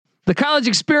The College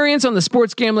Experience on the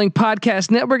Sports Gambling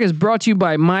Podcast Network is brought to you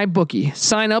by MyBookie.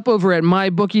 Sign up over at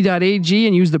mybookie.ag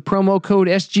and use the promo code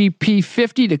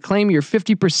SGP50 to claim your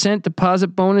 50% deposit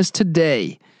bonus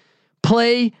today.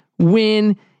 Play,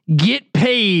 win, get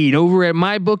paid over at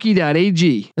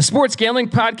mybookie.ag. The Sports Gambling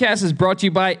Podcast is brought to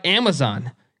you by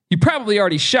Amazon. You probably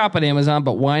already shop at Amazon,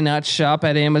 but why not shop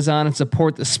at Amazon and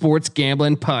support the Sports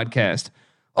Gambling Podcast?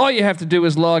 All you have to do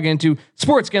is log into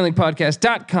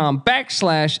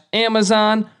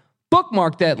sportsgamblingpodcast.com/Amazon,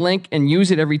 bookmark that link, and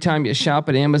use it every time you shop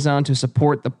at Amazon to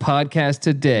support the podcast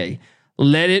today.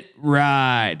 Let it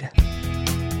ride.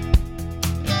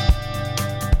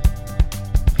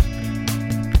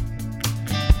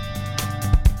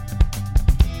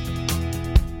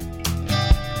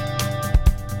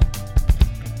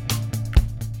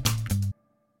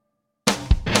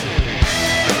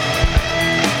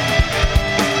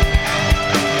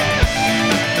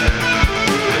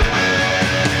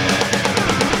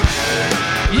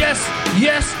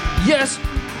 Yes.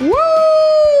 Woo!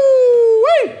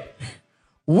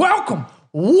 Welcome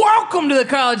to the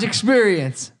College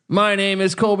Experience. My name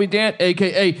is Colby Dant,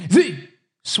 a.k.a. the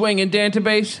Swinging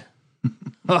Dantabase.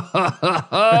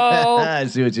 I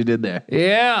see what you did there.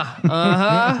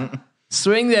 Yeah.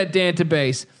 Swing that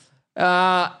Dantabase.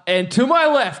 And to my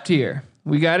left here,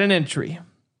 we got an entry.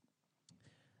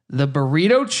 The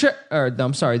burrito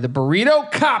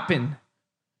coppin',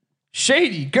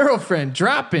 shady girlfriend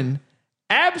dropping,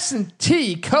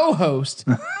 absentee co-host,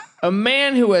 a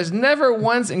man who has never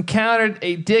once encountered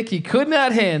a dick he could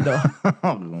not handle.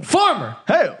 Former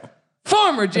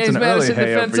James Madison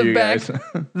defensive back,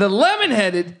 the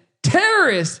lemon-headed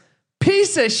terrorist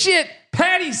piece of shit,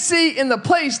 Patty C in the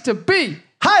place to be.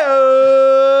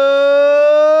 Hi-oh!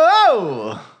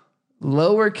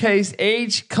 Lowercase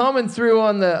H coming through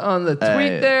on the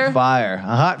tweet there. A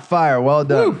hot fire. Well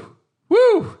done.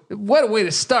 Woo! What a way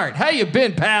to start. How you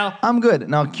been, pal? I'm good.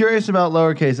 Now, curious about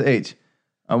lowercase h.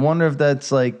 I wonder if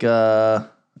that's like,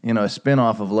 a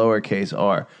spinoff of lowercase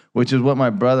r, which is what my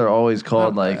brother always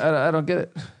called, I don't get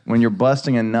it. When you're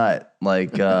busting a nut,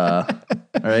 right?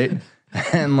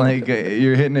 And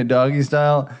you're hitting it doggy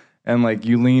style, and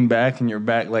you lean back and your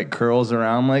back curls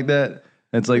around like that.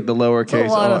 It's like the lowercase r. A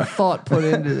lot r. of thought put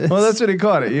into this. Well, that's what he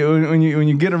called it. When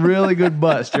you get a really good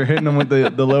bust, you're hitting them with the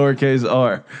lowercase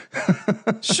r.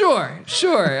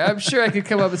 Sure. I'm sure I could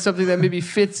come up with something that maybe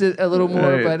fits it a little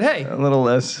more. Right. But hey, a little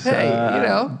less.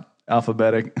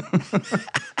 Alphabetic.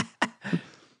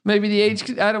 Maybe the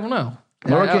H. I don't know.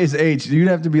 Lowercase h. You'd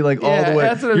have to be all the way.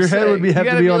 That's what Your I'm head saying. would have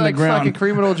to be on the ground. Fucking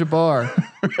Criminal Jabbar.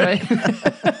 Right?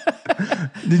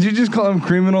 Did you just call him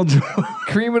Criminal Jabbar?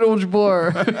 Criminal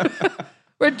Jabbar.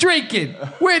 We're drinking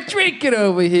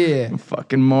over here.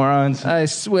 Fucking morons. I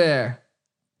swear.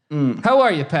 How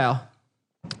are you, pal?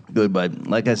 Good, bud.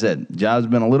 Like I said, job's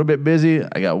been a little bit busy.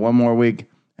 I got one more week,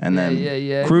 and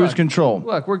then cruise control.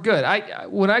 Look, we're good.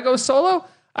 When I go solo,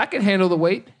 I can handle the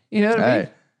weight. You know what I mean?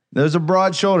 Those are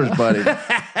broad shoulders, buddy.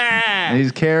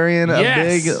 He's carrying a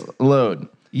big load.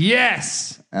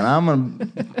 Yes. And I'm going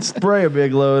to spray a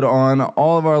big load on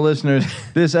all of our listeners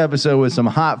this episode with some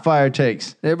hot fire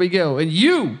takes. There we go. And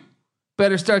you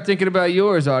better start thinking about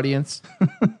yours, audience. All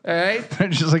right? They're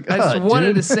just like, I just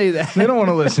wanted to say that. They don't want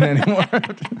to listen anymore. All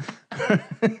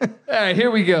right,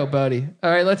 here we go, buddy. All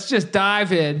right, let's just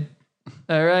dive in.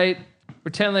 All right?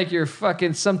 Pretend like you're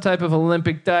fucking some type of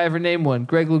Olympic diver. Name one.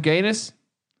 Greg Louganis?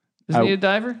 Isn't he a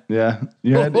diver? Yeah.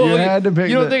 You had to pick.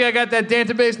 You don't think I got that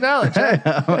database knowledge?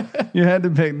 Huh? You had to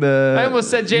pick the. I almost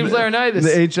said James Laurinaitis.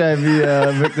 The HIV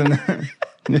victim.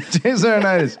 James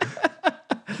Laurinaitis.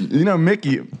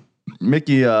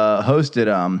 Mickey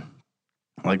hosted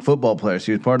football players.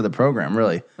 He was part of the program,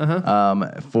 really.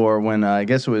 For when I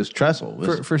guess it was Tressel.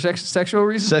 For sexual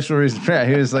reasons? Sexual reasons. Yeah,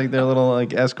 he was their little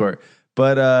escort.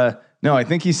 But no, I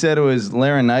think he said it was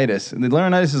Laurinaitis. The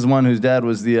Laurinaitis is the one whose dad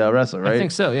was the wrestler, right? I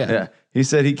think so, yeah. Yeah. He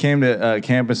said he came to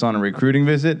campus on a recruiting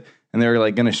visit, and they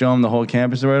were going to show him the whole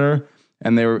campus or whatever.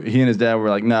 And he and his dad were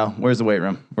like, "No, where's the weight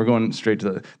room? We're going straight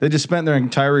to the." They just spent their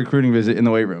entire recruiting visit in the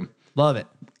weight room. Love it.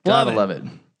 Gotta love it.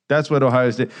 That's what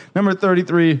Ohio State. Number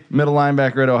 33, middle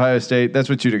linebacker at Ohio State. That's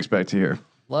what you'd expect to hear.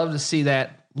 Love to see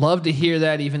that. Love to hear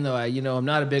that. Even though I'm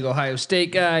not a big Ohio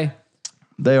State guy.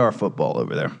 They are football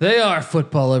over there. They are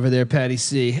football over there, Patty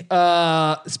C. We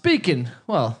can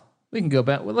go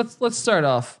back. Well, let's start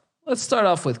off. Let's start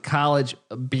off with college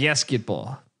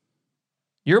basketball.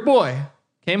 Your boy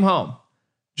came home,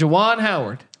 Juwan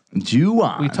Howard.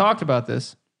 Juwan. We talked about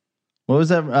this. What was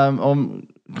that?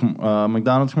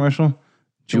 McDonald's commercial.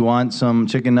 Do you want some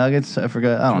chicken nuggets? I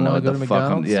forgot. I don't know what the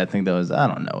fuck. I think that was. I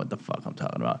don't know what the fuck I'm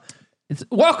talking about. It's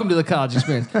welcome to the college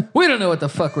experience. We don't know what the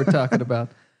fuck we're talking about.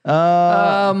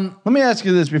 Let me ask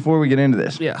you this before we get into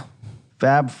this. Yeah.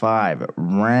 Fab Five.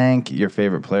 Rank your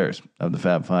favorite players of the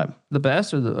Fab Five. The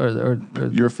best or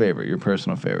Your favorite, your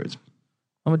personal favorites.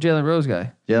 I'm a Jalen Rose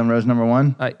guy. Jalen Rose, number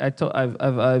one.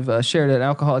 I've shared an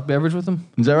alcoholic beverage with him.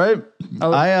 Is that right?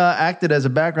 I acted as a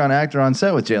background actor on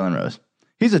set with Jalen Rose.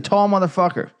 He's a tall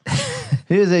motherfucker.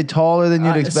 He is a taller than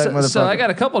you'd expect motherfucker. So I got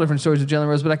a couple different stories with Jalen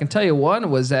Rose, but I can tell you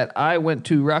one was that I went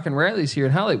to Rockin' Riley's here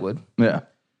in Hollywood. Yeah.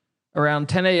 Around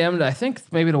 10 a.m. I think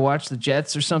maybe to watch the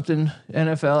Jets or something,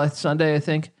 NFL Sunday, I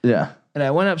think. Yeah. And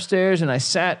I went upstairs and I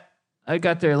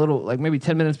got there a little, like maybe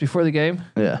 10 minutes before the game.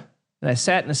 Yeah. And I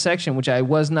sat in a section which I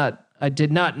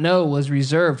did not know was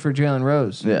reserved for Jalen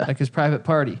Rose. Yeah. Like his private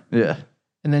party. Yeah.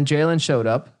 And then Jalen showed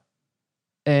up.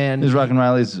 And Is Rockin'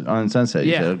 Riley's on Sunset?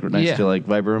 You said, next to like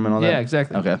Viper Room and all that? Yeah,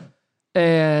 exactly. Okay.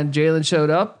 And Jalen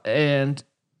showed up and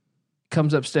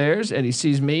comes upstairs and he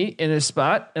sees me in his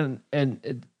spot and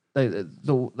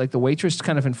the waitress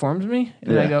kind of informs me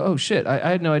and I go, oh shit, I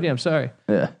had no idea. I'm sorry.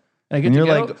 Yeah. And you're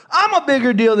like, I'm a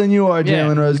bigger deal than you are,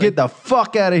 Jalen Rose. Get the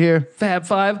fuck out of here. Fab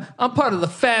Five. I'm part of the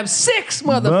Fab Six,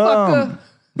 motherfucker. Boom.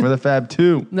 We're the Fab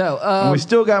Two. No. And we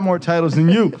still got more titles than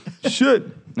you.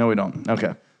 Shit. No, we don't.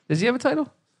 Okay. Does he have a title?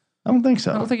 I don't think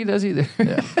so. I don't think he does either.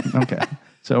 Yeah. Okay.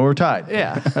 So we're tied.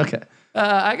 Yeah. Okay.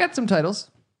 I got some titles.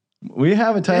 We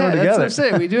have a title together. That's what I'm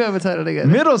saying. We do have a title together.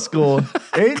 Middle school,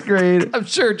 8th grade. I'm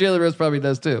sure Jalen Rose probably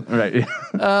does too. Right.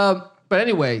 But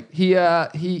anyway, he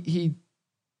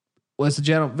was a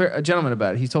gentleman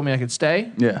about it. He told me I could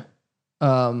stay. Yeah.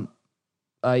 I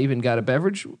even got a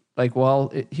beverage like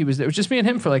while he was there. It was just me and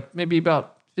him for like maybe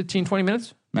about 15, 20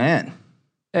 minutes. Man.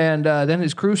 And then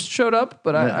his crew showed up,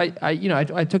 but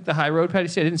I took the high road, Patty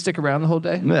said. I didn't stick around the whole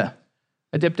day. Yeah.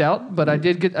 I dipped out, but I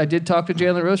did talk to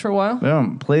Jalen Rose for a while.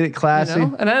 Yeah, played it classy. You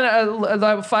know? And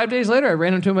then 5 days later, I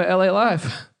ran into him at LA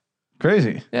Live.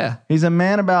 Crazy. Yeah. He's a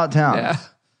man about town. Yeah.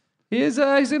 He's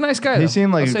a nice guy. He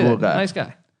seemed like a cool guy. Nice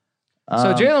guy.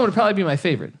 So Jalen would probably be my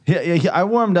favorite. Yeah, I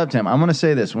warmed up to him. I'm gonna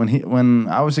say this: when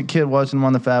I was a kid watching him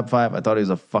on the Fab Five, I thought he was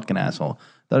a fucking asshole.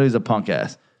 Thought he was a punk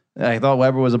ass. I thought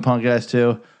Weber was a punk ass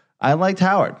too. I liked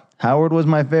Howard. Howard was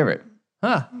my favorite.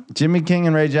 Huh. Jimmy King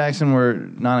and Ray Jackson were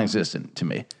non-existent to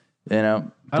me. You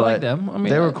know, I like them. I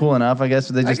mean, they were cool enough. I guess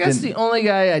they just. I guess didn't. the only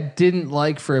guy I didn't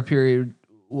like for a period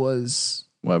was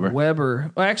Weber.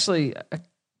 Well, actually,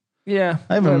 yeah.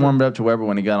 I even warmed up to Weber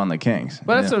when he got on the Kings.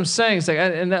 But that's what I'm saying. It's like,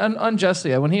 and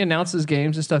unjustly, when he announces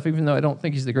games and stuff, even though I don't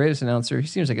think he's the greatest announcer, he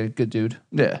seems like a good dude.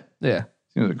 Yeah. Yeah.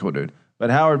 Seems like a cool dude. But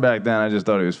Howard back then, I just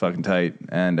thought he was fucking tight.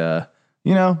 And,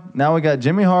 now we got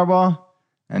Jimmy Harbaugh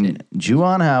and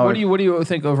Juwan Howard. What do you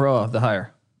think overall of the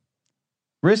hire?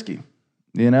 Risky,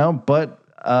 but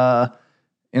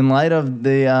in light of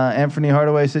the Anthony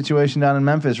Hardaway situation down in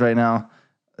Memphis right now,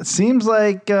 it seems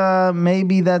like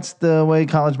maybe that's the way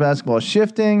college basketball is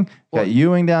shifting. Got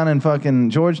Ewing down in fucking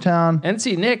Georgetown.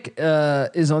 NC Nick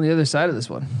is on the other side of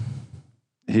this one.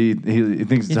 He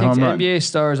thinks it's a home run. NBA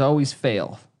stars always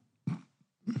fail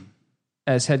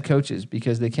as head coaches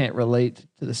because they can't relate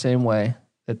to the same way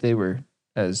that they were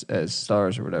as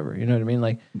stars or whatever. You know what I mean?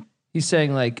 Like he's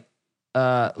saying like.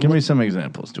 Give me some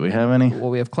examples. Do we have any? Well,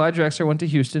 we have Clyde Drexler went to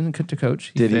Houston to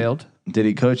coach. He failed. Did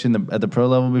he coach at the pro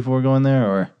level before going there,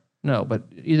 or no? But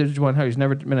either did Juwan Howard. He's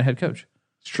never been a head coach.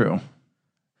 It's true.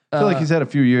 I feel like he's had a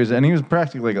few years, and he was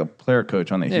practically like a player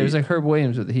coach on the Heat. Yeah, he was like Herb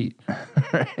Williams with the Heat.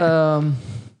 Right.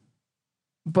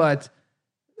 But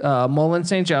Mullen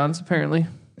St. John's apparently.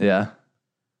 Yeah.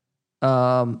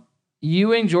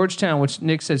 Ewing Georgetown, which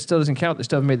Nick said still doesn't count. They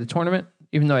still haven't made the tournament,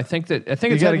 even though I think you it's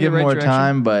got to give more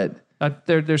time, but.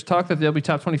 There's talk that they'll be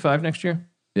top 25 next year.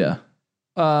 Yeah.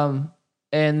 And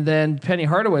then Penny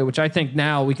Hardaway, which I think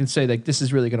now we can say like this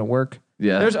is really going to work.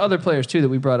 Yeah. There's other players too that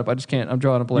we brought up. I just can't. I'm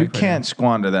drawing a blank. You can't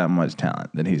squander that much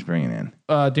talent that he's bringing in.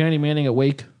 Danny Manning at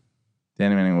Wake.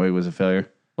 Danny Manning at Wake was a failure.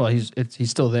 Well, he's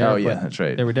still there. Oh yeah, that's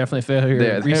right. They were definitely a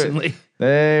failure recently.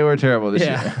 They were terrible this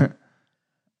year.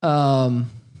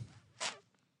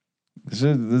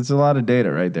 There's a lot of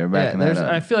data right there.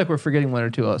 I feel like we're forgetting one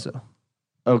or two also.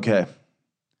 Okay.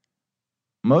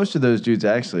 Most of those dudes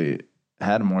actually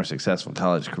had more successful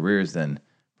college careers than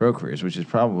pro careers, which is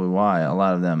probably why a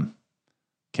lot of them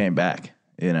came back,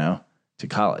 to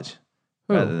college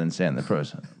rather than staying in the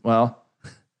pros. Well,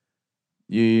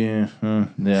 yeah.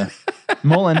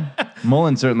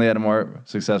 Mullen certainly had a more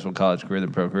successful college career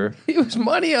than pro career. He was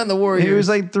money on the Warriors. He was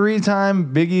like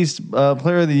 3-time Big East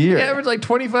player of the year. He averaged like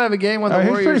 25 a game on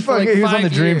the Warriors. He was on the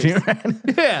dream team, right?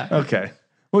 Yeah. Okay.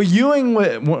 Well, Ewing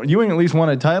at least won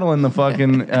a title in the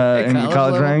fucking in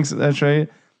college ranks. That's right.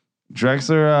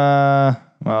 Drexler,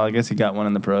 well, I guess he got one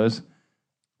in the pros.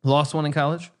 Lost one in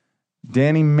college.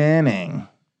 Danny Manning.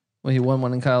 Well, he won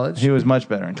one in college. He was much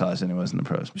better in college than he was in the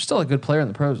pros. He's still a good player in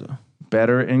the pros, though.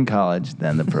 Better in college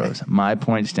than the pros. My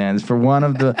point stands for one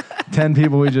of the 10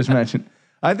 people we just mentioned.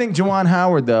 I think Juwan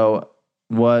Howard, though,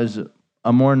 was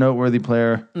a more noteworthy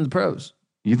player. In the pros.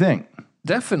 You think?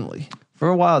 Definitely. For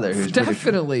a while there, he was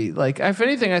Definitely. Like, if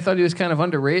anything, I thought he was kind of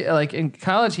underrated. Like, in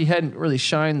college, he hadn't really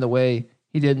shined the way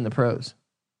he did in the pros.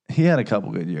 He had a couple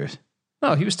good years.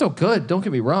 No, he was still good. Don't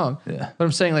get me wrong. Yeah. But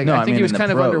I'm saying, like, I think he was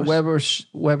kind of under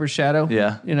Weber's shadow.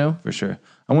 Yeah. You know? For sure.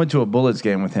 I went to a Bullets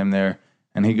game with him there,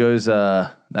 and he goes,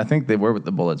 I think they were with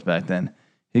the Bullets back then.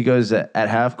 He goes at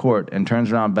half court and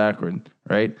turns around backward,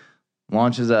 right?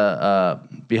 Launches a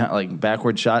behind, like,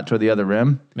 backward shot toward the other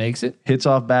rim. Makes it. Hits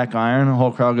off back iron. The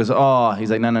whole crowd goes, oh.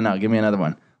 He's like, no. Give me another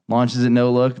one. Launches it,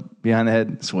 no look, behind the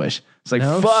head, swish. It's like,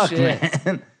 No fuck, shit.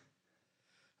 man.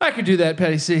 I could do that,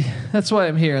 Patty C. That's why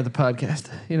I'm here on the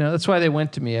podcast. You know, that's why they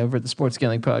went to me over at the Sports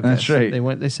Gambling Podcast. That's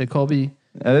right. They said, Colby.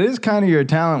 It is kind of your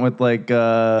talent with, like,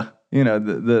 the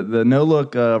no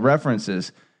look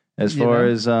references as far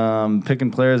as picking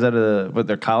players out of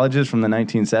their colleges from the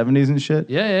 1970s and shit.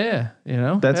 Yeah. You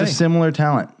know, That's a similar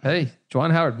talent. Hey,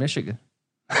 Juwan Howard, Michigan.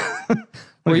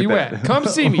 Where you at? Come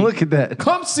see me. Look at that.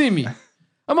 Come see me.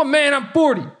 I'm a man. I'm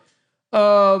 40.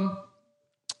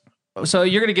 So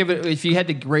you're gonna give it, if you had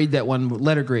to grade that one,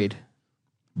 letter grade.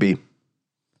 B.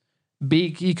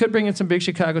 You could bring in some big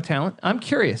Chicago talent. I'm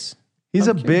curious. He's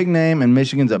a big name, and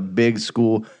Michigan's a big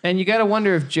school. And you got to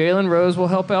wonder if Jalen Rose will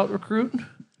help out recruit.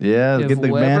 Yeah, If get the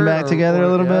Weber band back together a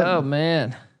little bit. Oh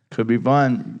man, Could be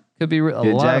fun. could be a Get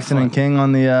lot Jackson of fun. and King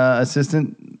on the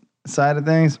assistant side of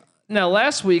things. Now,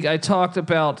 last week I talked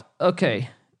about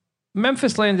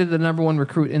Memphis landed the number one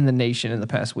recruit in the nation in the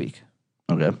past week,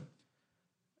 Okay.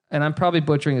 and I'm probably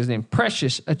butchering his name,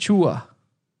 Precious Achua.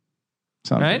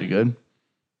 Sounds Right? pretty good.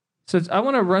 So I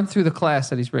want to run through the class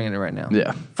that he's bringing in right now.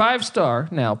 Yeah. 5-star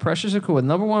now, Precious Achua,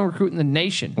 number one recruit in the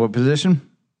nation. What position?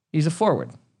 He's a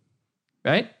forward,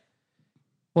 right?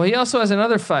 Well, he also has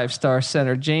another 5-star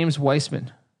center, James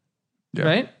Weissman, Yeah.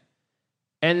 right?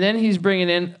 And then he's bringing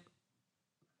in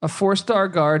a 4-star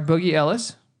guard, Boogie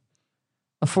Ellis,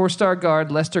 a 4-star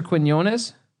guard, Lester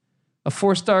Quinones, a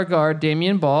 4-star guard,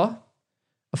 Damian Ball,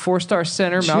 a 4-star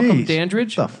center, Malcolm Jeez.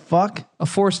 Dandridge, What the fuck? a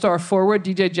 4-star forward,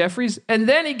 DJ Jeffries, and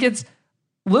then he gets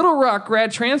Little Rock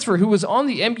grad transfer, who was on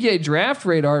the NBA draft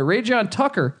radar, Rajon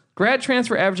Tucker, grad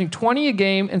transfer averaging 20 a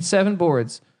game and 7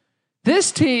 boards.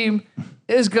 This team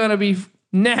is going to be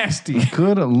nasty.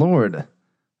 Good Lord.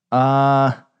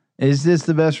 Is this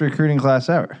the best recruiting class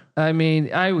ever? I mean,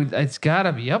 it's got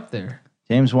to be up there.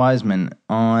 James Wiseman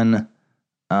on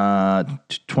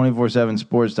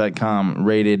 247sports.com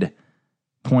rated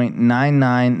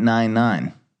 .9999.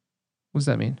 What does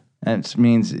that mean? That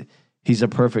means he's a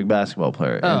perfect basketball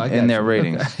player in their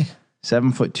ratings. Okay.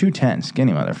 7 foot 210,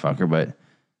 skinny motherfucker, but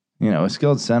a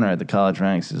skilled center at the college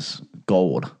ranks is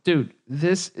gold. Dude,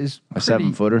 this is A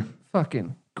 7-footer.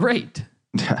 fucking great.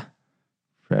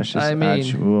 Precious. I mean-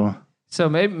 Achua. So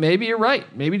maybe you're right.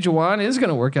 Maybe Juwan is going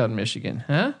to work out in Michigan,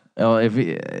 huh? Oh,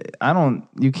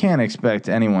 you can't expect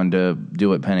anyone to do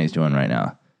what Penny's doing right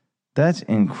now. That's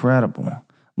incredible.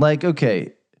 Like,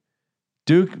 okay,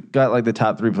 Duke got like the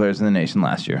top 3 players in the nation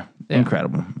last year. Yeah.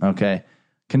 Incredible. Okay.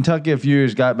 Kentucky a few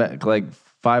years got back like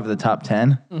 5 of the top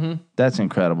 10. Mm-hmm. That's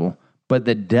incredible. But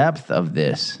the depth of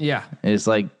this Yeah. is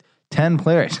like 10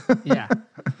 players. Yeah.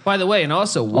 By the way, and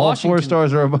also All Washington 4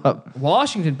 stars are above.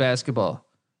 Washington basketball,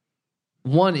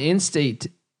 one in-state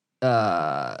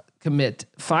commit,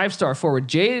 5-star forward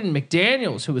Jaden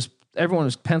McDaniels, everyone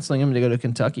was penciling him to go to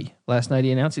Kentucky. Last night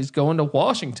he announced he's going to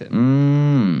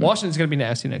Washington. Washington's going to be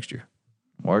nasty next year.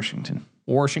 Washington.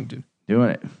 Doing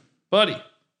it. Buddy.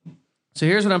 So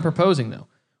here's what I'm proposing, though.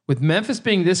 With Memphis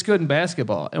being this good in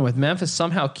basketball, and with Memphis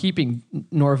somehow keeping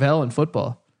Norvell in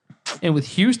football, and with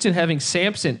Houston having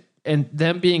Sampson and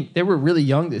them they were really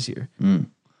young this year. The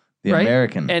Right?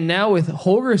 American. And now with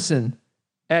Holgerson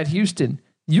at Houston,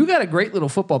 you got a great little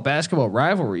basketball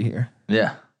rivalry here.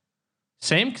 Yeah.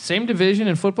 Same division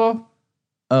in football?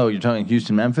 Oh, you're talking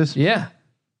Houston, Memphis? Yeah.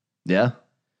 Yeah.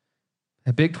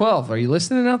 At Big 12. Are you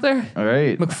listening out there? All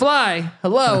right. McFly.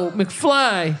 Hello,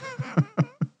 McFly.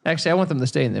 Actually, I want them to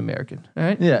stay in the American. All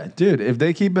right. Yeah, dude, if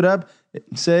they keep it up,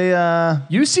 say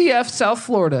UCF, South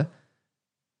Florida.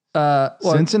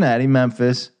 Cincinnati,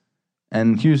 Memphis,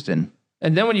 and Houston.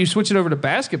 And then when you switch it over to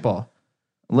basketball,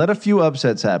 Let a few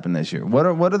upsets happen this year. What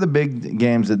are the big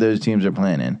games that those teams are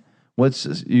playing in? What's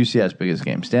UCF's biggest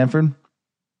game? Stanford?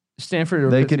 Stanford or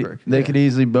They Pittsburgh. could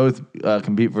easily both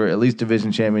compete for at least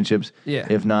division championships, Yeah.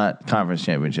 if not conference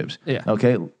championships. Yeah.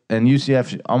 Okay, and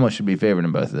UCF almost should be favored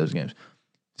in both of those games.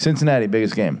 Cincinnati,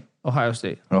 biggest game. Ohio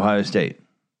State. Ohio State.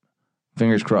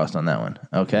 Fingers crossed on that one.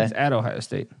 Okay. It's at Ohio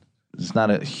State. It's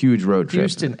not a huge road trip.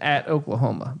 Houston at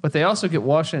Oklahoma. But they also get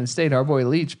Washington State, our boy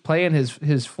Leach, playing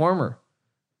his former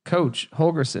coach,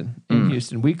 Holgerson, in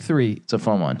Houston, week 3. It's a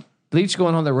fun one. Leach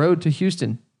going on the road to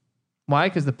Houston. Why?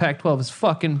 Because the Pac-12 is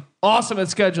fucking awesome at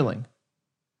scheduling,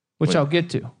 which I'll get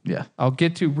to. Yeah. I'll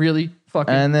get to really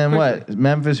fucking And then quickly. what?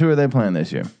 Memphis, who are they playing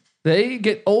this year? They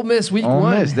get Ole Miss week Ole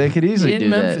 1. Miss. They could easily in do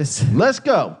Memphis. that. Let's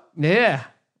go. Yeah.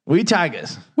 We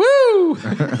Tigers. Woo!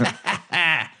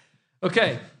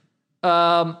 Okay.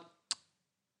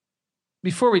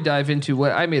 Before we dive into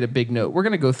what I made a big note, we're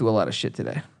going to go through a lot of shit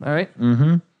today. All right.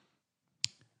 Mm-hmm.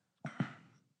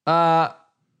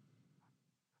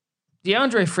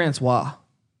 DeAndre Francois.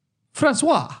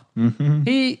 Mm-hmm.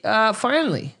 He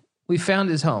finally, we found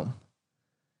his home.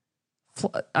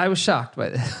 I was shocked by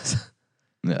this.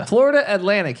 Yeah. Florida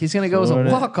Atlantic. He's going to go Florida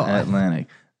as a walk-on. Atlantic.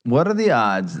 What are the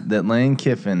odds that Lane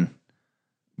Kiffin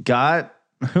got?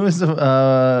 Who was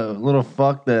the little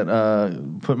fuck that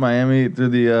put Miami through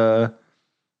the?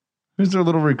 Who's their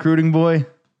little recruiting boy?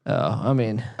 Oh, I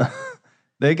mean,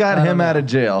 They got him out of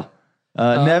jail.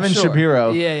 Nevin sure.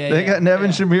 Shapiro. Yeah, They got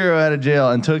Nevin Shapiro out of jail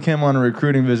and took him on a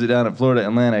recruiting visit down at Florida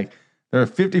Atlantic. There are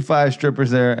 55 strippers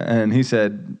there, and he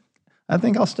said, "I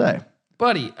think I'll stay."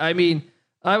 buddy, I mean,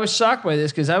 I was shocked by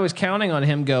this because I was counting on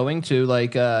him going to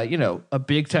like a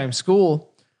big time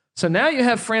school. So now you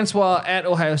have Francois at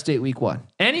Ohio State week 1.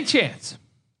 Any chance?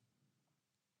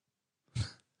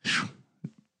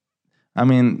 I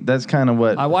mean, that's kind of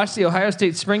what. I watched the Ohio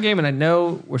State spring game, and I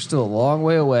know we're still a long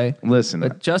way away. Listen,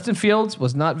 But Justin Fields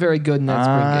was not very good in that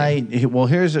spring game. well,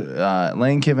 here's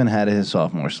Lane Kiffin had his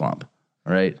sophomore slump,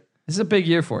 right? This is a big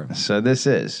year for him. So this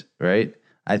is right.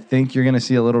 I think you're going to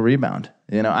see a little rebound.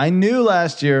 You know, I knew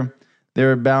last year they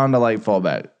were bound to like fall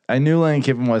back. I knew Lane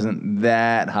Kiffin wasn't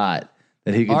that hot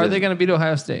that he could. Are they going to beat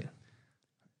Ohio State?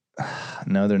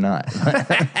 No, they're not.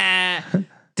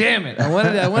 Damn it! I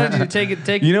wanted you to take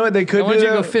it. You know what they could I wanted do? you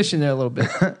to go though? fishing there a little bit.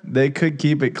 They could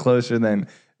keep it closer than.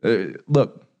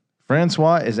 Look,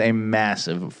 Francois is a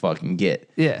massive fucking get.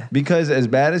 Yeah. Because as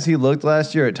bad as he looked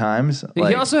last year at times,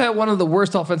 He also had one of the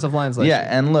worst offensive lines last year.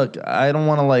 and look, I don't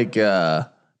want to like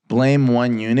blame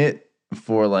one unit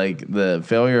for like the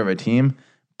failure of a team,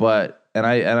 but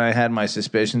I had my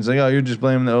suspicions like, oh, you're just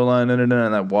blaming the O-line, and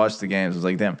I watched the games. I was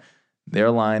like, damn,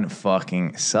 their line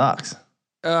fucking sucks.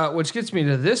 Which gets me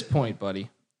to this point,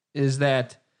 buddy, is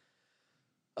that,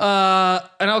 and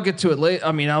I'll get to it later.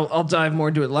 I mean, I'll dive more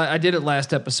into it. I did it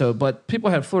last episode, but people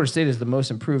had Florida State as the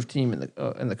most improved team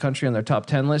in the country on their top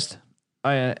 10 list.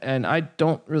 And I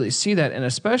don't really see that, and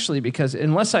especially because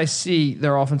unless I see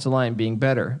their offensive line being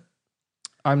better,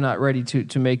 I'm not ready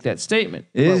to make that statement.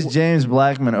 Is James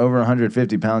Blackman over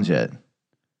 150 pounds yet?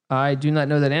 I do not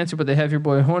know that answer, but they have your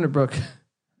boy Hornibrook.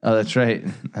 Oh, that's right.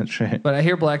 That's right. But I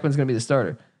hear Blackman's going to be the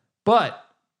starter. But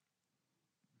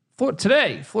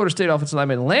today, Florida State offensive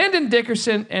lineman Landon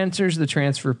Dickerson enters the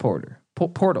transfer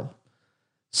portal.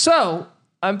 So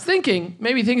I'm thinking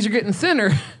maybe things are getting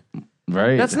thinner.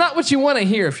 Right. That's not what you want to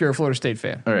hear if you're a Florida State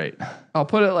fan. All right. I'll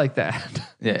put it like that.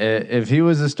 Yeah, if he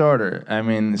was a starter, I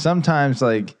mean, sometimes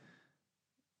like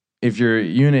if your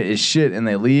unit is shit and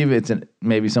they leave,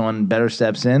 maybe someone better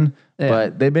steps in. Yeah.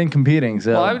 But they've been competing,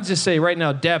 so Well, I would just say right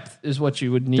now depth is what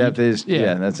you would need. depth is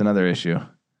that's another issue.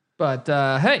 But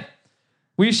hey,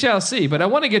 we shall see. But I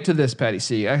want to get to this, Patty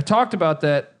C. I talked about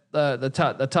that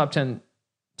the top 10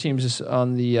 teams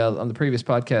on the previous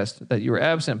podcast that you were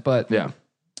absent, but Yeah.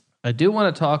 I do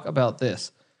want to talk about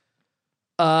this.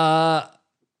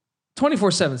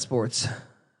 24/7 Sports.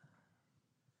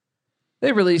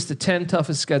 They released the 10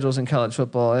 toughest schedules in college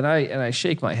football, and I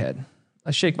shake my head.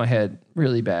 I shake my head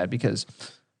really bad because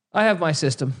I have my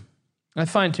system. I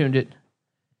fine-tuned it,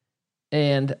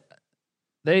 and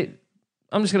I'm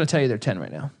just going to tell you they're 10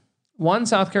 right now. 1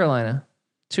 South Carolina,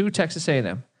 2 Texas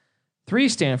A&M, 3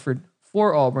 Stanford,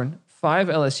 4 Auburn, 5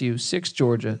 LSU, 6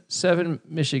 Georgia, 7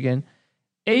 Michigan,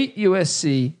 8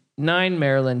 USC, 9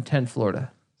 Maryland, 10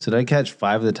 Florida. So did I catch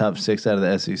 5 of the top 6 out of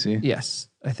the SEC? Yes,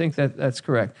 I think that's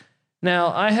correct. Now,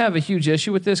 I have a huge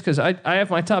issue with this because I have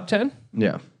my top 10.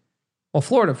 Yeah. Well,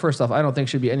 Florida, first off, I don't think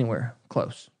should be anywhere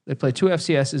close. They play 2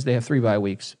 FCSs. They have 3 bye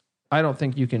weeks. I don't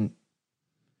think you can.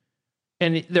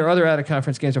 And their other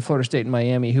out-of-conference games are Florida State and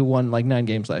Miami, who won like 9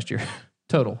 games last year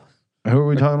total. Who are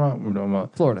we talking about? We're talking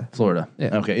about Florida. Florida.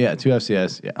 Yeah. Okay. Yeah. 2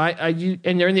 FCS. Yeah.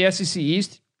 And they're in the SEC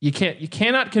East. You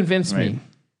cannot convince me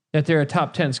that they're a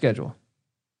top 10 schedule.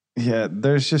 Yeah.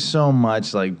 There's just so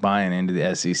much like buying into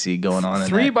the SEC going on.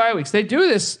 3 bye weeks. They do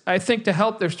this, I think, to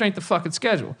help their strength of fucking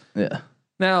schedule. Yeah.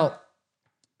 Now,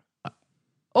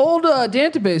 Old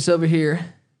database over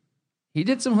here. He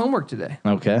did some homework today.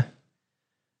 Okay.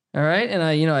 All right. And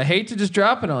I hate to just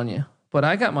drop it on you, but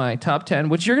I got my top 10,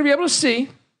 which you're going to be able to see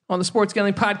on the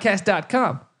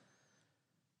sportsgamblingpodcast.com.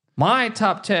 My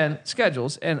top 10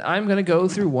 schedules, and I'm going to go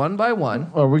through one by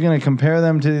one. Are we going to compare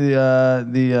them to the?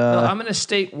 I'm going to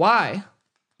state why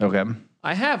Okay.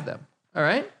 I have them. All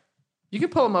right. You can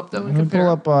pull them up though and Let me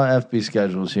compare. pull up FB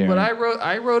schedules here. But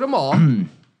I wrote them all.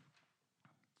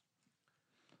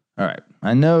 All right.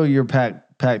 I know you're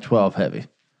Pac-12 heavy,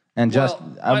 and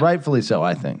rightfully so.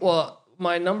 I think. Well,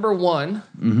 my number one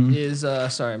is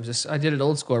sorry, I did it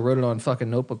old school. I wrote it on fucking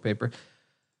notebook paper.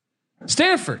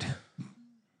 Stanford.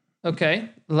 Okay,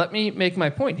 let me make my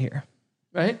point here.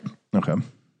 Right? Okay.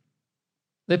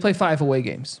 They play 5 away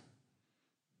games.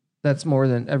 That's more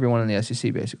than everyone in the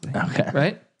SEC, basically. Okay.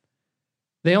 Right?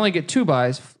 They only get 2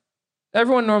 byes.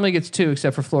 Everyone normally gets 2,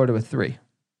 except for Florida with 3.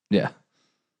 Yeah.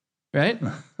 Right?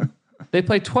 They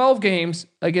play 12 games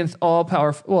against all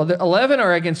power. Well, the 11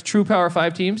 are against true Power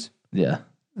 5 teams. Yeah.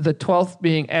 The 12th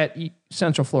being at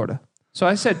Central Florida. So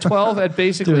I said 12 at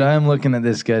basically. Dude, I'm looking at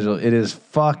this schedule. It is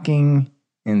fucking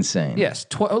insane. Yes.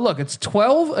 Look, it's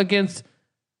 12 against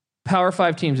Power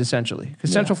 5 teams essentially.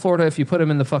 Because Central Florida, if you put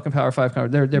them in the fucking Power 5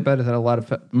 conference, they're better than a lot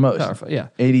of most. Power 5. Yeah.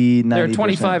 80, 90%. They're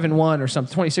 25-1 or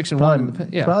something, 26-1.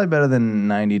 Probably, Yeah. probably better than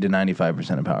 90 to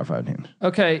 95% of Power 5 teams.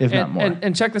 Okay. If not more.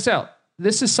 And check this out.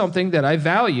 This is something that I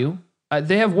value.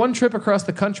 They have one trip across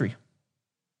the country.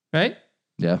 Right?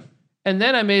 Yeah. And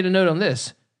then I made a note on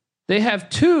this. They have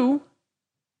 2,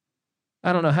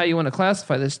 I don't know how you want to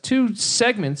classify this, 2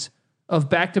 segments of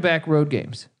back-to-back road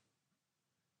games.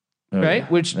 Right?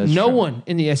 Which no one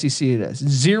in the SEC does.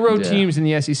 0 teams in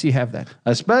the SEC have that.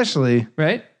 Especially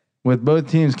right? With both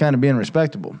teams kind of being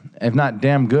respectable, if not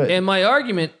damn good. And my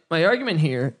argument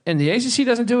here, and the ACC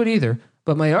doesn't do it either,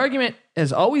 but my argument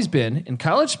has always been in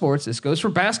college sports, this goes for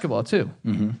basketball too.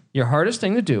 Mm-hmm. Your hardest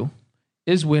thing to do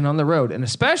is win on the road, and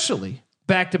especially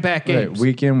back-to-back games. Right,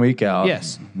 week in, week out.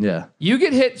 Yes. Yeah. You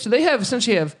get hit, so they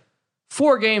essentially have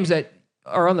 4 games that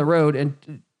are on the road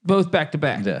and both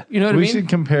back-to-back. Yeah. You know what I mean? We should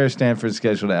compare Stanford's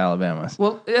schedule to Alabama's.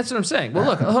 Well, that's what I'm saying. Well,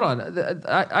 look, hold on.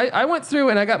 I went through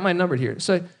and I got my numbered here.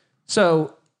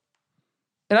 So,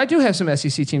 and I do have some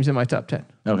SEC teams in my top 10.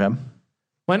 Okay.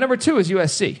 My number 2 is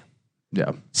USC.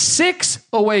 Yeah. 6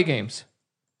 away games.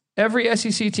 Every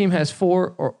SEC team has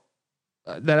 4 or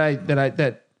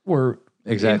that were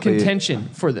exactly in contention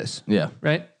for this. Yeah.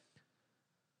 Right?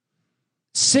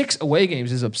 6 away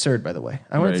games is absurd, by the way.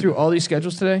 I went through all these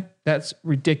schedules today. That's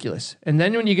ridiculous. And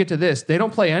then when you get to this, they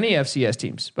don't play any FCS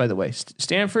teams, by the way.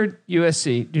 Stanford,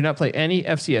 USC do not play any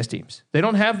FCS teams. They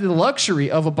don't have the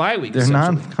luxury of a bye week. Their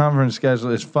non-conference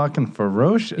schedule is fucking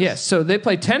ferocious. Yes. So they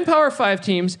play 10 Power 5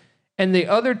 teams, and the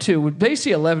other 2,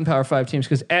 basically 11 Power 5 teams,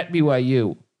 because at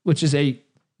BYU, which is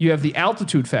you have the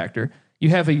altitude factor, you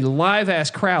have a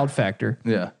live-ass crowd factor.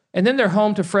 Yeah. And then they're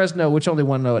home to Fresno, which only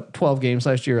won 12 games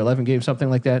last year, 11 games, something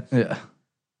like that. Yeah.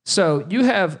 So you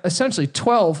have essentially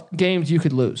 12 games you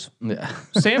could lose. Yeah.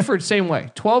 Stanford, same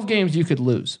way. 12 games you could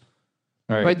lose.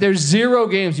 Right. There's 0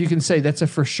 games you can say that's a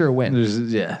for sure win.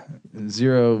 There's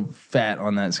 0 fat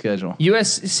on that schedule.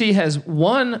 USC has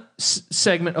 1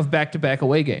 segment of back-to-back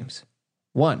away games.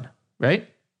 1, right?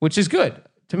 Which is good.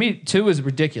 To me, 2 is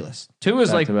ridiculous. 2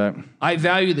 is Back-to-back. I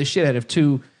value the shit out of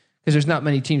 2 because there's not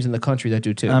many teams in the country that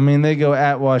do 2. I mean, they go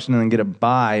at Washington and get a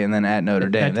bye, and then at Notre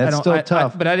Dame. That's still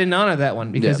tough. But I didn't honor that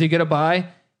one because you get a bye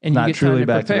and you get truly time to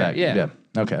back prepare. to back.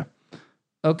 Yeah.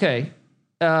 Okay.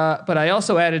 But I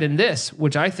also added in this,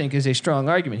 which I think is a strong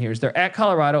argument here, is they're at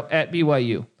Colorado, at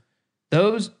BYU.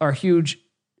 Those are huge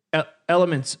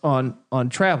elements on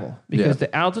travel because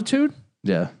the altitude.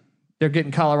 Yeah. They're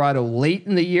getting Colorado late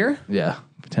in the year. Yeah.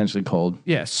 Potentially cold.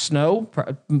 Yeah. Snow.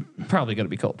 Probably going to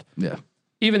be cold. Yeah.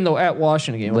 Even though at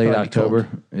Washington game, late October.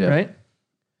 Yeah. Right.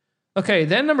 Okay.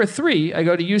 Then number 3, I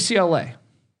go to UCLA.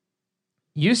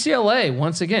 UCLA,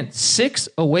 once again, 6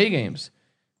 away games.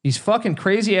 These fucking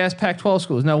crazy ass Pac-12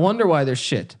 schools. No wonder why they're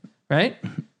shit, right?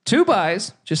 2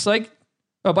 byes, just like.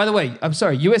 Oh, by the way, I'm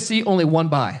sorry. USC only 1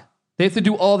 bye. They have to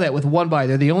do all that with 1 bye.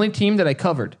 They're the only team that I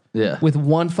covered. Yeah. With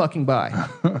 1 fucking bye.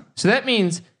 So that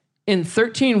means in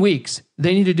 13 weeks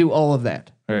they need to do all of that.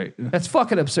 Right. That's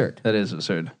fucking absurd. That is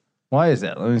absurd. Why is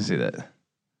that? Let me see that.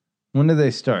 When did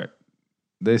they start?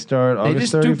 They start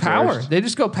August 31st. They just do power. They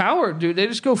just go power, dude. They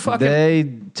just go fucking.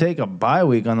 They take a bye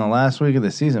week on the last week of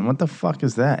the season. What the fuck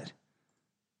is that?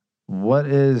 What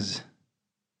is...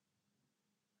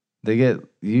 They get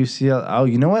UCLA... Oh,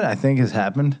 you know what I think has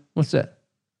happened? What's that?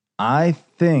 I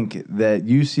think that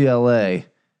UCLA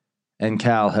and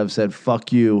Cal have said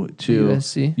fuck you to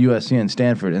USC and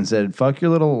Stanford and said fuck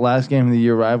your little last game of the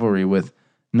year rivalry with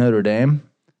Notre Dame,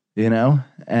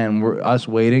 and we're us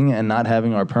waiting and not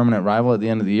having our permanent rival at the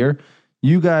end of the year.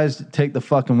 You guys take the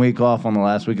fucking week off on the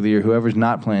last week of the year. Whoever's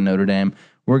not playing Notre Dame,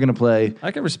 we're going to play.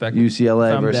 I can respect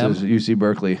UCLA versus UC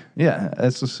Berkeley. Yeah,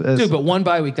 that's dude. But one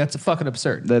bye week, that's fucking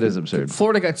absurd. That is absurd.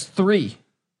 Florida gets 3.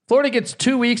 Florida gets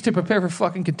 2 weeks to prepare for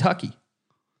fucking Kentucky.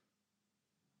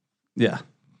 Yeah.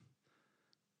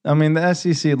 I mean, the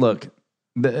SEC, look,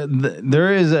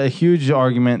 there is a huge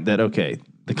argument that, okay,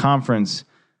 the conference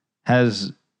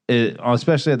has,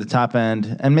 especially at the top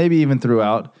end, and maybe even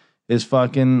throughout, is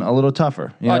fucking a little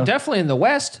tougher. You know? Definitely in the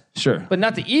West. Sure. But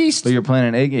not the East. But you're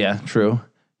playing true.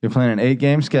 You're playing an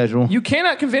 8-game schedule. You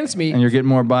cannot convince me. And you're getting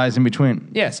more buys in between.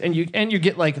 Yes, and you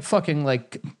get like fucking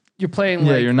like, you're playing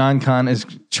like. Yeah, your non-con is.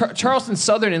 Charleston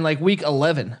Southern in like week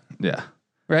 11. Yeah.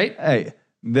 Right? Hey,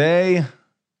 they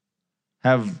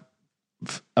have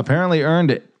apparently earned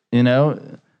it,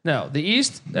 No, the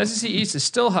East, the SEC East is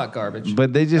still hot garbage.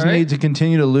 But they just need to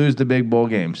continue to lose the big bowl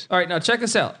games. All right, now check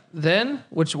this out. Then,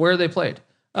 where they played.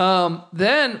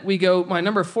 Then we go, my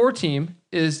number 4 team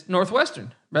is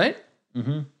Northwestern, right?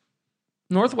 Mm-hmm.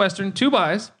 Northwestern, 2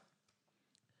 buys.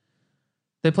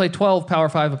 They play 12 Power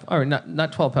 5, or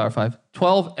not 12 Power 5,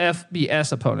 12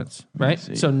 FBS opponents, right?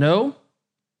 So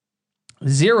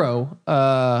 0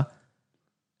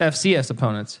 FCS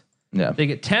opponents. Yeah. They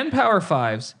get 10 Power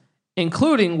 5s,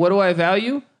 including, what do I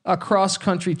value? A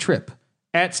cross-country trip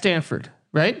at Stanford,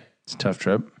 right? It's a tough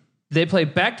trip. They play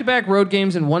back-to-back road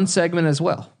games in one segment as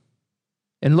well.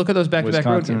 And look at those back-to-back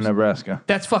road games. Wisconsin and Nebraska.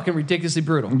 That's fucking ridiculously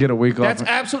brutal. Get a week off. That's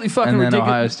absolutely fucking ridiculous. And then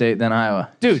Ohio State, then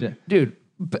Iowa. Dude.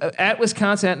 At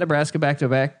Wisconsin, at Nebraska,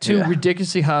 back-to-back, 2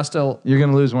 ridiculously hostile. You're going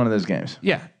to lose one of those games.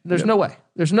 Yeah. There's no way.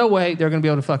 There's no way they're going to be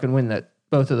able to fucking win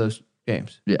both of those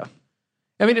games. Yeah.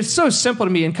 I mean, it's so simple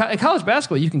to me. In college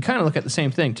basketball, you can kind of look at the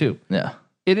same thing, too. Yeah.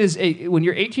 It is when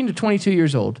you're 18 to 22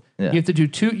 years old, you have to do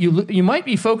 2. You might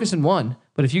be focused in one,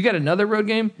 but if you got another road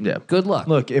game, good luck.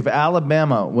 Look, if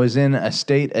Alabama was in a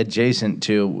state adjacent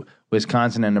to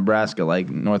Wisconsin and Nebraska, like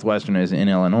Northwestern is in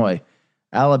Illinois,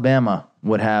 Alabama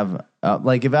would have,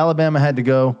 if Alabama had to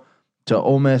go to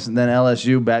Ole Miss and then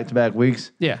LSU back-to-back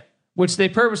weeks. Yeah, which they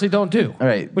purposely don't do. All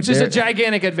right. Which is a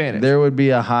gigantic advantage. There would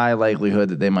be a high likelihood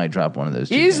that they might drop one of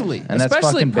those easily, games. And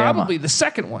especially that's probably the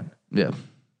second one. Yeah.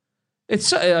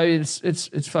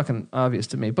 It's fucking obvious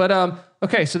to me. But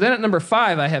okay, so then at number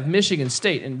 5 I have Michigan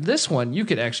State, and this one you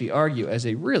could actually argue as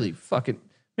a really fucking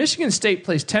Michigan State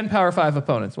plays 10 Power 5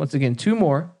 opponents. Once again, 2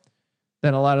 more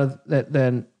than a lot of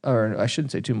that. Or I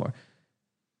shouldn't say 2 more.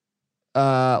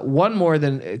 1 more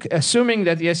than, assuming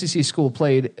that the SEC school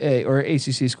played or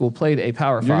ACC school played a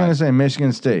Power 5. You're going to say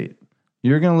Michigan State.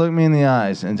 You're going to look me in the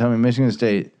eyes and tell me Michigan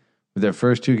State with their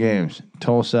first 2 games,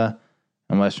 Tulsa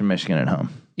and Western Michigan at home.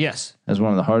 Yes. That's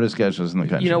one of the hardest schedules in the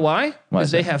country. You know why?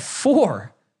 Because they have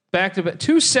 4 back-to-back,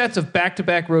 2 sets of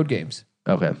back-to-back road games.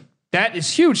 Okay. That is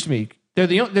huge to me.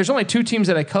 There's only 2 teams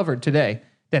that I covered today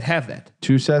that have that.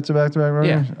 2 sets of back-to-back road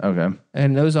games? Okay.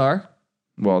 And those are?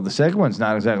 Well, the second one's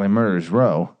not exactly murderer's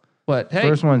row. But hey,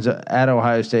 first one's at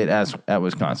Ohio State, at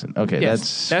Wisconsin. Okay,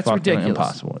 yes, that's fucking ridiculous.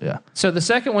 Impossible. Yeah. So the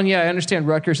second one, I understand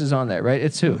Rutgers is on that, right?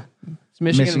 It's who? It's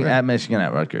Michigan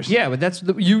at Rutgers. Yeah, but that's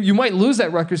you might lose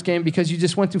that Rutgers game because you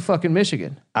just went through fucking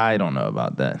Michigan. I don't know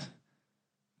about that.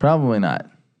 Probably not.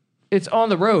 It's on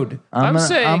the road. I'm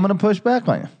gonna push back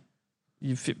on you.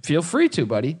 You feel free to,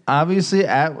 buddy. Obviously,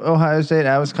 at Ohio State,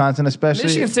 at Wisconsin, especially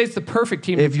Michigan State's the perfect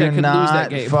team. If you're lose that not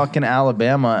game. fucking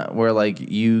Alabama, where like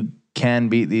you can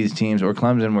beat these teams, or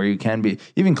Clemson, where you can beat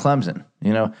even Clemson.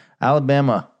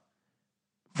 Alabama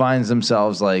finds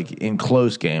themselves like in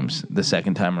close games the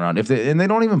second time around. And they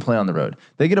don't even play on the road.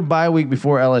 They get a bye week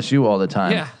before LSU all the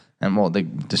time. Yeah. And they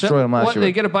destroyed them last year.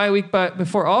 They get a bye week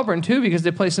before Auburn too because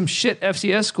they play some shit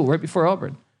FCS school right before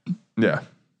Auburn. Yeah.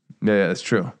 Yeah, that's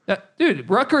true. Dude,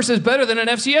 Rutgers is better than an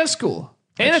FCS school.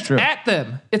 And it's at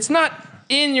them. It's not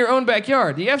in your own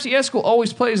backyard. The FCS school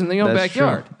always plays in the own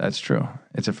backyard. True. That's true.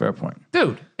 It's a fair point.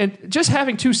 Dude, and just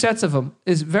having 2 sets of them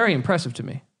is very impressive to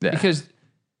me. Yeah. Because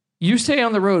you stay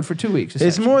on the road for 2 weeks.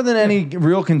 It's more than any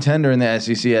real contender in the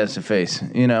SEC has to face.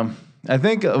 I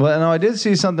think, I did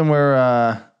see something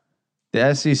where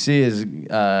the SEC is,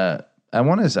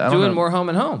 doing more home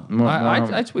and home.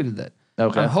 I tweeted that.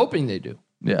 Okay. I'm hoping they do.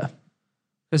 Yeah.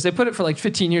 Because they put it for like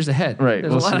 15 years ahead. Right.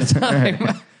 There's a lot of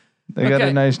time. They got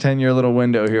a nice 10-year little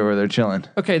window here where they're chilling.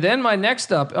 Okay, then my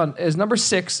next up is number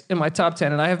 6 in my top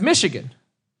 10, and I have Michigan,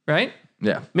 right?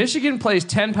 Yeah. Michigan plays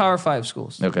 10 Power 5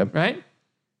 schools. Okay. Right?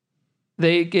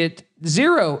 They get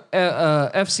 0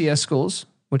 FCS schools,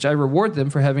 which I reward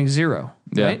them for having 0.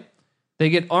 Yeah. Right? They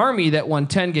get Army that won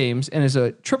 10 games and is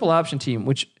a triple option team,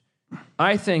 which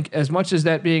I think, as much as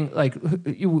that being like,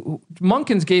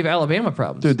 Munkins gave Alabama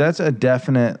problems. Dude, that's a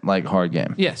definite like hard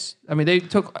game. Yes. I mean, they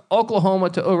took Oklahoma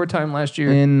to overtime last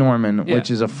year. In Norman, which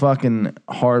is a fucking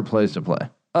hard place to play.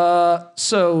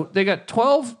 So they got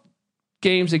 12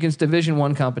 games against Division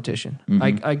I competition.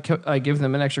 I give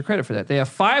them an extra credit for that. They have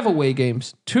 5 away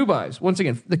games, 2 byes. Once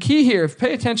again, the key here,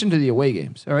 pay attention to the away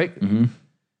games, all right?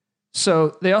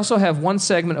 So they also have 1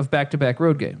 segment of back-to-back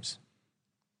road games.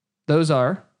 Those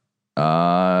are?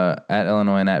 At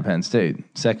Illinois and at Penn State.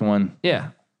 Second one. Yeah.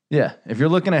 Yeah. If you're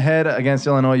looking ahead against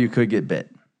Illinois, you could get bit.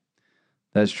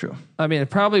 That's true. I mean, it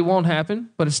probably won't happen,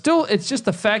 but it's just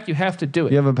the fact you have to do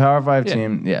it. You have a Power 5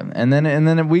 team. Yeah. And then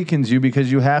it weakens you because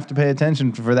you have to pay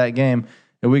attention for that game.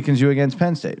 It weakens you against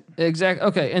Penn State. Exactly.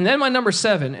 Okay. And then my number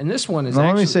 7, and this one is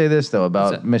let me say this, though,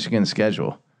 about Michigan's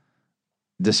schedule.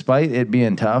 Despite it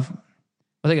being tough,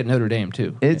 I think at Notre Dame,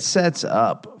 too. It sets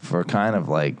up for kind of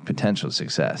like potential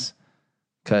success.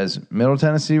 Because Middle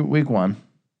Tennessee, week 1,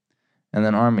 and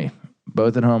then Army,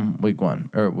 both at home, week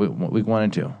 1, or week 1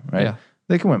 and 2, right? Yeah.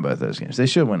 They can win both those games. They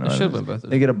should win. They should win both of them.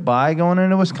 They get a bye going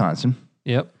into Wisconsin.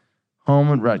 Yep. Home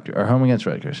against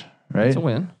Rutgers, right? It's a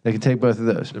win. They can take both of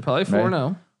those. They're probably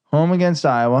 4-0. Home against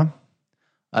Iowa,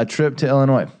 a trip to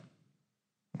Illinois,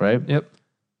 right? Yep.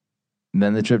 And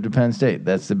then the trip to Penn State.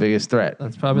 That's the biggest threat.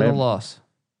 That's probably the loss.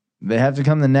 They have to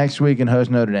come the next week and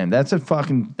host Notre Dame. That's a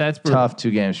fucking tough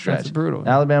 2-game stretch. That's brutal.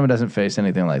 Alabama doesn't face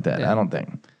anything like that. Yeah. I don't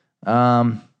think.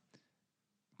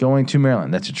 Going to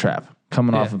Maryland, that's a trap.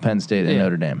 Coming off of Penn State and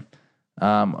Notre Dame.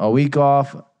 A week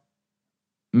off,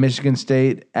 Michigan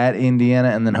State at Indiana,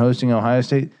 and then hosting Ohio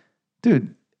State.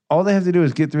 Dude, all they have to do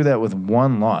is get through that with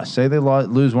 1 loss. Say they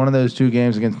lose one of those 2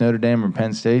 games against Notre Dame or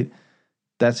Penn State.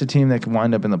 That's a team that can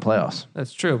wind up in the playoffs.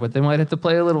 That's true, but they might have to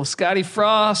play a little Scotty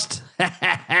Frost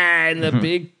in the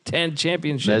Big Ten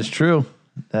championship. That's true.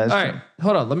 All right,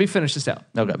 hold on. Let me finish this out.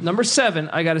 Okay. Number 7,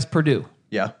 I got is Purdue.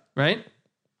 Yeah. Right?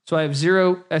 So I have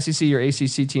 0 SEC or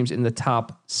ACC teams in the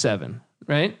top 7,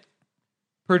 right?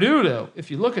 Purdue, though, if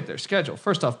you look at their schedule,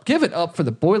 first off, give it up for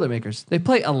the Boilermakers. They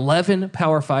play 11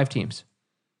 Power 5 teams.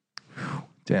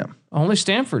 Damn. Only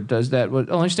Stanford does that.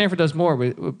 Only Stanford does more,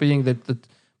 being the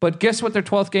but guess what their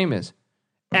 12th game is?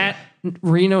 At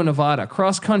Reno, Nevada.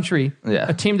 Cross country. Yeah.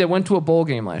 A team that went to a bowl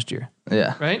game last year.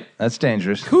 Yeah. Right? That's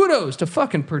dangerous. Kudos to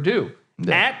fucking Purdue.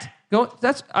 Yeah.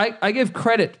 I give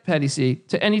credit, Patty C,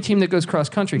 to any team that goes cross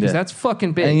country because that's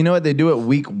fucking big. And you know what? They do it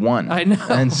week 1. I know.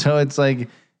 And so it's like,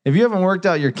 if you haven't worked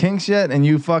out your kinks yet and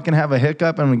you fucking have a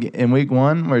hiccup in week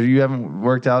 1 where you haven't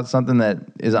worked out something that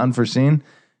is unforeseen,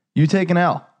 you take an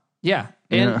L. Yeah.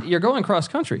 And you're going cross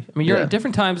country. I mean, you're in a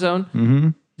different time zone. Mm-hmm.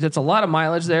 That's a lot of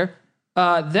mileage there.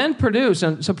 Then Purdue.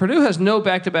 So Purdue has no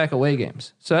back-to-back away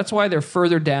games. So that's why they're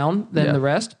further down than the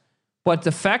rest. But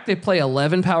the fact they play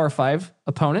 11 Power 5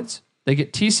 opponents, they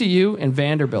get TCU and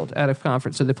Vanderbilt out of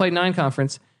conference. So they play 9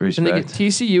 conference. Respect. And they get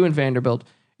TCU and Vanderbilt.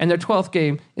 And their 12th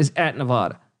game is at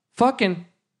Nevada. Fucking,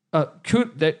 I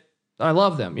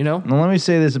love them, you know? Now, let me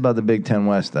say this about the Big Ten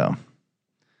West, though.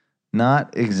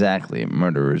 Not exactly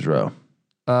Murderer's Row.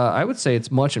 I would say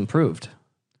it's much improved.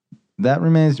 That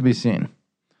remains to be seen.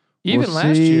 Even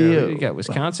last year, you got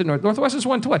Wisconsin. Northwestern's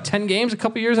won to what, 10 games a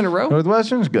couple years in a row?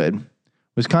 Northwestern's good.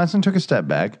 Wisconsin took a step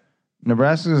back.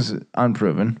 Nebraska's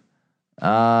unproven.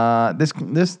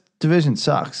 This division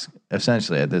sucks,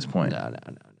 essentially, at this point. No.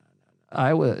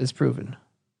 Iowa is proven.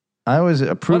 Iowa's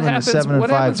a proven 7-5 team. What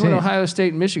happens when Ohio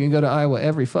State and Michigan go to Iowa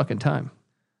every fucking time?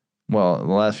 Well,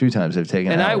 the last few times they've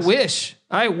taken And L's.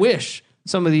 I wish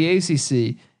some of the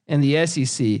ACC and the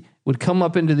SEC would come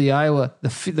up into the Iowa,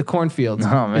 the cornfields,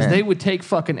 because they would take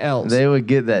fucking L's. They would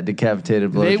get that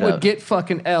decapitated blowjob. They would get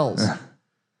fucking L's.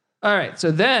 All right, so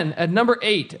then at number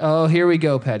 8, here we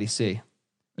go, Patty C.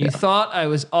 You thought I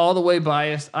was all the way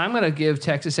biased. I'm going to give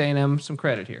Texas A&M some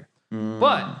credit here.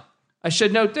 But I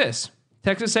should note this.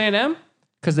 Texas A&M,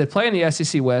 because they play in the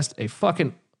SEC West, a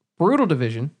fucking brutal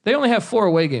division, they only have 4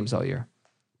 away games all year.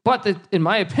 But in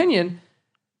my opinion,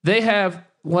 they have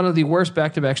one of the worst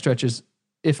back-to-back stretches,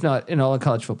 if not in all of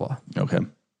college football. Okay.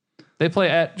 They play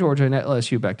at Georgia and at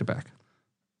LSU back-to-back.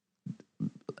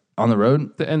 On the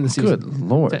road? To end the season. Good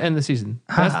Lord. To end the season.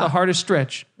 That's the hardest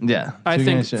stretch, yeah. I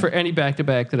think, for any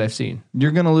back-to-back that I've seen. You're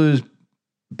going to lose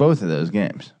both of those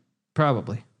games.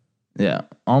 Probably. Yeah,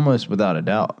 almost without a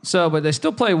doubt. So, but they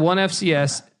still play one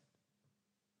FCS,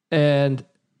 and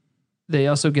they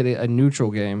also get a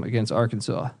neutral game against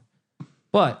Arkansas.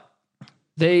 But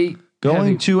they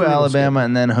going to Alabama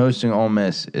and then hosting Ole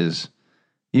Miss is,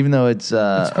 even though it's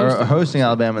hosting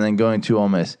Alabama and then going to Ole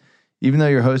Miss even though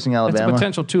you're hosting It's a Alabama,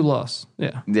 potential 2-loss.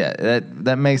 Yeah. yeah,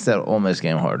 that makes that Ole Miss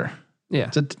game harder. Yeah.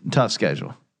 It's a tough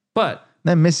schedule. But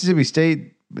Then Mississippi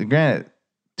State, granted,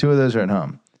 2 of those are at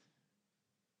home.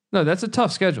 no, that's a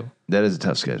tough schedule. That is a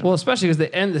tough schedule. Well, especially because they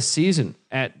end the season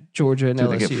at Georgia and Dude,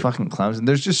 LSU. they get fucking Clemson.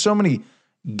 There's just so many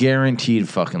guaranteed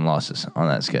fucking losses on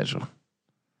that schedule.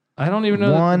 I don't even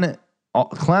know.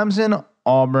 Clemson,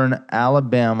 Auburn,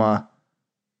 Alabama,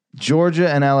 Georgia,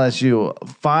 and LSU.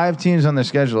 5 teams on their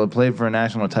schedule have played for a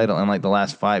national title in like the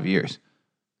last 5 years.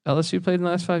 LSU played in the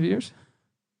last 5 years?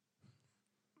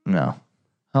 No.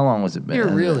 How long was it been? You're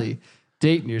really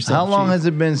dating yourself. How long Chief. has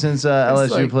it been since LSU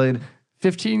like played?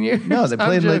 15 years? No, they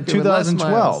played like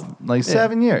 2012. Like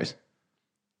 7 years.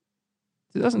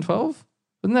 2012?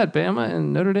 Wasn't that Bama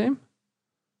and Notre Dame?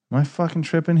 Am I fucking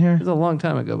tripping here? It was a long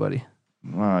time ago, buddy.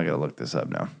 Well, I gotta look this up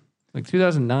now. Like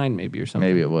 2009 maybe or something.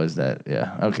 Maybe it was that.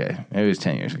 Yeah. Okay. Maybe it was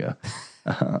 10 years ago.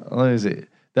 Let me see.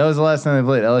 That was the last time they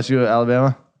played LSU,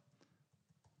 Alabama.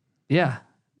 Yeah.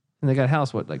 And they got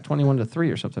house, what, like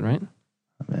 21-3 or something, right?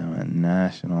 Alabama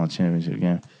national championship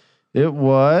game. It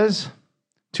was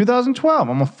 2012.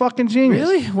 I'm a fucking genius.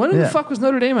 Really? When the fuck was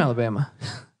Notre Dame, Alabama?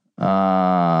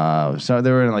 So they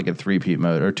were in like a 3-peat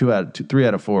mode or 3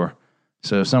 out of 4.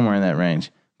 So somewhere in that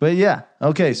range. But yeah,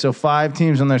 okay. So 5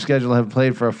 teams on their schedule have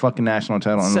played for a fucking national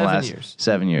title in the last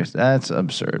 7 years. That's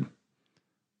absurd.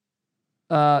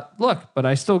 Look, but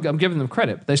I'm giving them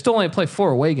credit. They still only play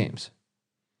 4 away games.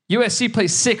 USC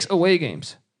plays 6 away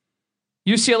games.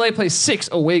 UCLA plays 6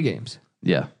 away games.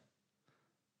 Yeah.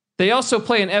 They also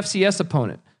play an FCS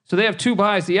opponent. So they have 2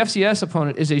 byes. The FCS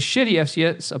opponent is a shitty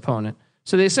FCS opponent.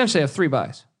 So they essentially have 3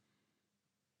 byes.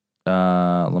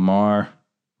 Lamar,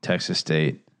 Texas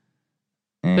State.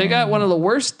 They got one of the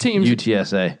worst teams.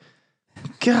 UTSA.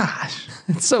 Gosh.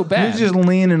 It's so bad. You're just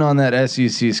leaning on that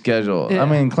SEC schedule. Yeah. I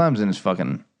mean, Clemson is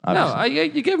fucking... No,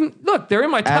 you give them... Look, they're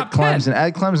in my top 10.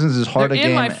 At Clemson's as hard They're a game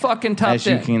in my fucking top as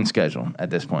 10. you can schedule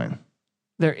at this point.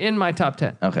 They're in my top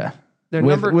 10. Okay. They're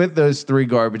With those 3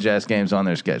 garbage-ass games on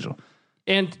their schedule.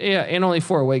 And only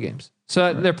 4 away games.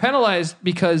 So they're penalized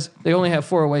because they only have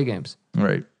 4 away games.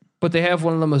 Right. But they have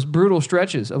one of the most brutal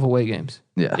stretches of away games.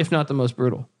 Yeah. If not the most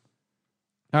brutal.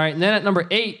 All right, and then at number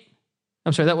 8...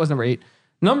 I'm sorry, that was number 8.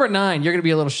 Number 9, you're going to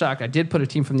be a little shocked. I did put a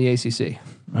team from the ACC.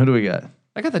 Who do we got?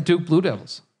 I got the Duke Blue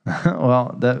Devils.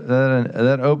 Well,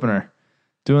 that opener,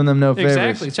 doing them no favors.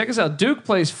 Exactly. Check us out. Duke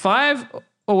plays 5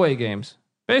 away games,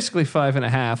 basically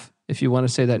 5.5 if you want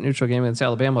to say that neutral game against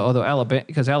Alabama. Although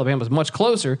because Alabama's much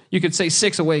closer, you could say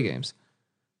 6 away games,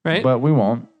 right? But we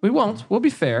won't. We won't. We'll be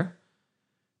fair.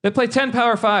 They play 10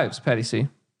 Power 5s, Patty C,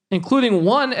 including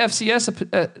one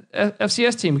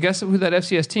FCS team. Guess who that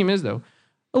FCS team is, though?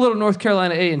 A little North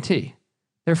Carolina A&T.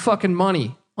 They're fucking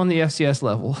money on the FCS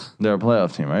level. They're a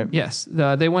playoff team, right? Yes.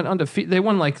 They went undefeated. They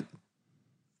won like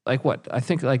what? I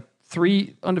think like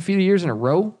 3 undefeated years in a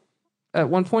row at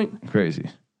one point. Crazy.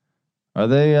 Are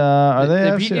they?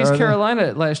 They beat East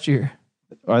Carolina last year.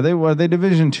 Are they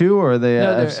Division II or are they?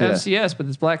 No, they're FCS? FCS, but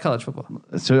it's black college football.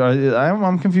 So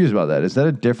I'm confused about that. Is that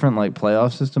a different like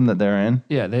playoff system that they're in?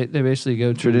 Yeah, they basically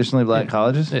go to Traditionally black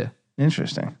colleges. Yeah.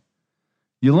 Interesting.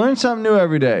 You learn something new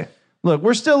every day. Look,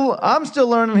 I'm still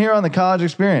learning here on the college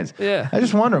experience. Yeah. I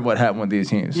just wonder what happened with these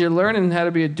teams. You're learning how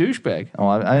to be a douchebag. Oh,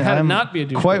 How to I'm not be a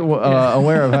douchebag. quite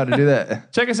aware of how to do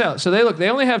that. Check us out. So they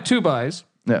only have 2 byes.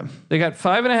 Yeah. They got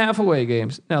 5.5 away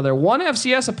games. Now their one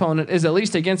FCS opponent is at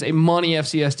least against a money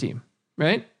FCS team,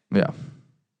 right? Yeah.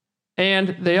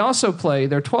 And they also play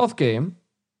their 12th game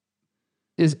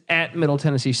is at Middle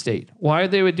Tennessee State. Why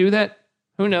they would do that?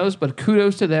 Who knows? But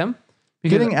kudos to them.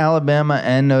 Getting Alabama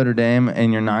and Notre Dame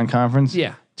in your non-conference.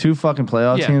 Yeah. 2 fucking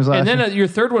playoff teams last year. And then your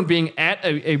third one being at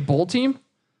a bowl team.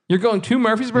 You're going to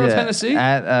Murfreesboro, Tennessee?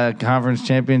 At a conference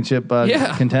championship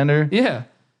contender. Yeah.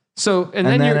 So and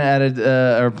then you're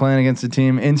are playing against a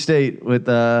team in state with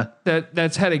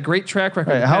that's had a great track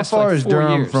record. Right, how far is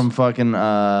Durham from fucking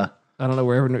I don't know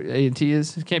wherever A&T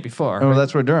is. It can't be far. Oh, right?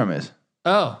 that's where Durham is.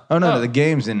 Oh no, the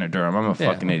game's in Durham. I'm a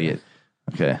fucking idiot.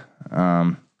 Okay.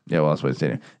 Yeah, well, that's what it's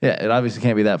stating. Yeah, it obviously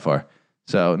can't be that far.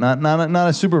 So not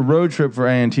a super road trip for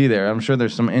A&T there. I'm sure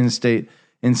there's some in-state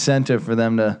incentive for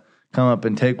them to come up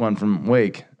and take one from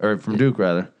Wake or from Duke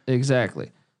rather.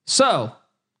 Exactly. So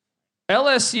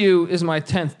LSU is my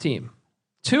 10th team.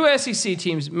 2 SEC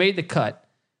teams made the cut.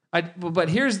 But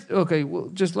here's okay. Well,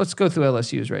 just let's go through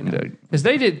LSU's right now because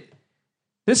they did.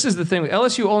 This is the thing.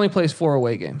 LSU only plays 4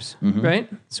 away games, right?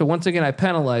 So once again, I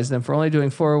penalize them for only doing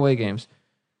 4 away games.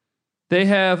 They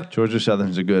have Georgia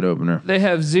Southern's a good opener. They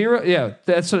have 0. Yeah,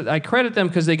 that's what I credit them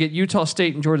because they get Utah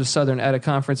State and Georgia Southern out of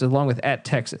conference along with at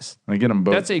Texas. I get them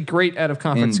both. That's a great out of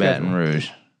conference in Baton schedule. Rouge.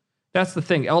 That's the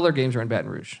thing. All their games are in Baton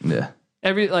Rouge. Yeah.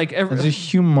 Every It's a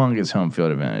humongous home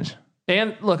field advantage.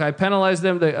 and look, I penalize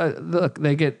them.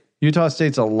 They get Utah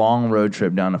State's a long road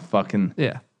trip down to fucking,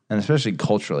 yeah. and especially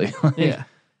culturally. Yeah.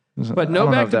 But I no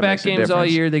don't know if that back-to-back makes a games all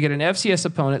difference. year. They get an FCS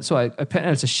opponent, so and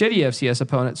it's a shitty FCS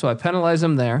opponent, so I penalize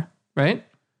them there, right?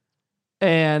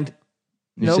 And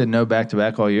You said no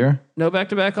back-to-back all year? no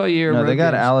back-to-back all year. No, road they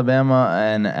got games. Alabama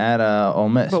and at Ole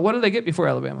Miss. But what do they get before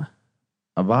Alabama?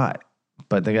 A bye.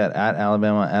 But they got at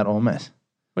Alabama, at Ole Miss.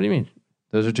 What do you mean?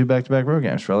 Those are 2 back-to-back road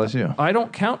games for LSU. I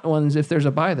don't count ones if there's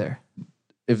a bye there.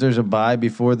 If there's a bye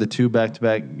before the 2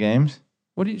 back-to-back games,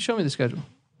 What do you show me the schedule?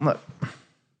 look.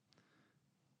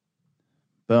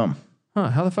 Boom. Huh?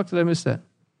 How the fuck did I miss that?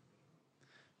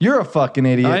 You're a fucking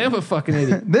idiot. I am a fucking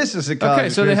idiot. This is a college Okay,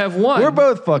 so they experience. have one. We're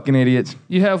both fucking idiots.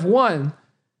 You have one.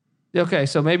 Okay,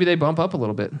 so maybe they bump up a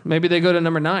little bit. Maybe they go to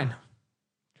number 9.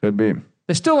 Could be.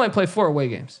 They still only play 4 away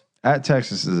games. At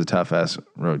Texas is a tough-ass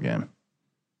road game.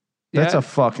 That's Yeah. a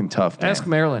fucking tough game. Ask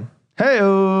Maryland.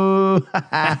 Hey-oh.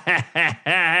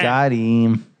 Got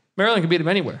him. Maryland can beat them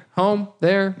anywhere. Home,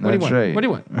 there. What do you That's want? right. What do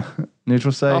you want?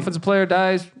 Neutral site. Offensive player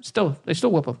dies. They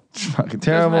still whoop them. Fucking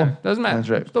terrible. Doesn't matter. That's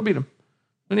right. Still beat them.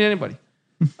 Don't need anybody.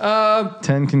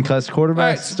 10 concussed quarterbacks. All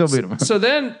right, Still beat them. So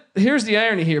then here's the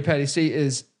irony here, Patty C,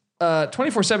 is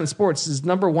 24/7 Sports'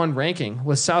 number 1 ranking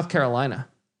was South Carolina.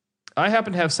 I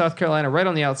happen to have South Carolina right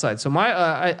on the outside. So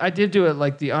my I did do it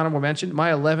like the honorable mention.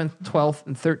 My 11th, 12th,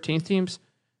 and 13th teams.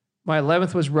 My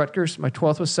 11th was Rutgers. My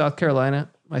 12th was South Carolina.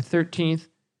 My 13th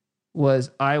was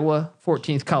Iowa.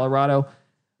 14th, Colorado.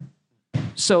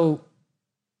 So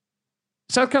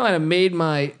South Carolina made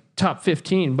my top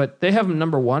 15, but they have them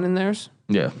number 1 in theirs.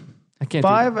 Yeah. I can't.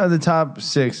 5 of the top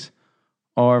 6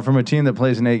 are from a team that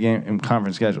plays an 8-game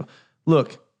conference schedule.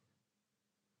 Look,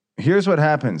 here's what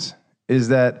happens is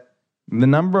that the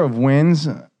number of wins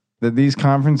that these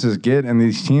conferences get and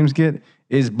these teams get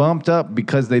is bumped up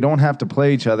because they don't have to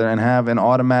play each other and have an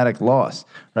automatic loss,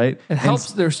 right? It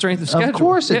helps their strength of schedule. Of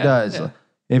course it does. Yeah.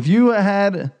 If you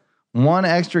had one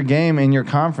extra game in your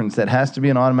conference that has to be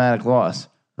an automatic loss,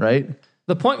 right?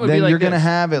 The point would Then be like you're going to this.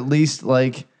 have at least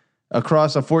like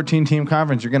across a 14-team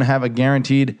conference, you're going to have a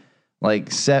guaranteed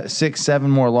like 6, 7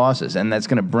 more losses, and that's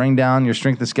going to bring down your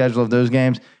strength of schedule of those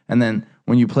games. And then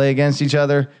when you play against each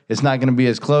other, it's not going to be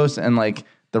as close. And like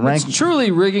the rank, It's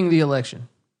truly rigging the election.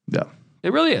 yeah,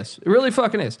 It really is. It really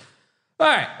fucking is. All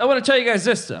right. I want to tell you guys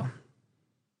this, though.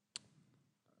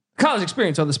 College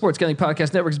Experience on the Sports Gambling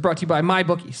Podcast Network is brought to you by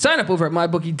MyBookie. Sign up over at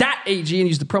mybookie.ag and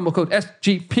use the promo code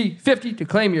SGP50 to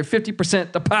claim your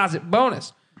 50% deposit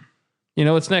bonus. You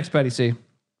know what's next, Patty C?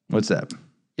 what's that?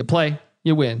 You play,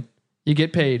 you win, you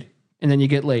get paid, and then you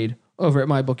get laid over at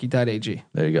mybookie.ag.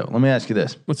 There you go. Let me ask you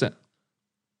this: What's that?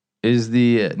 Is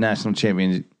the national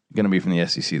champion going to be from the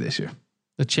SEC this year?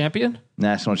 The champion?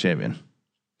 National champion.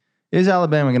 Is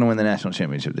Alabama going to win the national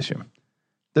championship this year?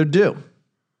 They're due.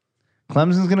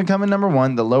 Clemson's going to come in number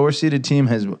 1. The lower seeded team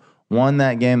has won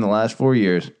that game the last 4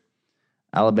 years.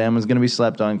 Alabama's going to be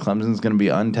slept on. Clemson's going to be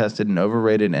untested and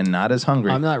overrated and not as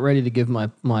hungry. I'm not ready to give my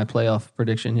playoff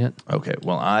prediction yet. Okay,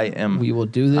 well, I am. We will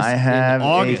do this I have in a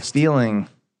August. feeling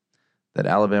that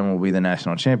Alabama will be the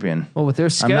national champion. Well, with their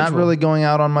schedule. I'm not really going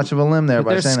out on much of a limb there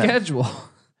by their saying that. schedule.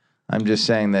 I'm just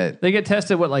saying that, They get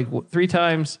tested, 3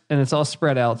 times, and it's all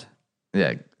spread out.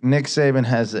 yeah, Nick Saban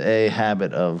has a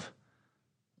habit of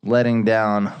letting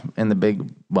down in the big,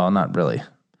 well, not really,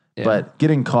 Yeah. but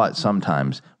getting caught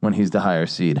sometimes when he's the higher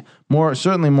seed.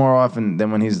 Certainly more often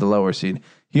than when he's the lower seed.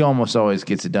 He almost always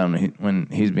gets it done when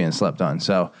he's being slept on.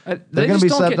 So They they're going just to be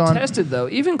don't slept get on. tested, though.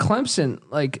 Even Clemson,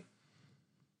 like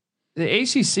the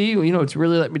ACC, it's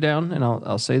really let me down, and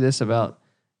I'll say this about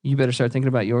you better start thinking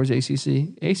about yours,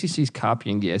 ACC. ACC's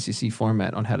copying the SEC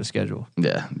format on how to schedule.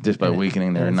 Yeah, just by And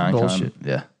weakening their it's non-con. bullshit.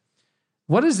 Yeah.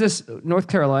 What is this North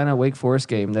Carolina Wake Forest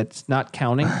game that's not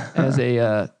counting as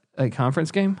a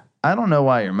conference game? I don't know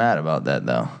why you're mad about that,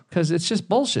 though. Because it's just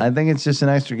bullshit. I think it's just an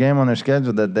extra game on their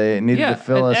schedule that they needed to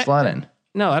fill a slot in.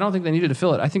 No, I don't think they needed to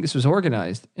fill it. I think this was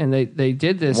organized, and they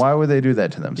did this Why would they do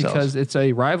that to themselves? because it's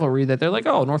a rivalry that they're like,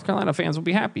 oh, North Carolina fans will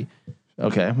be happy.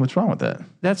 Okay, what's wrong with that?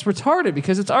 That's retarded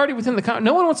because it's already within the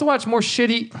no one wants to watch more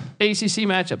shitty ACC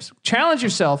matchups. Challenge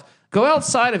yourself. Go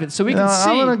outside of it so we can see.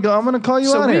 I'm gonna call you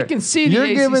So out we here. can see the you're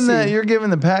giving ACC. you're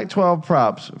giving the Pac-12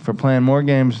 props for playing more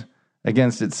games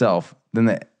against itself than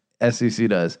the SEC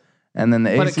does, and then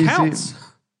the But ACC. it counts.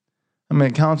 I mean,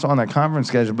 it counts on their conference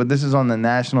schedule, but this is on the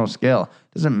national scale.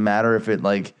 It doesn't matter if it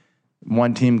like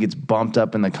one team gets bumped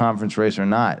up in the conference race or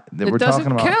not. It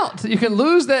doesn't count. You can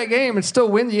lose that game and still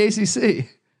win the ACC.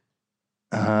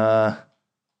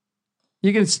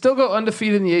 You can still go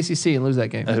undefeated in the ACC and lose that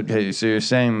game. Okay, so you're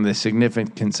saying the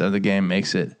significance of the game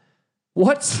makes it.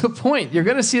 What's the point? You're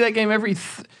going to see that game every.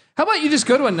 How about you just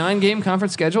go to a 9-game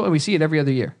conference schedule and we see it every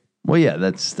other year? Well, yeah,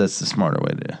 that's the smarter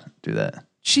way to do that.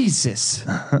 Jesus.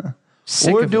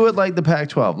 Or do it like the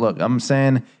Pac-12. Look, I'm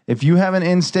saying if you have an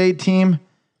in-state team,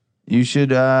 you should.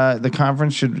 The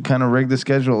conference should kind of rig the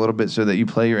schedule a little bit so that you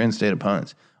play your in-state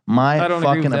opponents. My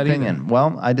fucking opinion.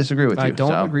 Well, I disagree with you. I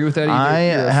don't agree with that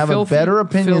either. I have a better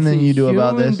opinion than you do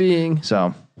about this. Being.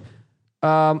 So,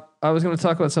 I was going to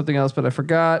talk about something else, but I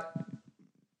forgot.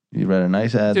 You read a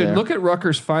nice ad Dude, there. look at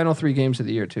Rutgers' final 3 games of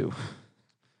the year, too.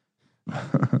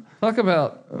 Talk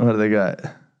about... What do they got?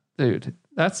 Dude,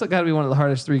 that's got to be one of the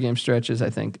hardest 3-game stretches, I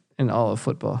think, in all of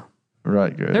football.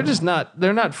 Rutgers. They're just not...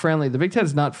 They're not friendly. The Big Ten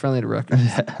is not friendly to Rutgers.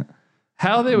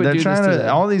 How they would do this to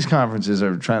them. All these conferences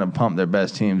are trying to pump their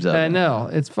best teams up. I know.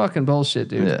 It's fucking bullshit,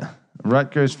 dude. Yeah.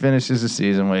 Rutgers finishes the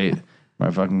season. Wait, my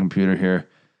fucking computer here.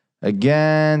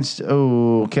 Against,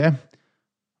 okay.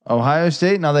 Ohio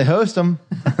State. Now they host them.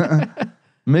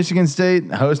 Michigan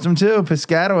State host them too.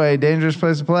 Piscataway, dangerous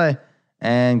place to play.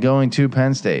 And going to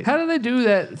Penn State. How do they do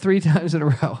that 3 times in a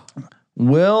row?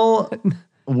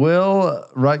 Will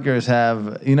Rutgers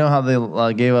have, you know how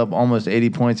they gave up almost 80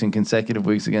 points in consecutive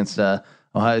weeks against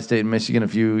Ohio State and Michigan a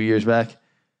few years back?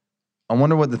 I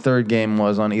wonder what the third game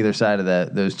was on either side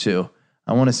of those two.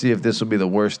 I want to see if this will be the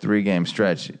worst 3-game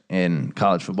stretch in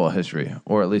college football history,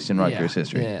 or at least in Rutgers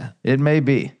history. Yeah. It may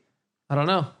be. I don't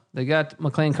know. They got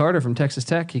McLean Carter from Texas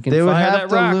Tech. He can they would fire have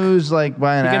that rock. to lose like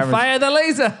by an he average. Can fire the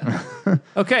laser.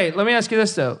 Okay, let me ask you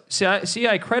this though.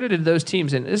 I credited those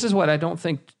teams, and this is what I don't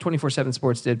think 24/7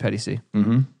 Sports did, Petty C.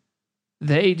 Mm-hmm.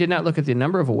 They did not look at the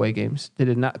number of away games. They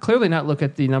did not clearly not look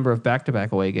at the number of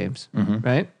back-to-back away games,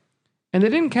 right? And they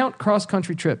didn't count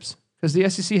cross-country trips because the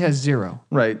SEC has 0.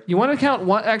 Right. You want to count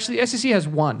one? Actually, the SEC has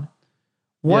 1.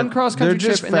 One cross-country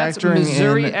trip, and that's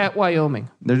Missouri at Wyoming.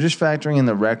 They're just factoring in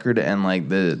the record and like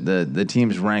the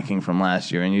team's ranking from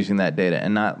last year and using that data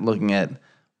and not looking at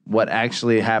what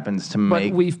actually happens to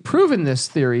make. But we've proven this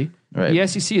theory. Right. The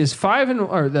SEC is 5 and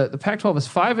or the Pac-12 is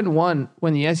 5-1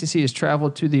 when the SEC has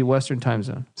traveled to the Western time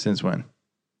zone. Since when?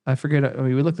 I forget. I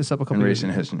mean, we looked this up a couple in years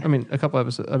recent ago. history. I mean, a couple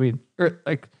episodes. I mean,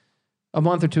 like a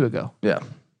month or 2 ago. Yeah,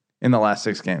 in the last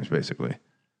 6 games, basically.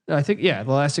 I think, the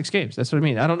last 6 games. That's what I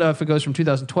mean. I don't know if it goes from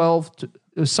 2012 to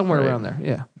it was somewhere around there.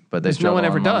 Yeah. But no one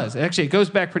ever does. Actually, it goes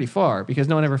back pretty far because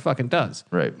no one ever fucking does.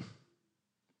 Right.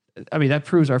 I mean, that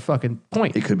proves our fucking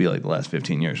point. It could be like the last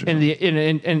 15 years. And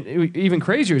even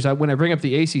crazier is when I bring up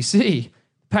the ACC,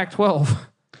 Pac-12.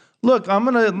 Look,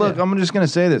 I'm just gonna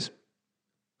say this.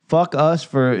 Fuck us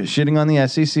for shitting on the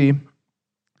SEC.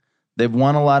 They've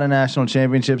won a lot of national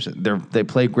championships. They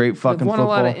play great fucking They've won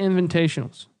football. a lot of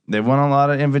invitationals. They've won a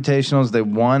lot of invitationals. They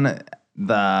won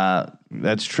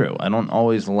that's true. I don't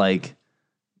always like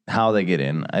how they get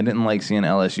in. I didn't like seeing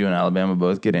LSU and Alabama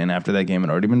both get in after that game had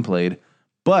already been played.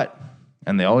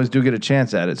 And they always do get a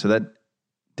chance at it, so that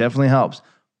definitely helps.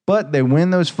 But they win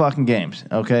those fucking games,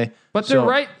 okay? But they're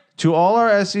right. To all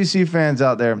our SEC fans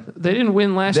out there, they didn't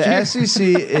win last year. The SEC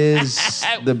is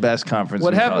the best conference.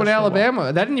 What happened with football.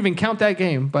 Alabama? That didn't even count that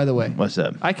game, by the way. What's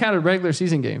that? I counted regular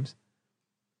season games.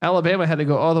 Alabama had to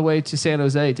go all the way to San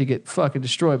Jose to get fucking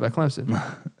destroyed by Clemson.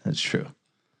 That's true.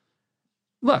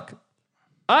 Look,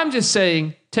 I'm just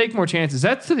saying, take more chances.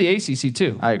 That's to the ACC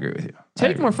too. I agree with you.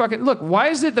 Take more fucking look. Why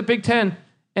is it the Big Ten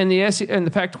and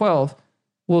the Pac-12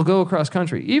 will go across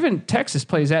country? Even Texas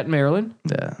plays at Maryland.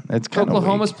 Yeah, it's kind of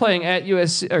Oklahoma's playing at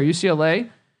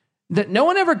UCLA. That no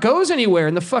one ever goes anywhere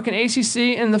in the fucking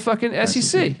ACC and the fucking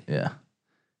SEC. Yeah,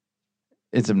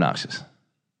 it's obnoxious.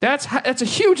 That's a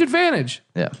huge advantage.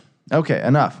 Yeah. Okay.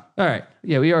 Enough. All right.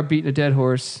 Yeah, we are beating a dead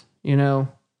horse,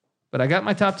 But I got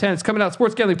my top 10. It's coming out.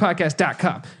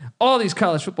 SportsGamblingPodcast.com. All these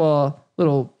college football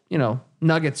little,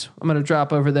 nuggets I'm going to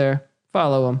drop over there.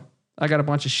 Follow them. I got a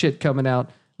bunch of shit coming out.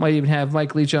 Might even have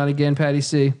Mike Leach on again, Patty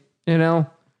C.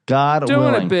 God doing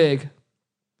willing. it big.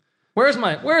 Where's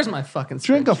my fucking spreadsheet?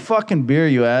 Drink a fucking beer,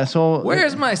 you asshole.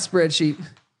 Where's my spreadsheet?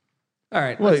 All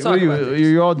right. Wait, let's talk about this.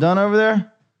 you all done over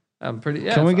there? I'm pretty.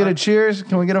 Yeah, Can we get a cheers?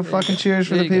 Can we get a fucking cheers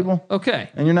for the people? Go. Okay.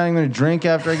 And you're not even going to drink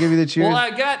after I give you the cheers? Well,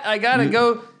 I got to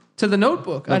go to the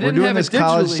notebook. I didn't we're doing have this it digitally.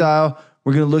 college style.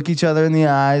 We're going to look each other in the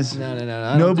eyes.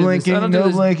 No. No blinking. No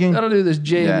blinking. I don't do this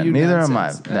JMU. Yeah, neither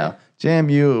nonsense. am I. No.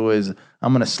 JMU was,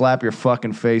 I'm going to slap your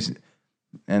fucking face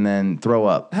and then throw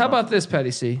up. How about this, Petty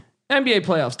C? NBA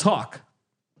playoffs talk.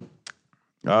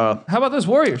 How about those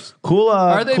Warriors? Cool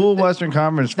Western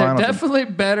Conference they're Finals. Definitely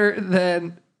better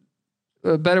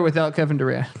without Kevin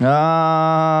Durant.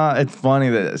 It's funny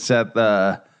that Seth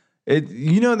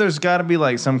There's got to be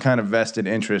like some kind of vested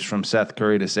interest from Seth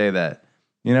Curry to say that.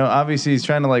 Obviously he's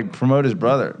trying to like promote his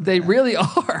brother. They really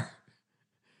are.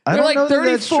 They're like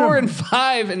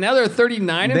 34-5, and now they're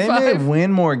 39-5. They may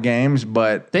win more games,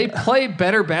 but they play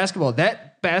better basketball.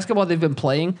 That basketball they've been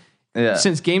playing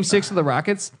since Game 6 of the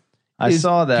Rockets. I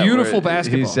saw that beautiful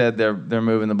basketball. He said they're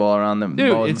moving the ball around them.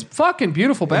 Dude, it's fucking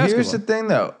beautiful basketball. Here's the thing,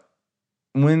 though.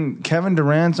 When Kevin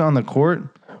Durant's on the court,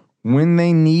 when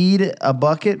they need a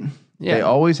bucket, they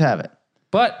always have it.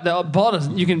 But the ball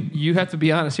doesn't. You have to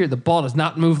be honest here. The ball does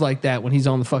not move like that when he's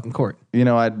on the fucking court.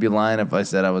 I'd be lying if I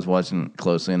said I was watching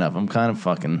closely enough. I'm kind of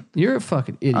fucking. You're a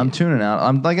fucking idiot. I'm tuning out.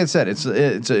 I'm like I said. It's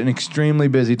an extremely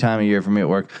busy time of year for me at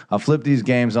work. I'll flip these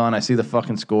games on. I see the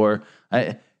fucking score.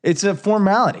 It's a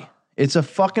formality. It's a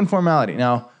fucking formality.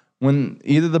 Now, when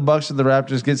either the Bucks or the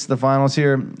Raptors gets to the finals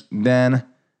here, then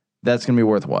that's gonna be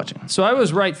worth watching. So I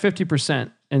was right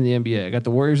 50% in the NBA. I got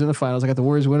the Warriors in the finals. I got the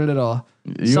Warriors winning it all.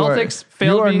 Celtics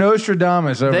failed. You are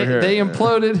Nostradamus over here. They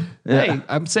imploded. Yeah. Hey,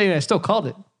 I'm saying I still called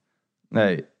it.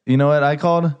 Hey, you know what I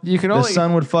called? The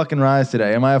sun would fucking rise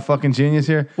today. Am I a fucking genius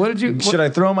here? Should I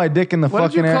throw my dick in the fucking air?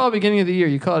 What did you call beginning of the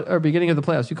year? Or beginning of the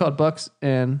playoffs? You called Bucks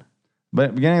and.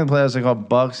 But beginning of the playoffs, I called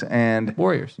Bucks and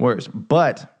Warriors.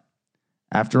 But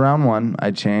after round 1,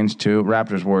 I changed to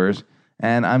Raptors Warriors,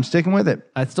 and I'm sticking with it.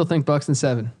 I still think Bucks in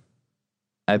 7.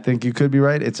 I think you could be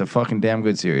right. It's a fucking damn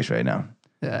good series right now.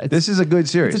 Yeah, this is a good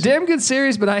series. It's a damn good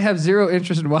series, but I have zero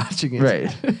interest in watching it.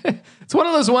 Right. It's one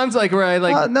of those ones like where I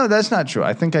like. No, that's not true.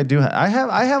 I think I do. I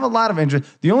have a lot of interest.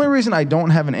 The only reason I don't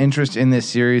have an interest in this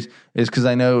series is because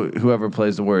I know whoever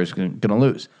plays the Warriors is going to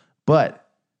lose. But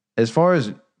as far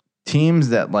as teams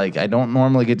that like I don't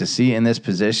normally get to see in this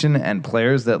position and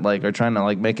players that like are trying to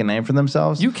like make a name for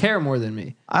themselves, you care more than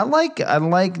me. I like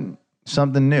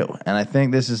something new, and I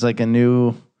think this is like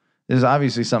this is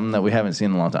obviously something that we haven't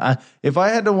seen in a long time. If I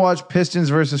had to watch Pistons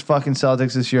versus fucking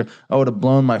Celtics this year, I would have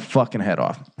blown my fucking head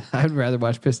off. I'd rather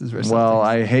watch Pistons versus Celtics. Well,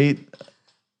 I hate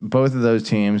both of those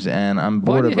teams, and I'm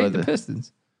bored of both. Why do you hate the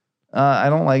Pistons? I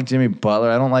don't like Jimmy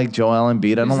Butler. I don't like Joel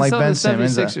Embiid. I don't like Ben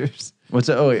Simmons. 76ers. What's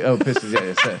that? Oh, Pistons.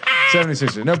 Yeah,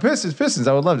 76ers. No, Pistons.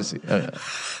 I would love to see.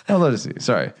 I would love to see.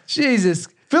 Sorry. Jesus.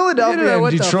 Philadelphia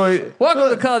and Detroit. Welcome to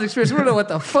the college experience. We don't know what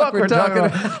the fuck we're talking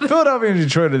about. Philadelphia and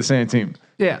Detroit are the same team.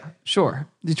 Yeah, sure.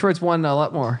 Detroit's won a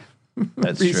lot more.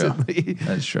 That's recently. True.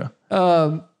 That's true.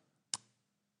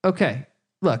 Okay.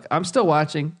 Look, I'm still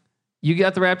watching. You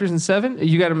got the Raptors in 7?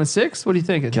 You got them in 6? What are you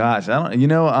thinking? Gosh, I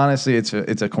don't. Honestly, it's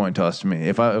a coin toss to me.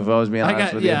 If I was being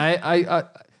honest with you.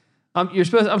 I'm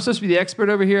supposed to be the expert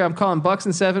over here. I'm calling Bucks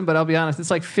in 7, but I'll be honest, it's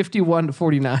like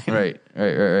 51-49.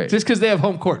 Right. Just because they have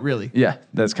home court, really. Yeah,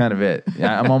 that's kind of it.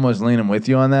 Yeah, I'm almost leaning with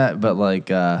you on that, but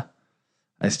like, I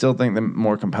still think the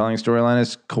more compelling storyline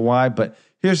is Kawhi. But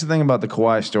here's the thing about the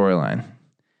Kawhi storyline: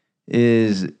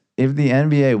 is if the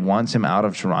NBA wants him out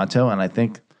of Toronto, and I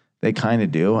think they kind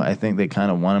of do. I think they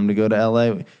kind of want him to go to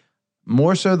LA.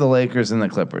 More so the Lakers than the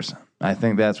Clippers. I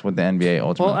think that's what the NBA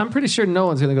ultimately. Well, I'm pretty sure no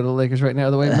one's going to go to the Lakers right now.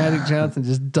 The way Magic Johnson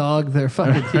just dogged their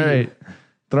fucking team. Right.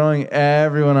 Throwing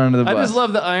everyone under the bus. I just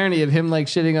love the irony of him like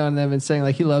shitting on them and saying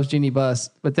like he loves Jeannie Buss,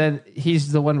 but then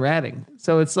he's the one ratting.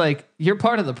 So it's like you're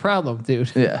part of the problem,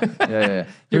 dude. Yeah.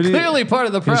 You're clearly part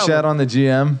of the problem. He shat on the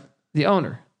GM, the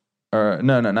owner. Or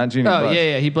no, not Jeannie Buss. Oh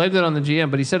yeah. He blamed it on the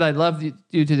GM, but he said, "I love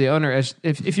you to the owner."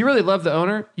 If you really love the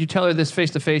owner, you tell her this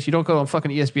face to face. You don't go on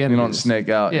fucking ESPN. You don't snake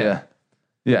out.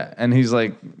 Yeah. And he's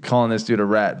like calling this dude a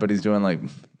rat, but he's doing like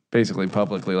basically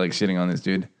publicly like shitting on this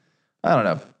dude. I don't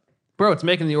know. Bro, it's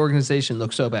making the organization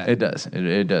look so bad. It does.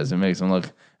 It does. It makes them look.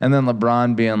 And then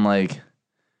LeBron being like,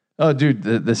 "Oh, dude,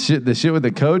 the shit with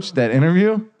the coach, that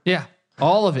interview." Yeah,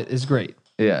 all of it is great.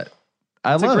 Yeah,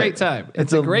 it's a great time.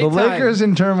 It's a great time. The Lakers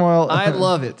in turmoil. I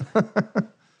love it.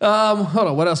 Hold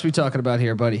on. What else are we talking about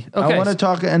here, buddy? Okay. I want to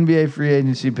talk NBA free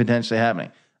agency potentially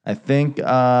happening. I think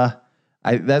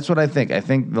that's what I think. I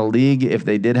think the league, if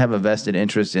they did have a vested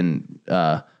interest in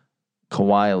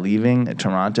Kawhi leaving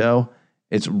Toronto,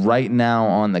 it's right now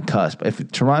on the cusp.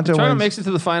 If Toronto makes it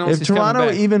to the finals, if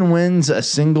Toronto even wins a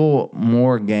single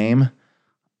more game,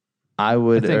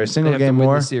 or a single game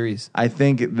more series. I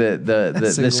think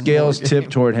the scales tip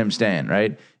toward him staying.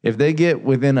 Right, if they get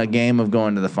within a game of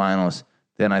going to the finals,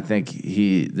 then I think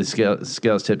the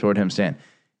scales tip toward him staying.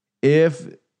 If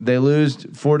they lose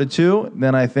 4-2,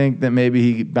 then I think that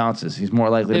maybe he bounces. He's more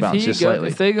likely to bounce just slightly.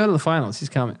 If they go to the finals, he's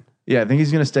coming. Yeah, I think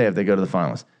he's going to stay if they go to the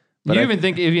finals. But even if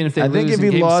they lose, I think if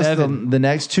he lost the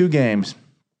next 2 games,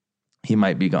 he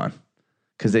might be gone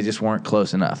because they just weren't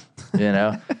close enough. You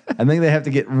know, I think they have to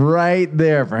get right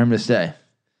there for him to stay.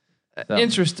 So.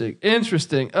 Interesting.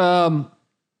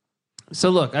 So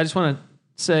look, I just want to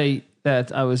say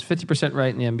that I was 50%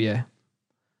 right in the NBA.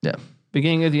 Yeah.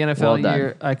 Beginning of the NFL Well done.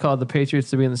 year, I called the Patriots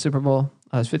to be in the Super Bowl.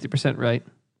 I was 50% right.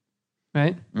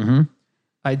 Right? Mm-hmm.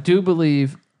 I do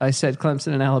believe I said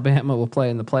Clemson and Alabama will play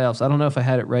in the playoffs. I don't know if I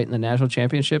had it right in the national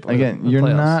championship. Or Again, the you're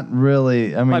playoffs. not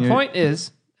really. I mean, My point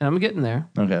is, and I'm getting there,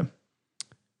 Okay.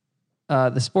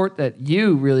 the sport that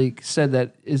you really said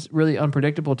that is really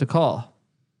unpredictable to call.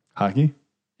 Hockey?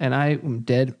 And I am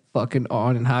dead fucking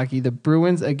on in hockey. The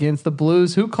Bruins against the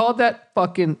Blues. Who called that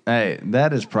fucking... Hey,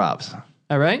 that is props.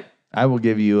 All right? I will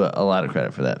give you a lot of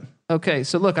credit for that. Okay,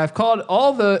 so look, I've called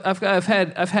all the... I've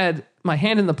had my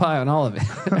hand in the pie on all of it.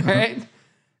 All right?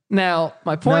 Now,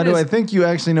 my point Now, is... do I think you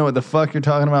actually know what the fuck you're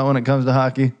talking about when it comes to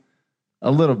hockey? A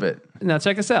little bit. Now,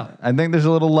 check us out. I think there's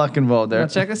a little luck involved there. Now,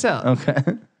 check us out. Okay.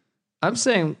 I'm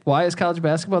saying, why is college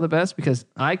basketball the best? Because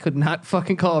I could not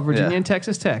fucking call Virginia Yeah. and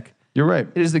Texas Tech. You're right.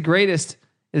 It is the greatest.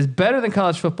 It is better than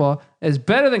college football. It is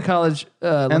better than college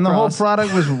lacrosse. And the whole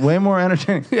product was way more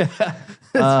entertaining. Yeah.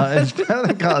 It's better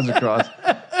than college lacrosse.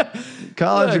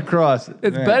 College lacrosse.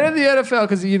 It's better than the NFL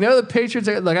because you know the Patriots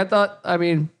are like I thought. I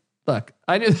mean, look,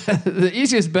 I knew the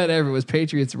easiest bet ever was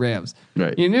Patriots Rams.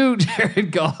 Right. You knew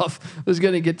Jared Goff was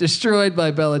going to get destroyed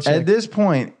by Belichick. At this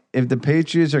point, if the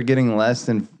Patriots are getting less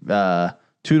than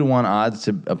 2-1 odds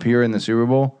to appear in the Super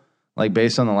Bowl, like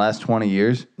based on the last 20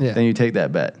 years, Yeah. then you take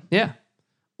that bet. Yeah.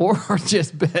 Or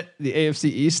just bet the AFC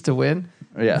East to win.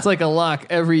 Yeah. It's like a lock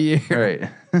every year. Right.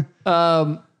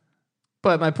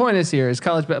 But my point is here is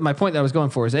college. My point that I was going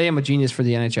for is I'm a genius for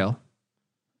the NHL.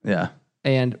 Yeah.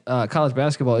 And college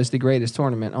basketball is the greatest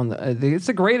tournament on the. It's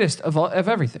the greatest of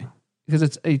everything because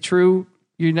it's a true.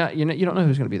 You don't know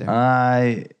who's going to be there.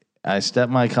 I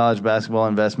stepped my college basketball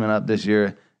investment up this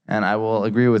year, and I will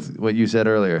agree with what you said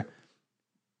earlier.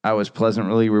 I was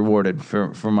pleasantly rewarded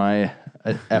for my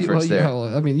efforts there.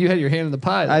 I mean, you had your hand in the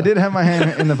pie. Though. I did have my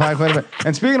hand in the pie quite a bit.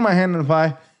 And speaking of my hand in the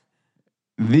pie,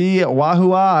 the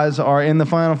Wahoo Oz are in the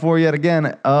Final Four yet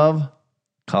again of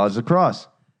college lacrosse.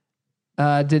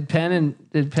 Did Penn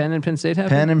and Penn State have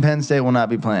Penn and Penn State will not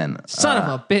be playing. Son of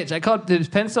a bitch!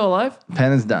 Did Penn still alive?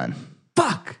 Penn is done.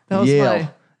 Fuck. That was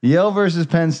Yale versus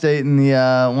Penn State in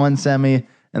the one semi,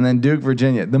 and then Duke,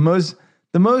 Virginia. The most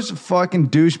fucking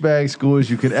douchebag schools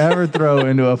you could ever throw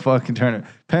into a fucking tournament.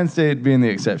 Penn State being the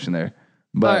exception there.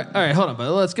 But all right, hold on, but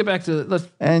let's get back to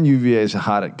and UVA is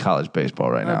hot at college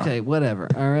baseball right now. Okay, whatever.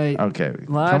 All right. Okay,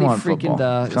 Lottie come on, freaking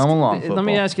football. Come along, football. Let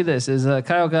me ask you this: is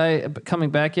Kyle Guy coming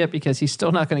back yet? Because he's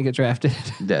still not going to get drafted.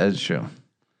 That's true.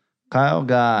 Kyle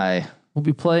Guy We'll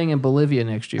be playing in Bolivia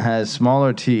next year. has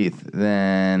smaller teeth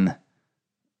than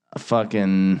a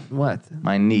fucking What?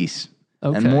 my niece,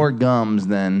 Okay. and more gums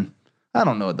than I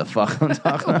don't know what the fuck I'm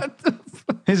talking about.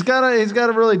 He's got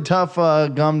a really tough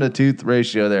gum to tooth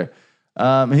ratio there.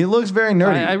 He looks very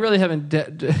nerdy. I really haven't.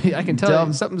 I can tell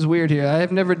you something's weird here. I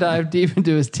have never dived deep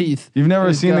into his teeth. You've never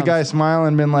his seen the gums. guy smile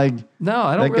and been like, No,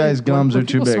 I don't. that really, guy's gums when are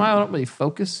too people big. Smile, I don't really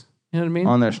focus. You know what I mean?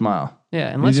 on their smile. Yeah,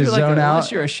 unless You you're just like zone out.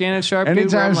 unless you're a Shannon Sharp dude.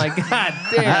 Where I'm like, God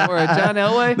damn, or a John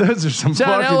Elway. Those are some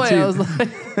John fucking Elway. teeth. I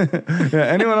was like, Yeah,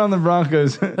 anyone on the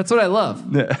Broncos. that's what I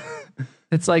love. Yeah.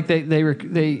 It's like they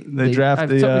draft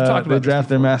we've talked about draft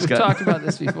their mascot. We've talked about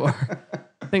this before.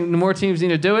 I think the more teams need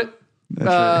to do it.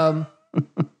 That's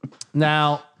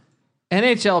Now,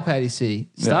 NHL, Patty C.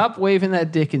 Stop waving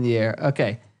that dick in the air.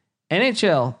 Okay.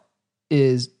 NHL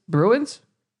is Bruins,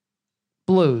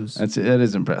 Blues. That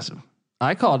is impressive.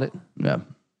 I called it. Yeah,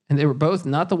 And they were both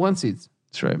not the 1 seeds.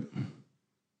 that's right.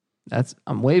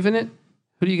 I'm waving it.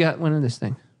 Who do you got winning this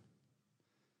thing?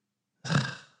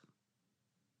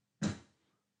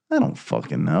 I don't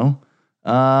fucking know.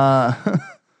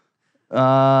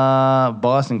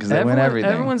 Boston because they win everything.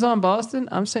 Everyone's on Boston.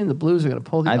 I'm saying the Blues are going to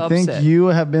pull the I upset. think you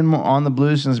have been on the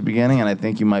Blues since the beginning, and I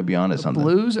think you might be onto something.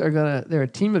 Blues are they're a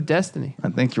team of destiny. I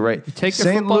think you're right. take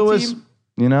their St. football Louis, team-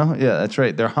 you know, yeah, that's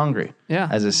right. They're hungry. Yeah.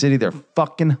 As a city, they're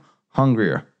fucking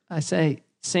hungrier. I say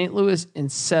St. Louis in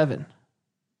 7.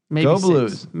 Maybe Go 6.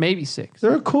 Blues. Maybe 6.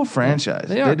 They're a cool franchise.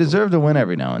 They They, are deserve to win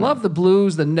every now and then. Love the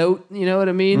Blues, the note, you know what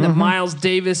I mean? The Miles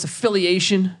Davis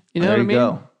affiliation. You know There what I you mean?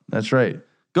 go. That's right.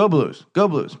 Go Blues. Go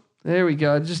Blues. There we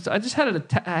go. I just had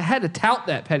to tout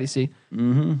that, Petty C.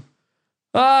 Mm-hmm.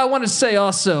 I wanted to say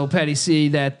also, Petty C,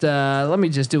 that let me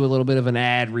just do a little bit of an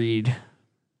ad read.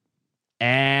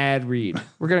 We're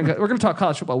gonna talk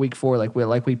college football week 4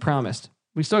 like we promised.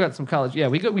 We still got some college. Yeah,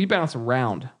 we bounce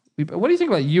around. What do you think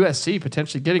about USC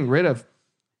potentially getting rid of?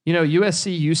 You know,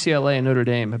 USC, UCLA, and Notre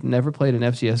Dame have never played an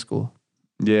FCS school.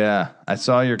 Yeah, I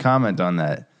saw your comment on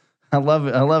that. I love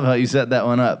it. I love how you set that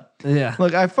one up. Yeah.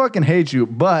 Look, I fucking hate you,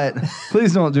 but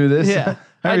please don't do this. Yeah.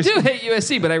 I do hate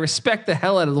USC, but I respect the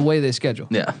hell out of the way they schedule.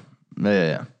 Yeah.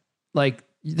 Yeah. Like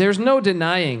there's no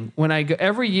denying when I go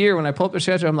every year when I pull up the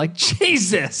schedule, I'm like,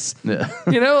 Jesus, Yeah.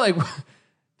 like,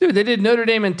 dude, they did Notre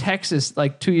Dame in Texas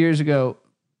like 2 years ago,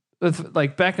 with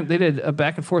like they did a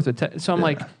back and forth with so I'm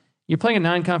like, you're playing a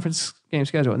 9-conference game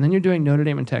schedule, and then you're doing Notre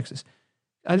Dame in Texas.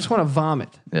 I just want to vomit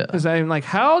because I'm like,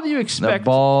 how do you expect the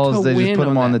balls? to They win just put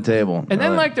them on the that? table, And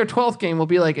then like their 12th game will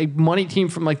be like a money team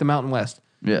from like the Mountain West.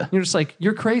 yeah, You're just like,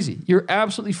 you're crazy. You're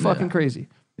absolutely fucking crazy.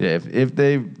 yeah. If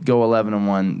they go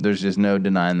 11-1, there's just no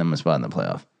denying them a spot in the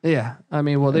playoff. Yeah, I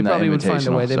mean, well, they In that probably would find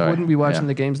a way. Invitational, They sorry. wouldn't be watching Yeah.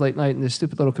 the games late night, and this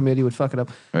stupid little committee would fuck it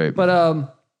up. Right. But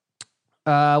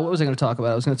what was I going to talk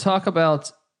about? I was going to talk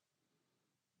about.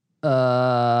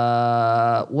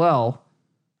 Well,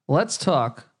 let's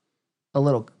talk a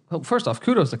little. First off,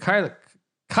 kudos to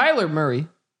Kyler Murray.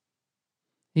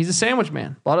 He's a sandwich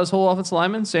man. Bought his whole offensive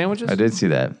lineman sandwiches. I did see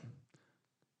that.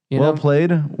 You Well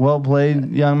know,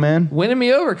 played, young man. winning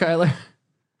me over, Kyler.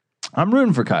 I'm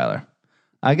rooting for Kyler.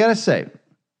 I gotta say,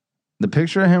 the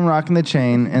picture of him rocking the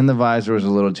chain and the visor was a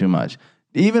little too much.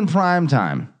 Even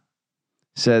Primetime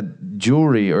said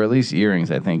jewelry, or at least earrings,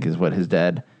 I think is what his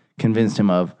dad convinced him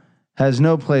of, has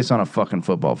no place on a fucking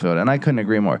football field. And I couldn't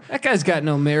agree more. That guy's got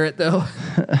no merit, though.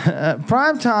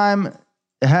 Primetime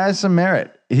has some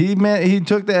merit. He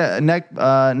took the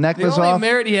The necklace only off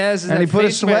merit he has is and that he put a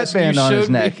face mask sweatband you on his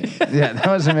showed neck. me. Yeah, that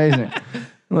was amazing.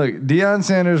 Look, Deion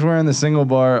Sanders wearing the single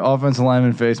bar offensive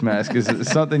lineman face mask is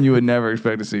something you would never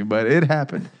expect to see, but it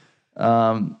happened.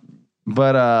 What's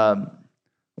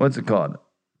it called?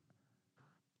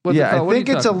 What's it I called? What are think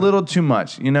you it's a talking little too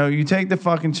much. You know, you take the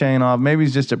fucking chain off. Maybe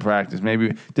he's just at practice.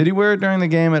 Maybe did he wear it during the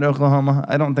game at Oklahoma?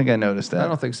 I don't think I noticed that. I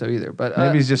don't think so either. But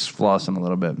Maybe he's just flossing a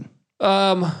little bit.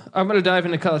 I'm going to dive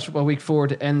into college football week 4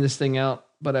 to end this thing out,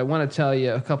 but I want to tell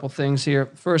you a couple things here.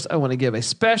 First, I want to give a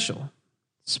special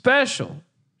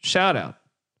shout out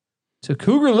to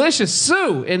Cougarlicious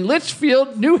Sue in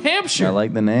Litchfield, New Hampshire. I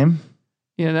like the name.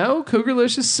 You know,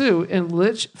 Cougarlicious Sue in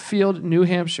Litchfield, New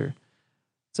Hampshire.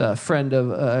 It's a friend of,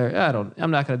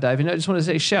 I'm not going to dive in. I just want to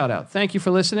say shout out. Thank you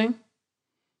for listening.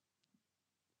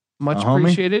 Much homie.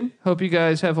 appreciated. Hope you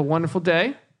guys have a wonderful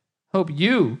day. Hope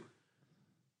you,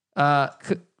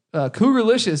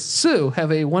 Cougarlicious Sue,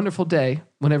 have a wonderful day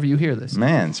whenever you hear this.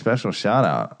 Man, special shout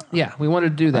out. Yeah, we wanted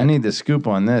to do that. I need the scoop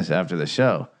on this after the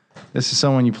show. This is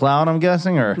someone you plowed, I'm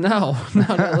guessing, or No,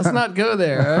 let's not go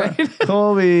there. All right.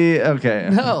 Colby. Okay.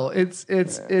 No,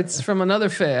 it's from another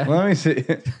fan. Let me see.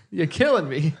 You're killing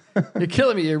me.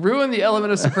 You ruined the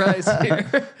element of surprise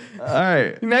here. All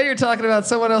right. Now you're talking about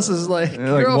someone else's like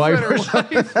Like girlfriend or wife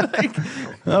wife. Like,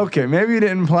 Okay. Maybe you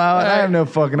didn't plow it. I have no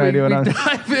fucking idea what we I'm.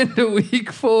 dive into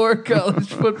week 4 college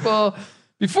football.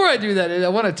 Before I do that, I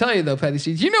want to tell you though, Patty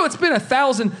C, you know it's been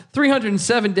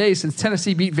 1,307 days since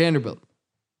Tennessee beat Vanderbilt.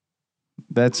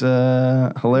 That's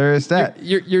a hilarious stat.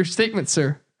 Your statement,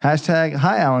 sir. Hashtag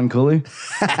hi Alan Cooley.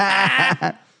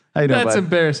 How you doing, That's bud?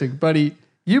 embarrassing, buddy.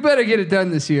 You better get it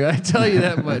done this year. I tell you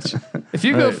that much. If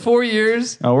you go Right. 4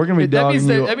 years, Oh, we're gonna be dogging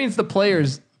you. that means the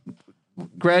players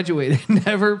graduated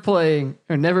never playing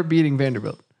or never beating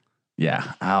Vanderbilt.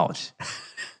 Yeah. Ouch.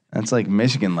 That's like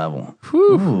Michigan level.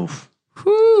 Whew. Oof.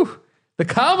 Whew. The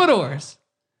Commodores.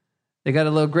 They got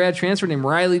a little grad transfer named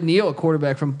Riley Neal, a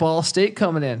quarterback from Ball State,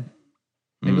 coming in.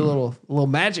 Maybe a little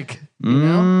magic, you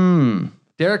know?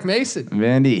 Derek Mason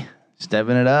Vandy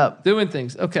stepping it up. doing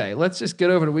things. Okay, let's just get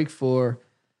over to week 4.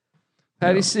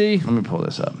 Patty C, Let me pull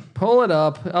this up. pull it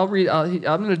up. I'll read. I'm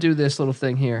going to do this little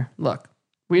thing here. Look,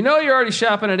 we know you're already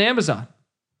shopping at Amazon.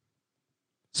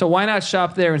 So why not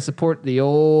shop there and support the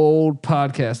old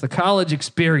podcast, The College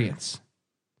Experience?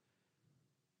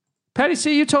 Patty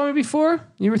C, you told me before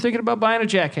you were thinking about buying a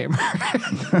jackhammer.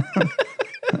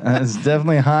 It's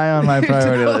definitely high on my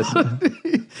priority list.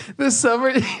 This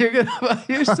summer, you're going to buy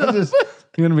yourself.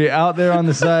 You're gonna be out there on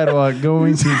the sidewalk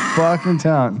going to fucking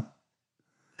town.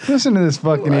 Listen to this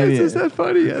fucking Why is idiot. this that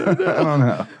funny? I don't know. I don't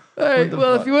know. All right.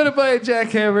 Well, if you want to buy a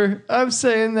jackhammer, I'm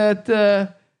saying that,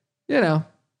 you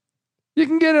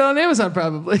can get it on Amazon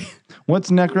probably.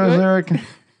 What's Necro's lyric?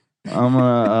 I'm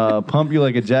gonna pump you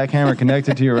like a jackhammer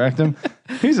connected to your rectum.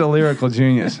 He's a lyrical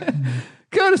genius.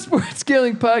 Go to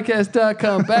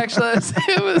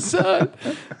sportsgamblingpodcast.com/Amazon.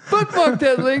 Bookmark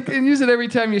that link and use it every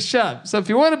time you shop. So if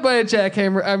you want to buy a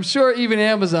jackhammer, I'm sure even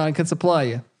Amazon can supply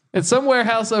you. At some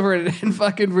warehouse over in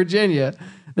fucking Virginia,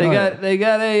 they got a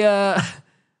jackhammer.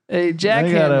 They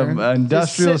got an industrial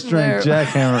just sitting strength there.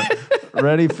 jackhammer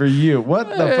ready for you. What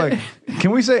the fuck?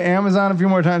 Can we say Amazon a few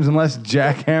more times and less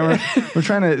jackhammer? We're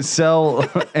trying to sell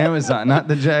Amazon, not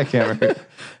the jackhammer.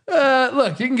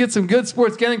 Look, you can get some good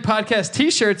Sports Gambling Podcast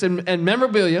t-shirts and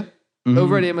memorabilia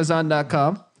over at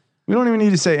Amazon.com. We don't even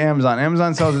need to say Amazon.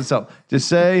 Amazon sells itself. Just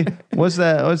say, what's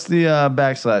that? What's the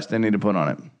backslash they need to put on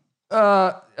it?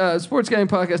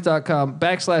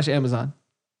 sportsgamingpodcast.com/Amazon.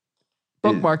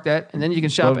 Bookmark that, and then you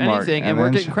can shop anything, and we're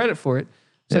getting credit for it.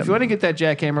 So if you want to get that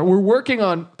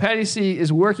jackhammer, Patty C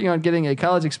is working on getting a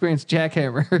college experience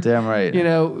jackhammer. Damn right. You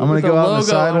know, I'm going to go out on the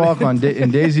sidewalk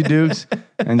in Daisy Dukes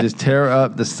and just tear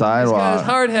up the sidewalk. He's got his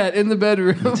hard hat in the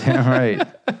bedroom. Damn right.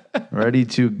 Ready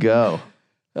to go.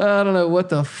 I don't know what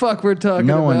the fuck we're talking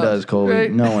about. No one does, Colby. Right?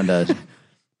 No one does.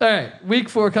 All right, week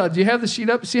 4 college. Do you have the sheet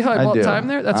up? See how I bought time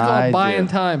there? That's called buying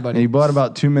time, buddy. And you bought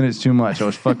about 2 minutes too much. I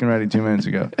was fucking ready 2 minutes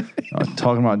ago. I was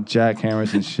talking about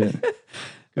jackhammers and shit.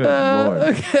 Good Lord.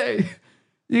 Okay.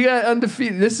 You got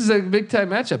undefeated. This is a big time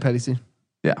matchup, Petty C.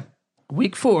 Yeah.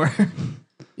 Week 4.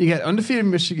 You got undefeated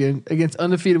Michigan against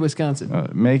undefeated Wisconsin.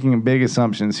 Making big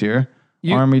assumptions here.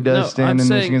 Army does stand in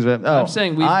Michigan's bed. Oh, I'm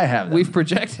saying we've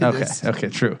projected this. Okay,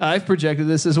 true. I've projected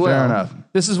this as well. Fair enough.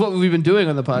 This is what we've been doing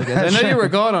on the podcast. I know you were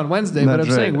gone on Wednesday, but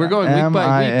I'm saying we're going week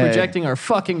by week projecting our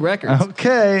fucking records.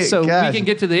 Okay. So we can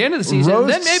get to the end of the season. And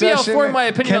then maybe I'll form my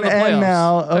opinion on the playoffs.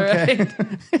 Now. Okay. Right?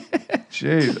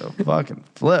 Jeez, a fucking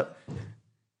flip.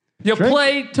 You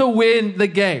play to win the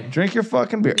game. Drink your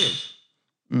fucking beer.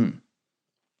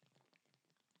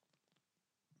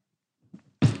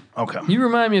 Okay. You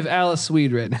remind me of Alice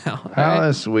Swede right now.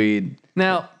 Alice Swede.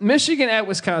 Now, Michigan at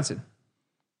Wisconsin.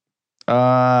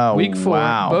 Week 4.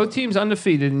 Wow. Both teams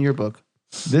undefeated in your book.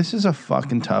 This is a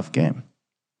fucking tough game.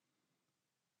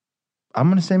 I'm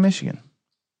going to say Michigan.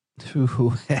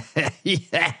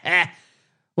 Yeah.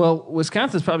 Well,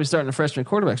 Wisconsin's probably starting a freshman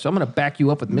quarterback, so I'm going to back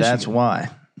you up with Michigan.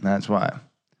 That's why.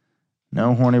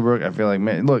 No Hornibrook. I feel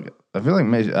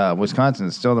like Wisconsin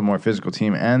is still the more physical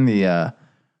team, and the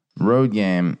road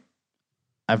game.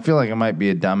 I feel like I might be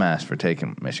a dumbass for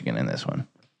taking Michigan in this one.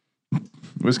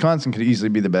 Wisconsin could easily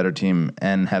be the better team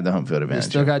and have the home field advantage. You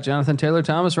still got Jonathan Taylor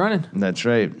Thomas running. That's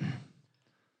right.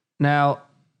 Now,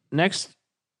 next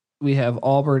we have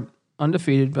Auburn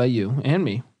undefeated by you and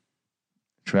me.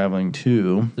 Traveling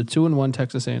to the 2-1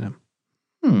 Texas A&M.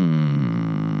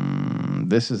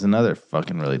 This is another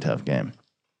fucking really tough game.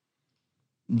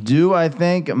 Do I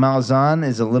think Malzahn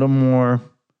is a little more,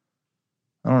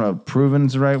 I don't know, proven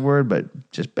is the right word, but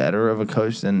just better of a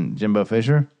coach than Jimbo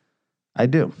Fisher? I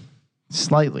do.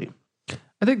 Slightly.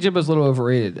 I think Jimbo's a little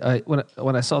overrated.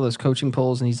 When I saw those coaching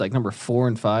polls and he's like number 4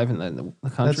 and 5 in the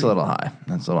country. That's a little high.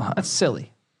 That's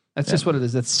silly. That's just what it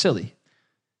is. That's silly.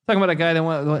 Talking about a guy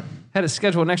that had to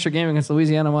schedule an extra game against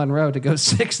Louisiana Monroe to go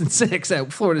 6-6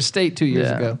 at Florida State 2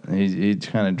 years ago. He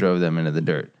kind of drove them into the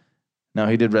dirt. No,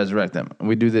 he did resurrect them.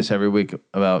 We do this every week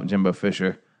about Jimbo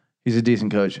Fisher. He's a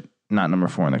decent coach, not number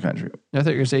 4 in the country. I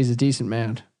thought you were going to say he's a decent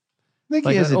man. I think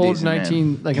he is a decent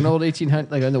man. Like an old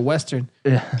 1800, like in the Western.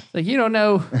 Yeah. Like, you don't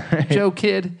know Joe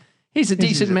Kidd. He's a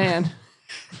decent man.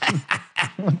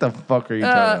 What the fuck are you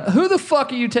talking about? Who the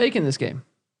fuck are you taking this game?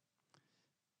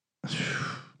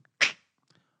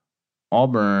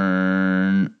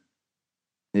 Auburn.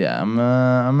 Yeah, I'm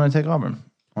gonna take Auburn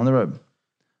on the road.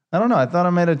 I don't know. I thought I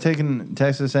might have taken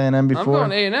Texas A&M before. I'm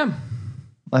going A&M.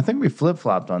 I think we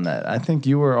flip-flopped on that. I think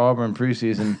you were Auburn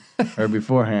preseason or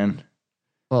beforehand.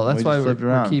 Well, that's why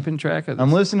we're keeping track of this.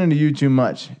 I'm listening to you too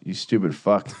much, you stupid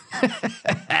fuck. All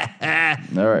right.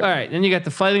 All right. Then you got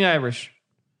the Fighting Irish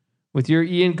with your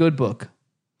Ian Good book.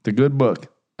 The good book.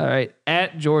 All right.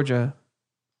 At Georgia.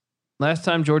 Last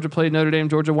time Georgia played Notre Dame,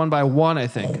 Georgia won by 1, I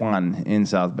think. 1 in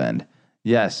South Bend.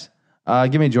 Yes.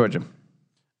 Give me Georgia.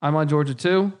 I'm on Georgia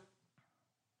too.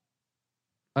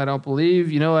 I don't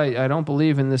believe, I don't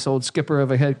believe in this old skipper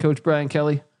of a head coach, Brian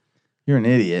Kelly. You're an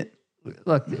idiot.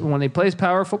 Look, when he plays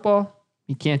power football,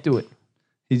 he can't do it.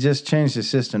 He just changed the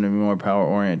system to be more power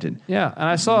oriented. Yeah, and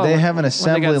I saw they have an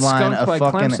assembly line of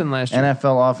fucking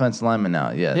NFL offensive linemen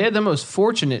now. Yeah, they had the most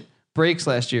fortunate breaks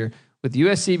last year with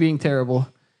USC being terrible.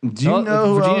 Do you know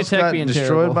who Virginia else Tech got being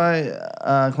destroyed by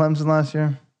Clemson last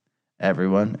year?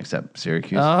 Everyone except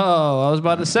Syracuse. Oh, I was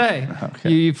about to say.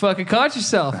 Okay. You fucking caught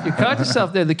yourself. You caught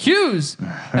yourself there. The Qs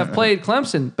have played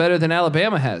Clemson better than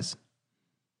Alabama has.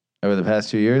 Over the past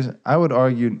 2 years? I would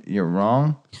argue you're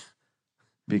wrong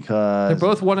because... They're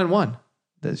both 1-1.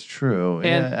 That's true.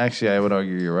 And yeah, actually, I would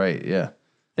argue you're right. Yeah.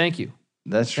 Thank you.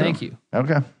 That's true. Thank you.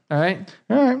 Okay. All right.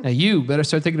 All right. Now you better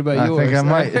start thinking about yours. I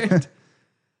think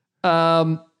I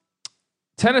might.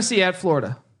 Tennessee at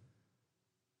Florida.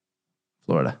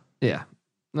 Florida. Yeah.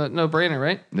 No brainer,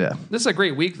 right? Yeah. This is a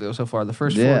great week, though, so far. The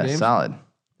first 4 games. Yeah, solid.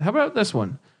 How about this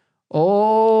one?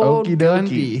 Old Okie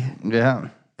Gundy. dokie. Yeah.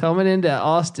 Coming into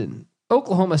Austin.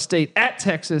 Oklahoma State at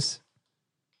Texas.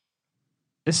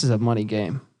 This is a money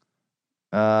game.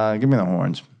 Give me the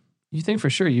horns. You think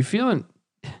for sure? You feeling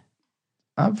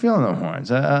I'm feeling the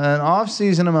Horns. An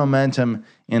off-season of momentum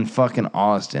in fucking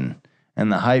Austin,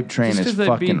 and the hype train Just is 'cause they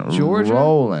fucking beat Georgia?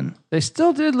 rolling. They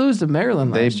still did lose to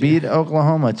Maryland They last year. beat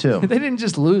Oklahoma too. They didn't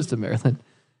just lose to Maryland.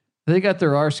 They got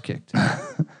their arse kicked.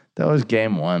 That was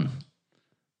game 1.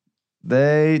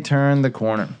 They turned the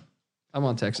corner. I'm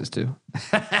on Texas too.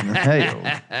 Hey,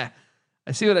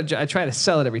 I see what I try to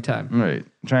sell it every time. right.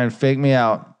 Trying to fake me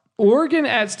out. Oregon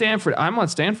at Stanford. I'm on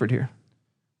Stanford here.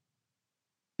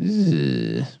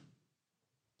 Ugh.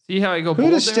 See how I go Who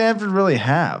bold does there? Stanford really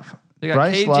have? They got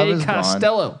Bryce Love KJ is gone.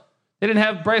 Costello. They didn't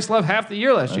have Bryce Love half the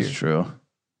year last That's year. true.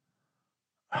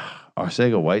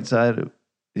 Arcega Whiteside,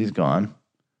 he's gone.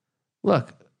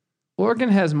 Look, Oregon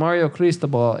has Mario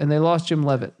Cristobal, and they lost Jim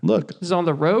Levitt. Look, This is on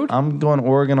the road. I'm going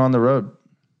Oregon on the road.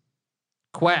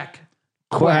 Quack.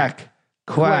 Quack.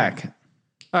 Quack.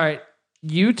 All right.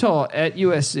 Utah at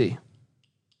USC.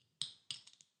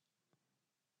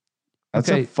 That's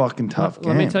Okay. a fucking tough game.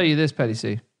 Let me tell you this, Petty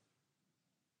C.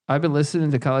 I've been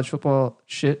listening to college football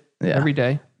shit every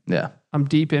day. Yeah. I'm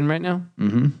deep in right now.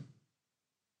 Mm-hmm.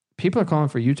 People are calling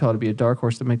for Utah to be a dark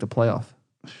horse to make the playoff.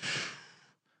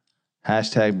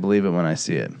 Hashtag believe it when I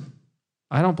see it.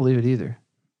 I don't believe it either.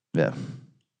 Yeah.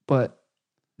 But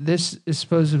this is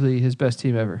supposedly his best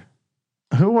team ever.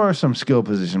 Who are some skill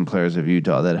position players of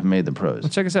Utah that have made the pros Well,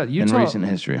 check us out. in Utah. recent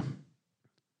history?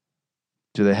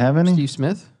 Do they have any? Steve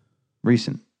Smith.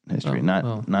 Recent history,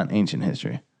 Oh. not ancient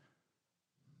history.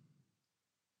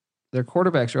 Their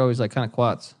quarterbacks are always like kind of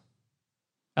quads.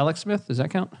 Alex Smith, does that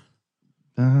count?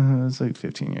 It's like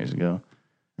 15 years ago.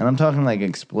 And I'm talking like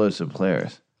explosive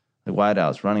players, like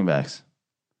wideouts, running backs,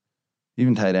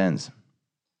 even tight ends.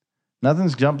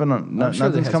 Nothing's jumping on. I'm sure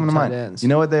they Nothing's had coming to some tight mind. ends. You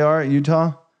know what they are at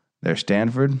Utah? They're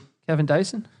Stanford. Kevin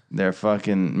Dyson? They're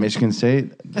fucking Michigan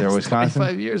State. They're That's Wisconsin.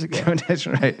 25 years ago. That's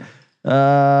right.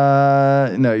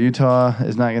 No, Utah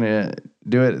is not going to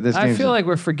do it. This I game's feel like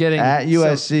we're forgetting. at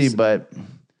USC, but I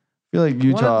feel like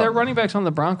Utah. Their running back's on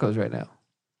the Broncos right now.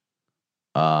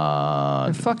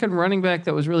 The fucking running back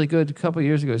that was really good a couple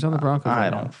years ago is on the Broncos I right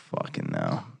don't now. fucking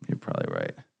know. You're probably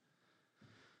right.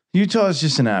 Utah is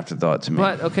just an afterthought to me.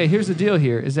 But okay, here's the deal.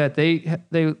 Here is that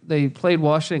they played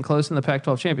Washington close in the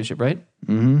Pac-12 championship, right?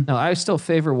 Mm-hmm. Now I still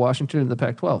favor Washington in the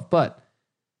Pac-12, but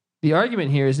the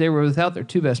argument here is they were without their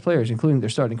two best players, including their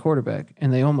starting quarterback,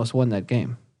 and they almost won that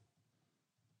game.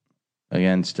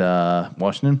 Against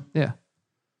Washington? Yeah.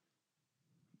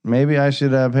 Maybe I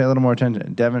should pay a little more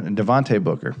attention. Devontae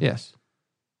Booker. Yes.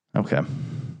 Okay.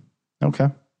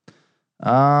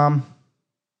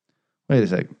 Wait a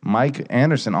sec. Mike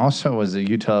Anderson also was a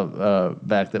Utah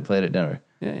back that played at Denver.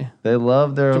 Yeah. They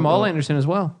love their Jamal Anderson as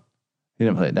well. He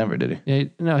didn't play at Denver, did he? Yeah.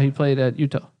 No, he played at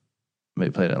Utah. But he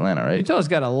played at Atlanta, right? Utah's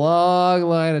got a long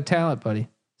line of talent, buddy.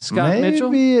 Scott maybe, Mitchell.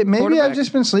 Maybe quarterback. I've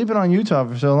just been sleeping on Utah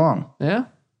for so long. Yeah.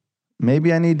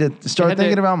 Maybe I need to start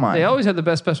thinking about mine. They always had the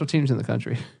best special teams in the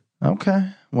country. Okay.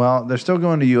 Well, they're still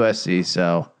going to USC,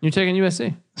 so You're taking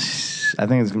USC. I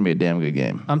think it's going to be a damn good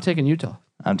game. I'm taking Utah.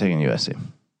 I'm taking USC.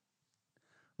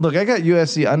 Look, I got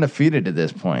USC undefeated at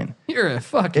this point. You're a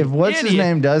fucking If what's his idiot.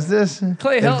 name does this,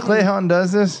 Clay if Helton. Clay Helton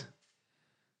does this,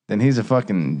 then he's a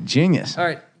fucking genius. All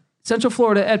right. Central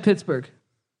Florida at Pittsburgh.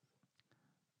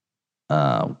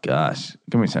 Oh, gosh.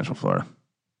 Give me Central Florida.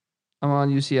 I'm on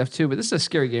UCF too, but this is a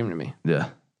scary game to me, Yeah.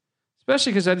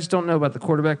 especially because I just don't know about the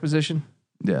quarterback position.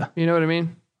 Yeah. You know what I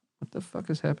mean? What the fuck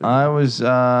is happening? I was,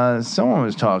 someone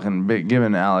was talking,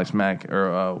 giving Alex Mack,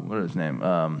 or what is his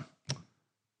name?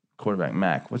 Quarterback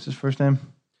Mack. What's his first name?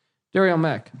 Daryl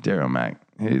Mack. Daryl Mack.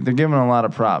 They're giving him a lot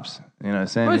of props. You know,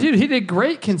 saying Oh, dude, he did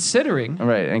great considering.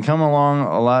 right, and come along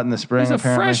a lot in the spring. He's a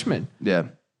apparently. freshman. Yeah,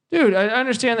 Dude, I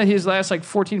understand that his last like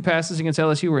 14 passes against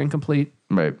LSU were incomplete,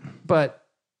 right. but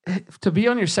to be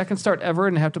on your second start ever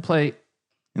and have to play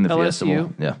In the LSU. Fiesta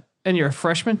Bowl. Yeah, and you're a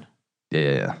freshman,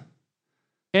 yeah.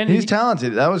 and He's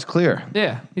talented. That was clear.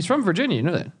 yeah, he's from Virginia. You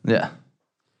know that. Yeah.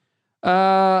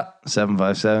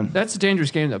 757. That's a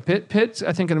dangerous game though. Pitt's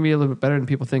I think going to be a little bit better than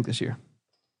people think this year.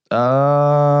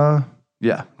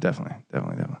 Yeah, definitely.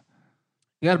 You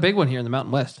got a big one here in the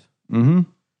Mountain West. Mm-hmm.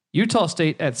 Utah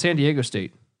State at San Diego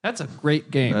State. That's a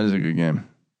great game. That is a good game.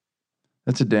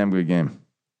 That's a damn good game.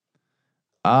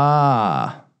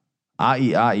 Ah.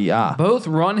 Both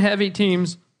run heavy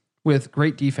teams with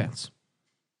great defense.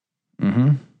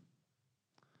 Mm-hmm.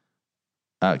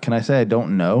 Can I say I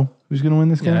don't know who's going to win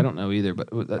this game? Yeah, I don't know either,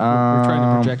 but we're trying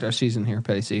to project our season here,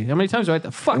 Petty C. How many times do I have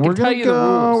to fucking We're tell gonna you the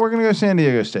rules? We're gonna go San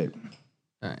Diego State.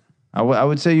 All right. I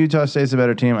would say Utah State's a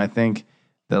better team. I think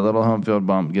the little home field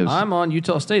bump gives. I'm on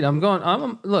Utah State.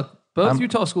 Look, both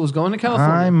Utah schools going to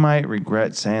California. I might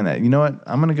regret saying that. You know what?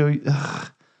 I'm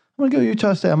gonna I'm gonna go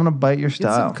Utah State. I'm gonna bite your Get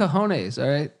style. some cojones, all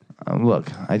right? Look,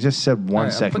 I just said All one right,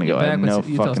 I'm second putting you ago. I back had with no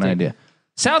Utah fucking State. idea.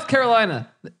 South Carolina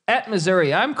at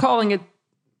Missouri. I'm calling it.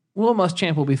 Will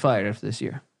Muschamp will be fired after this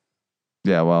year.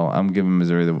 Yeah, well, I'm giving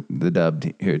Missouri the dub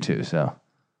here too. So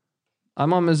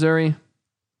I'm on Missouri.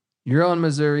 You're on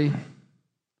Missouri.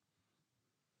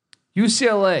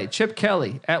 UCLA, Chip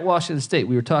Kelly at Washington State.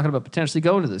 We were talking about potentially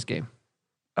going to this game.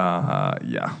 yeah,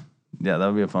 that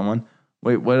would be a fun one.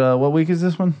 Wait, what week is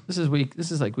this one? This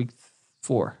is like week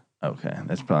 4. Okay,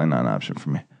 that's probably not an option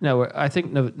for me. No, I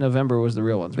think November was the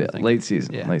real ones. Yeah, late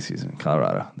season, Yeah. late season,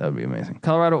 Colorado. That would be amazing.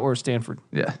 Colorado or Stanford.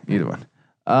 Yeah, either one.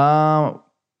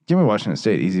 Give me Washington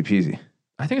State, easy peasy.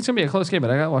 I think it's going to be a close game, but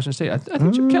I got Washington State. I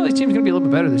think Chip Kelly's team is going to be a little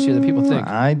bit better this year than people think.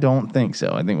 I don't think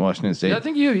so. I think Washington State I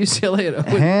think you have UCLA at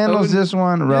 0. handles this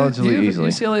one relatively easily.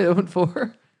 UCLA at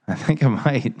 0-4. I think I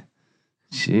might.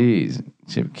 Jeez,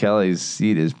 Chip Kelly's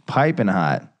seat is piping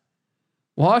hot.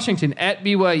 Washington at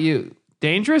BYU.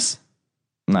 Dangerous?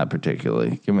 Not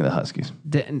particularly. Give me the Huskies.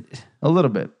 Da- A little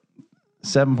bit.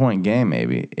 7-point game,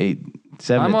 maybe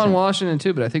 7. I'm to on 10. Washington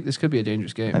too, but I think this could be a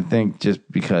dangerous game. I think just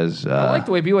because. I like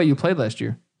the way BYU played last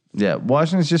year. Yeah,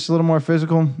 Washington's just a little more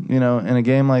physical. In a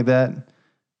game like that,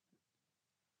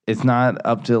 it's not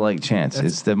up to like chance.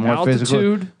 It's the more physical.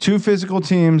 altitude. 2 physical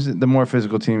teams. The more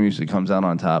physical team usually comes out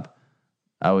on top.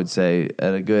 I would say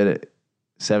at a good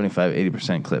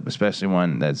 75-80% clip, especially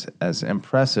one that's as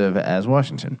impressive as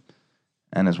Washington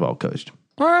and as well coached.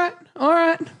 All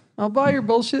right. I'll buy your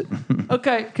bullshit.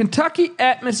 Okay, Kentucky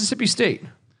at Mississippi State.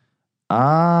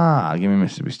 Give me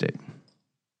Mississippi State.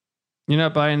 You're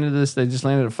not buying into this. They just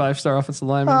landed a 5-star offensive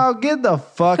lineman. Oh, get the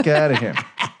fuck out of here.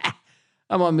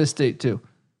 I'm on Miss State too.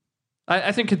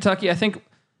 I think Kentucky. I think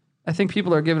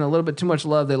people are giving a little bit too much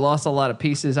love. They lost a lot of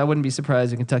pieces. I wouldn't be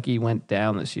surprised if Kentucky went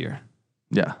down this year.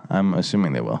 Yeah, I'm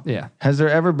assuming they will. Yeah. Has there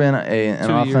ever been an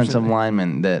 2 years, offensive I think.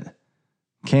 lineman that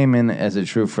came in as a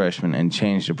true freshman and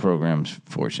changed the program's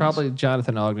fortunes? Probably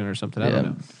Jonathan Ogden or something. I don't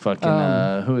know.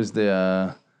 Fucking who is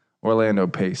the Orlando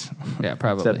Pace? Yeah,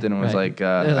 probably. Stepped in and was Right.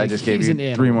 like, I just gave he's you an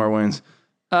animal. 3 more wins.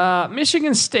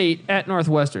 Michigan State at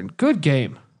Northwestern. Good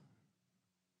game.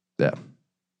 Yeah.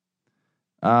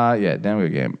 Damn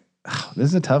good game. This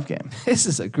is a tough game. This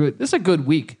is a good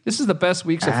week. This is the best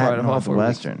week so far out At of all 4 weeks.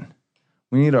 Northwestern.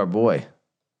 We need our boy,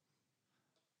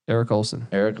 Eric Olson.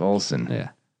 Eric Olson. Yeah.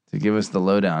 To give us the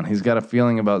lowdown. He's got a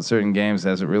feeling about certain games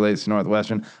as it relates to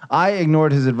Northwestern. I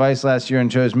ignored his advice last year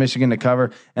and chose Michigan to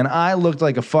cover, and I looked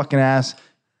like a fucking ass.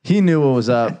 He knew what was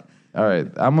up. All right,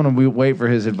 I'm going to wait for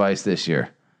his advice this year.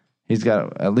 He's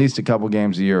got at least a couple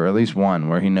games a year, or at least one,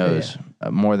 where he knows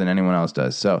more than anyone else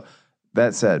does. So,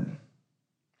 that said,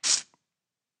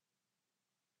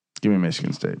 give me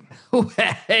Michigan State.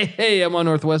 Hey, I'm on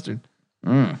Northwestern.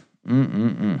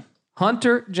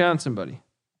 Hunter Johnson, buddy.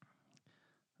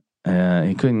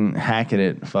 He couldn't hack it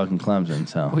at fucking Clemson.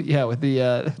 So Yeah, with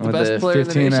the with best the player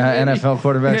 15 in the nation. maybe. NFL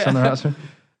quarterbacks on the Yeah. roster.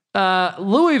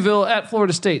 Louisville at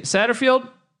Florida State. Satterfield,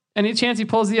 any chance he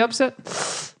pulls the upset?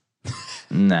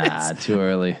 Nah, too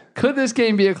early. Could this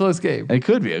game be a close game? It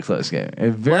could be a close game.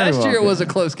 It very Last well year it could. was a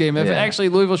close game. If Yeah. Actually,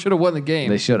 Louisville should have won the game.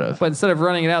 They should have. But instead of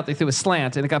running it out, they threw a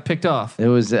slant and it got picked off. It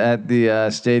was at the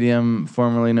stadium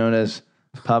formerly known as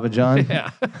Papa John. Yeah.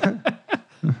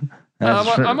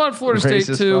 That's I'm on Florida State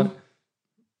racist too. fuck.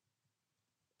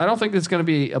 I don't think it's going to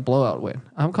be a blowout win.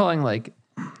 I'm calling like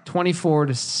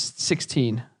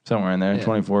 24-16. Somewhere in there, Yeah.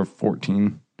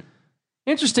 24-14.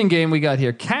 Interesting game we got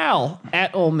here. Cal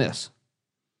at Ole Miss.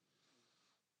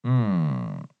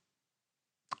 I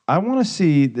want to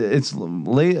see. It's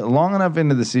late, long enough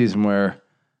into the season where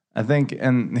I think.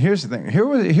 And here's the thing.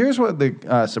 Here's what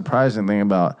the surprising thing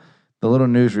about the little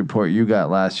news report you got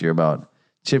last year about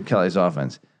Chip Kelly's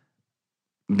offense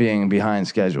being behind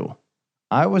schedule.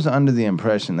 I was under the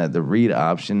impression that the read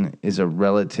option is a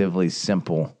relatively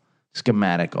simple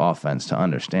schematic offense to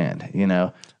understand.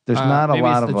 There's not a Maybe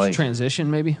lot it's of the like. transition.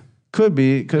 Maybe Could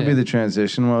be Yeah. the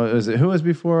transition. What was it? Who was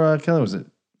before Kelly? Was it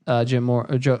Jim Moore.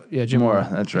 Jim Moore? Moore.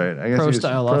 That's right. I guess Pro he was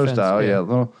style pro offense, style. yeah. Yeah,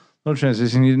 little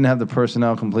transition. You didn't have the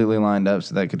personnel completely lined up,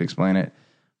 so that could explain it.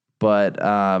 But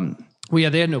Well, yeah,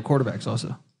 they had no quarterbacks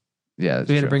also. yeah, that's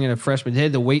They had to true. bring in a freshman. They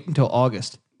had to wait until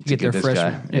August to get their this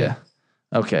freshman. guy. Yeah.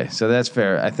 Okay, so that's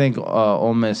fair. I think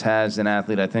Ole Miss has an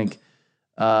athlete. I think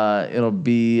it'll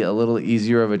be a little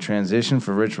easier of a transition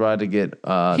for Rich Rod to get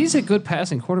He's a good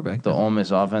passing quarterback. the Though. Ole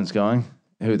Miss offense going.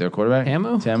 Who, their quarterback?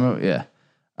 Tamu? Yeah.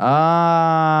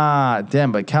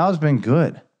 Damn, but Cal's been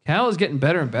good. Cal is getting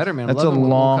better and better, man. I'm That's a loving what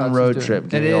long Wilcox is road doing. trip.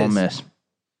 Give It me Ole is. Miss.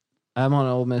 I'm on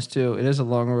Ole Miss too. It is a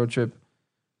long road trip.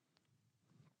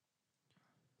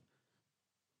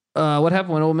 What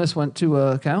happened when Ole Miss went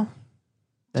to Cal?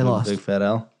 They lost. Big fat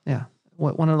L. Yeah.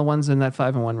 One of the ones in that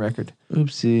 5-1 record.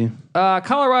 Oopsie.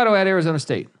 Colorado at Arizona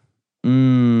State. Give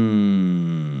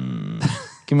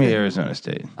me Arizona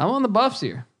State. I'm on the Buffs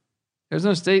here.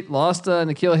 Arizona State lost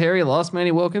N'Keal Harry, lost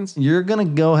Manny Wilkins. You're going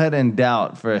to go ahead and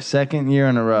doubt for a second year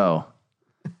in a row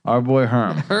our boy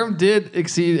Herm. Herm did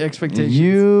exceed expectations.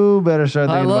 You better start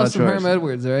thinking about choice. I love some Herm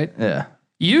Edwards, all right? Yeah.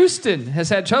 Houston has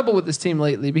had trouble with this team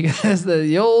lately because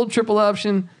the old triple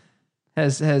option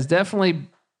has definitely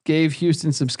gave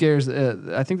Houston some scares.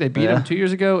 I think they beat them 2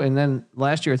 years ago, and then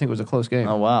last year I think it was a close game.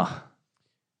 Oh, wow.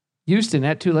 Houston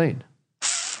at Tulane.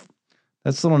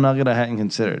 That's a little nugget I hadn't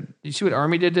considered. You see what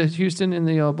Army did to Houston in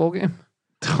the bowl game?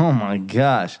 Oh, my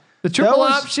gosh. The triple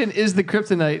option is the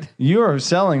kryptonite. You are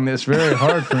selling this very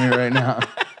hard for me right now.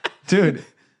 Dude,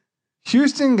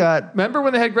 Houston got... Remember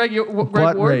when they had Greg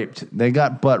butt Ward? Raped. They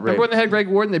got butt raped. Remember when they had Greg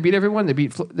Ward and they beat everyone? They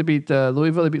beat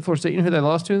Louisville. They beat Florida State. You know who they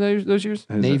lost to in those years?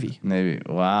 Navy. Navy.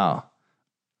 Wow.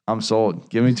 I'm sold.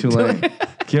 Give me Tulane.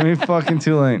 Give me fucking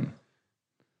Tulane.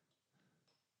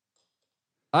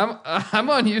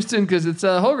 I'm on Houston because it's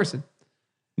Holgorsen.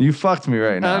 You fucked me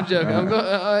right now. I'm joking.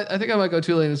 I think I might go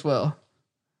Tulane as well.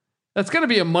 That's going to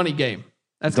be a money game.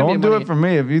 Don't do it for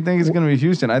me. If you think it's going to be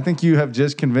Houston, I think you have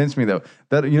just convinced me though.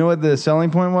 That you know what the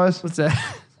selling point was? What's that?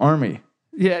 Army.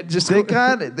 Yeah, just they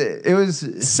got it was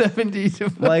 70 to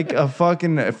like a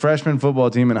fucking freshman football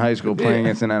team in high school playing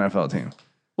against an NFL team.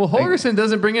 Well, Holgorsen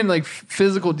doesn't bring in like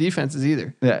physical defenses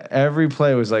either. Yeah, every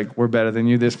play was like, "We're better than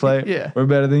you this play. Yeah, we're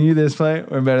better than you this play.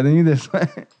 We're better than you this play."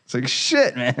 It's like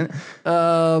shit, man.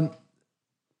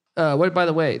 What? By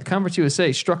the way, the Conference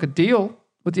USA struck a deal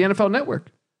with the NFL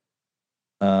Network.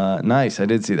 Nice. I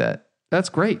did see that. That's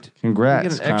great. Congrats,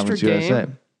 get an extra Conference USA.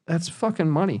 game. That's fucking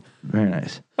money. Very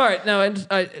nice. All right, now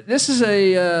this is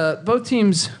both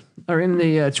teams are in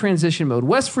the transition mode.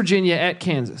 West Virginia at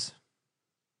Kansas.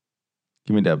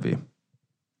 Give me W.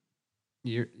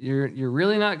 You're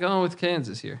really not going with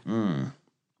Kansas here.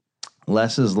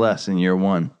 Less is less in year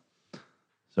one.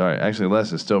 Sorry, actually,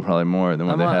 less is still probably more than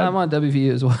what they had. I'm on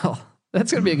WVU as well.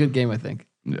 That's going to be a good game, I think.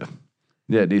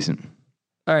 Yeah, decent.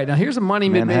 All right, now here's a money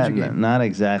mid-major game. Not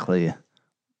exactly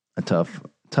a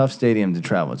tough stadium to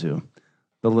travel to.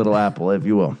 The Little Apple, if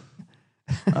you will.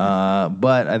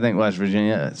 But I think West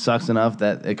Virginia sucks enough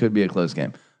that it could be a close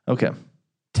game. Okay.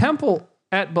 Temple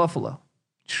at Buffalo.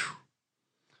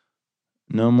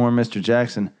 No more Mr.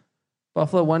 Jackson.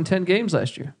 Buffalo won 10 games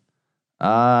last year.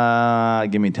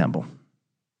 Give me Temple.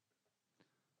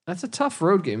 That's a tough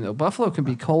road game, though. Buffalo can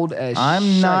be cold as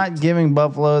I'm not giving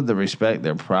Buffalo the respect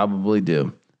they're probably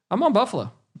due. I'm on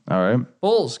Buffalo. All right.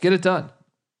 Bulls, get it done.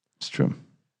 It's true.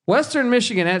 Western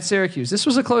Michigan at Syracuse. This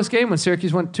was a close game when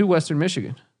Syracuse went to Western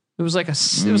Michigan. It was like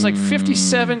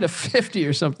 57-50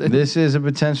 or something. This is a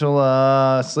potential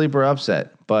sleeper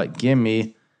upset, but give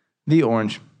me the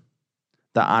orange.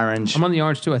 The orange. I'm on the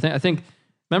orange too. I think.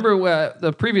 Remember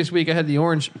the previous week I had the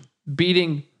orange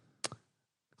beating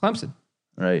Clemson.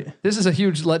 Right. This is a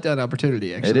huge letdown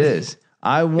opportunity. Actually, it is.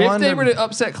 If they were to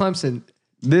upset Clemson,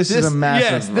 this is a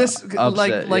massive.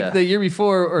 Upset, like the year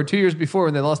before or 2 years before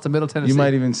when they lost to Middle Tennessee. You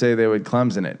might even say they would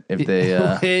Clemson it if they.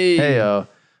 Hey,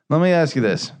 let me ask you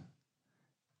this: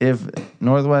 if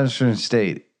Northwestern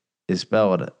State is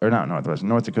spelled, or not Northwestern,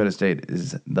 North Dakota State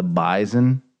is the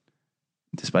Bison,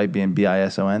 despite being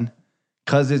BISON,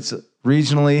 because it's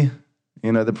regionally,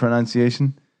 the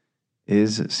pronunciation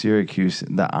is Syracuse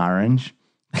the orange.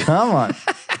 Come on.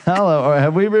 Hello. Or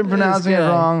have we been pronouncing it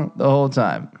wrong the whole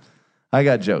time? I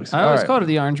got jokes. I always called it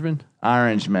the Orangemen.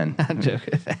 Orangemen. I'm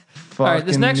joking. All right,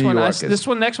 this next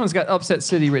one's got Upset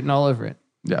City written all over it.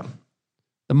 Yeah.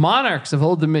 The Monarchs of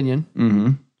Old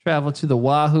Dominion travel to the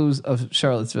Wahoos of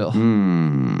Charlottesville.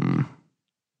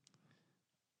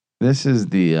 This is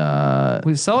the...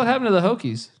 we saw what happened to the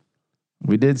Hokies.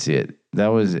 We did see it. That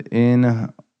was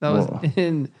in...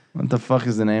 What the fuck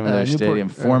is the name of their stadium?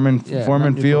 Foreman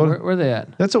Field? Where are they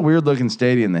at? That's a weird looking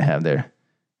stadium they have there.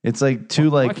 It's like two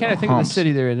Why can't I think of the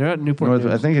city they're in? They're not Newport News.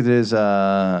 I think it is one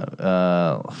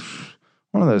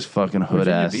of those fucking hood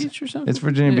ass. Virginia Beach or something? It's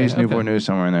Virginia Beach, Newport News,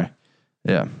 somewhere in there.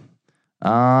 Yeah.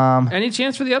 Any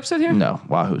chance for the upset here? No,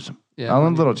 Wahoos. Yeah, a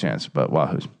little chance, but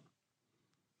Wahoos.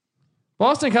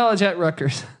 Boston College at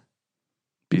Rutgers.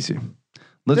 BC.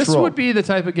 This would be the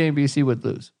type of game BC would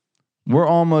lose. We're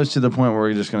almost to the point where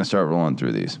we're just going to start rolling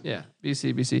through these. Yeah,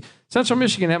 BC. Central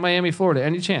Michigan at Miami, Florida.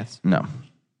 Any chance? No.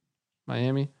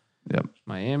 Miami. Yep.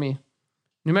 Miami.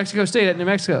 New Mexico State at New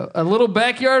Mexico. A little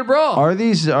backyard brawl. Are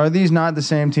these not the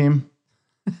same team?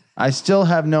 I still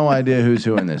have no idea who's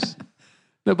who in this.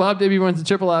 No, Bob Davie runs the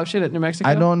triple option at New Mexico.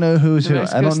 I don't know who's New who.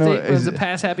 Mexico I don't know. State runs a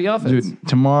pass happy offense. Dude,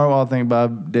 tomorrow I'll think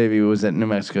Bob Davie was at New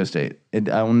Mexico State.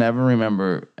 I will never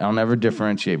remember. I'll never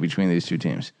differentiate between these two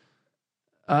teams.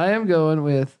 I am going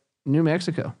with New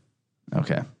Mexico.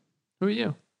 Okay. Who are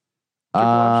you? Triple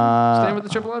option. Staying with the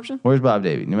triple option? Where's Bob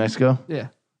Davie? New Mexico? Yeah.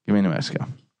 Give me New Mexico.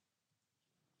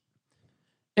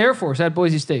 Air Force at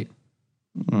Boise State.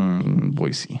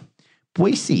 Boise.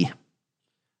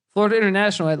 Florida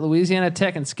International at Louisiana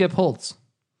Tech and Skip Holtz.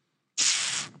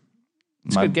 It's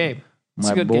a good game. It's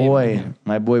a good game.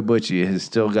 My boy Butchie has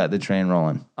still got the train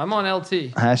rolling. I'm on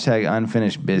LT. Hashtag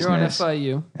unfinished business. You're on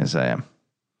FIU. Yes, I am.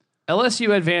 LSU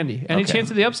at Vandy. Any chance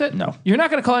of the upset? No. You're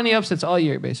not going to call any upsets all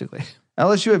year, basically.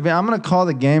 LSU at Vandy. I'm going to call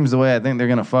the games the way I think they're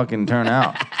going to fucking turn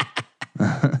out.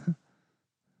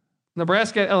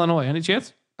 Nebraska at Illinois. Any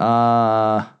chance?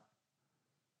 A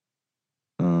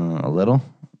little.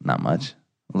 Not much.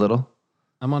 A little.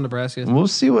 I'm on Nebraska. We'll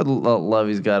see what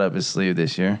Lovey's got up his sleeve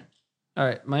this year. All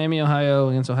right. Miami, Ohio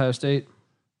against Ohio State.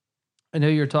 I know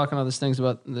you were talking all these things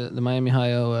about the Miami,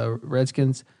 Ohio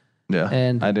Redskins. Yeah.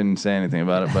 And I didn't say anything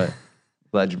about it, but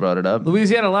glad you brought it up.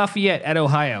 Louisiana Lafayette at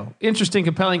Ohio. Interesting,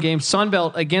 compelling game.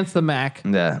 Sunbelt against the MAC.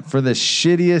 Yeah. For the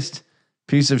shittiest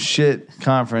piece of shit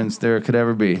conference there could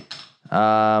ever be.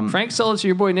 Frank Solich,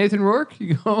 your boy Nathan Rourke.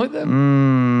 You going with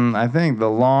him? I think the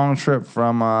long trip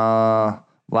from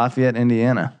Lafayette,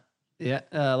 Indiana. Yeah,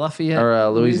 Lafayette. Or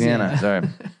Louisiana. Sorry.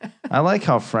 I like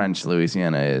how French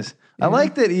Louisiana is. Yeah. I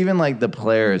like that even like the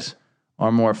players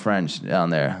are more French down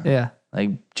there. Yeah.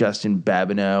 Like Justin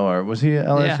Babineau, or was he at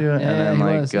LSU? Yeah, and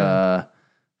then was,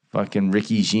 fucking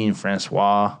Ricky Jean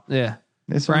Francois. Yeah.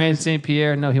 It's Brian St.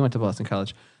 Pierre. No, he went to Boston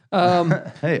College.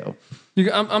 Hey.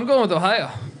 I'm going with Ohio.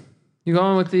 You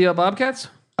going with the Bobcats?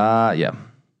 Yeah.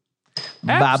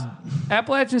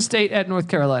 Appalachian State at North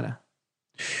Carolina.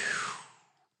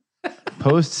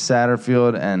 Post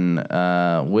Satterfield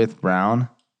and with Brown.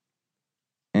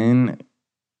 And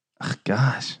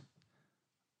gosh,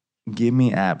 give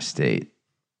me App State.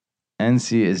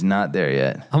 NC is not there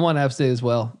yet. I'm on App State as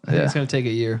well. I think it's going to take a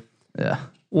year. Yeah.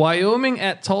 Wyoming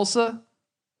at Tulsa.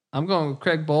 I'm going with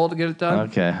Craig Bowl to get it done.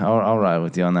 Okay, I'll ride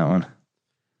with you on that one.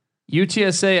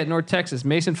 UTSA at North Texas.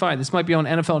 Mason Fine. This might be on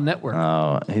NFL Network.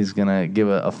 Oh, he's gonna give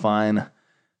a fine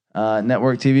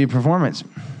network TV performance.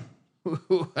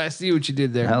 I see what you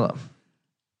did there. Hello.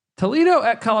 Toledo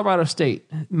at Colorado State.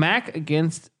 MAC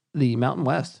against the Mountain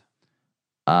West.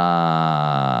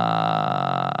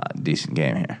 Decent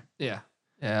game here. Yeah,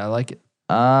 I like it.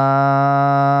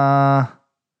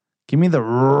 Give me the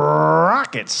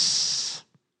Rockets.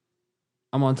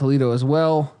 I'm on Toledo as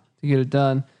well to get it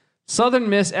done. Southern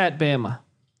Miss at Bama.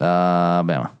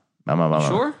 Bama.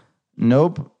 Sure?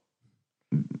 Nope.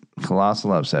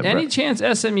 Colossal upset. Any chance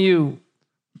SMU?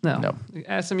 No.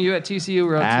 SMU at TCU.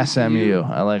 We're on SMU. TCU.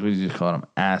 I like what you just called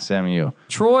them. SMU.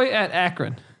 Troy at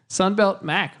Akron. Sunbelt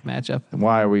MAC matchup.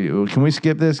 Why are we? Can we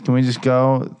skip this? Can we just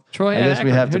go? Troy I at guess Akron.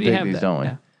 we have to Who do you pick have these, that? don't we?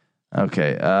 Yeah.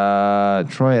 Okay.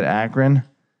 Troy at Akron.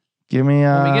 Give me.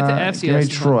 When we get to FCS, give me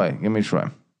Troy. Give me Troy.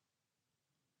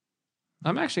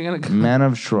 I'm actually gonna go. Men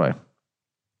of Troy.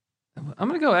 I'm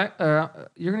gonna go.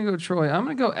 You're gonna go Troy. I'm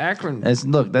gonna go Akron.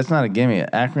 Look, that's not a gimme.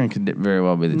 Akron could very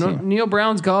well be the team. Neil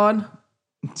Brown's gone.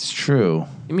 It's true.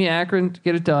 Give me Akron to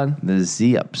get it done. The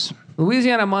Z-Ups.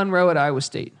 Louisiana Monroe at Iowa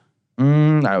State.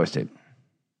 Iowa State.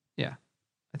 Yeah,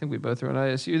 I think we both are on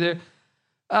ISU there.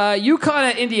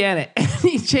 UConn at Indiana.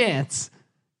 Any chance?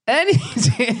 Any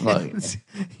chance? Look,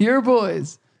 your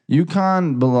boys.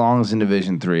 UConn belongs in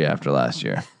Division III after last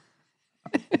year.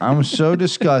 I'm so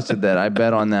disgusted that I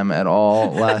bet on them at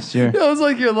all last year. That was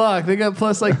like your lock. They got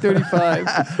plus like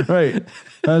 35. Right.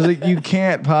 I was like, you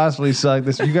can't possibly suck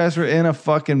this. You guys were in a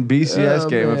fucking BCS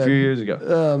game a few years ago.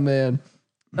 Oh, man.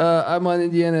 I'm on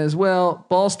Indiana as well.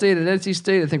 Ball State and NC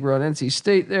State. I think we're on NC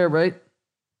State there, right?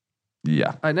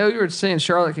 Yeah. I know you were saying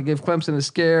Charlotte could give Clemson a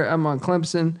scare. I'm on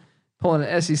Clemson, pulling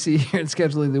an SEC here and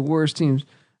scheduling the worst teams.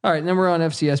 All right, and then we're on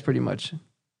FCS pretty much.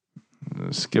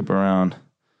 Skip around.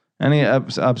 Any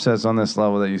upsets on this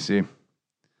level that you see?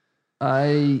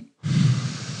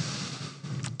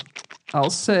 I'll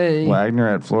say Wagner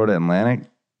at Florida Atlantic.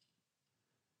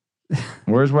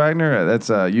 Where's Wagner? That's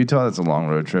Utah. That's a long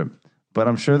road trip, but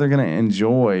I'm sure they're going to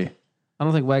enjoy. I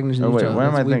don't think Wagner's in Utah. Where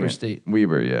am I Weber thinking? State.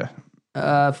 Weber, yeah.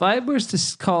 If I was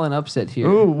to call an upset here,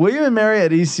 Ooh, William and Mary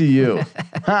at ECU.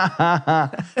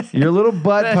 Your little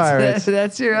butt pirates.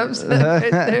 That's your upset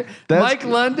right there. Mike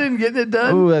London getting it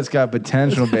done. Ooh, that's got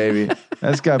potential, baby.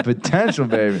 That's got potential,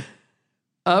 baby.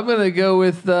 I'm gonna go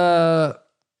with.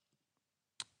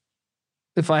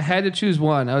 If I had to choose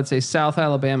one, I would say South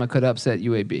Alabama could upset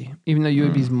UAB, even though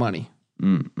UAB's money.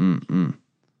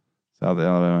 South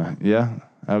Alabama. Yeah.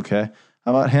 Okay.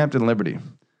 How about Hampton Liberty?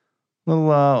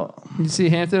 Little. You see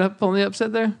Hampton up pulling the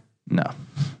upset there? No.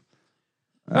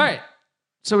 All right.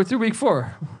 So we're through week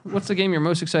 4. What's the game you're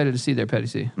most excited to see there, Petty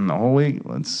C? In the whole week.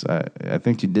 Let's. I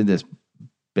think you did this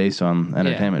based on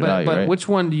entertainment value, but right? which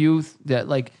one do you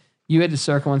you had to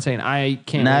circle one saying I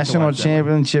can't. National wait to watch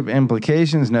championship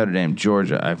implications. Notre Dame,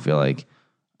 Georgia. I feel like.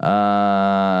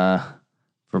 For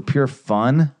pure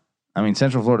fun. I mean,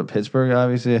 Central Florida, Pittsburgh,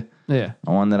 obviously. that one. Yeah.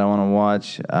 One that I want to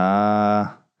watch.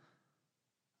 I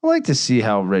like to see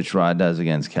how Rich Rod does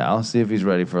against Cal. See if he's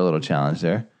ready for a little challenge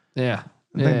there. Yeah.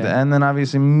 And then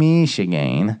obviously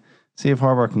Michigan. See if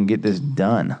Harbaugh can get this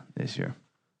done this year.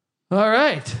 All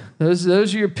right. Those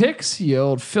are your picks, you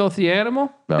old filthy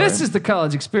animal. All this right. is the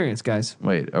college experience, guys.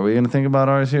 Wait, are we going to think about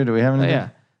ours here? Do we have anything? Yeah.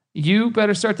 You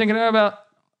better start thinking about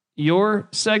your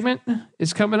segment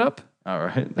is coming up. All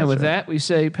right. And with that, we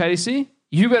say, Patty C,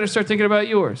 you better start thinking about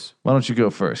yours. Why don't you go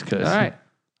first? Because All right.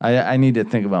 I need to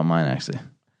think about mine, actually.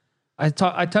 I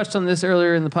touched on this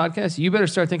earlier in the podcast. You better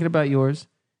start thinking about yours.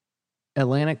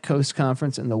 Atlantic Coast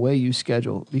Conference and the way you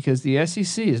schedule, because the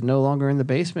SEC is no longer in the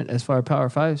basement as far as Power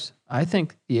Fives. I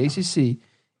think the ACC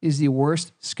is the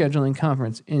worst scheduling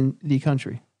conference in the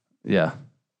country. Yeah.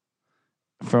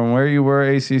 From where you were,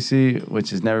 ACC,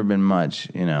 which has never been much,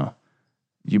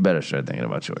 you better start thinking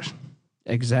about yours.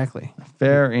 Exactly.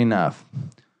 Fair enough.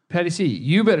 Patty C,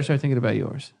 you better start thinking about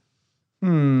yours.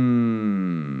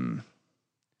 NBA.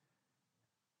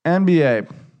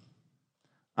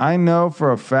 I know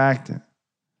for a fact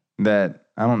that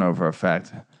I don't know for a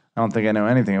fact. I don't think I know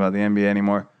anything about the NBA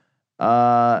anymore.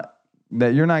 That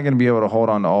you're not going to be able to hold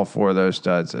on to all 4 of those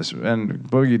studs, and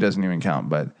Boogie doesn't even count.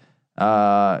 But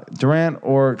Durant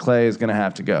or Clay is going to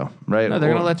have to go, right? No, they're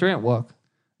going to let Durant walk.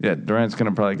 Yeah, Durant's going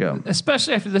to probably go,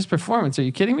 especially after this performance. Are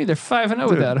you kidding me? They're 5-0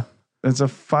 without him. It's a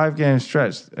 5-game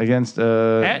stretch against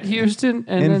at Houston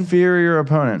and inferior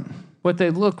opponent. But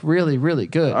they look really, really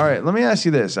good. All right, let me ask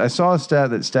you this. I saw a stat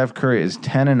that Steph Curry is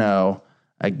 10-0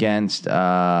 against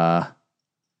fucking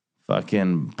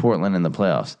Portland in the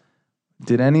playoffs.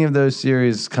 Did any of those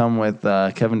series come with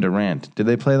Kevin Durant? Did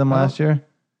they play them last year?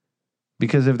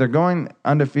 Because if they're going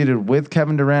undefeated with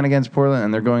Kevin Durant against Portland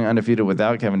and they're going undefeated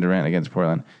without Kevin Durant against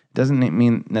Portland, it doesn't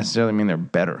necessarily mean they're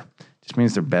better. It just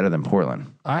means they're better than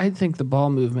Portland. I think the ball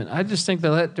movement. I just think they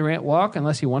let Durant walk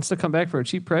unless he wants to come back for a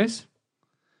cheap price.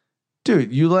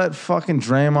 Dude, you let fucking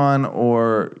Draymond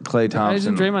or Klay Thompson.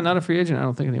 Isn't Draymond not a free agent? I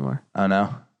don't think anymore. Oh,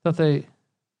 no? I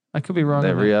could be wrong.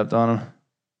 They re-upped on him?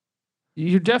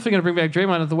 You're definitely going to bring back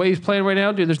Draymond. The way he's playing right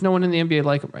now, dude, there's no one in the NBA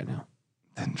like him right now.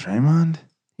 Then Draymond?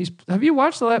 Have you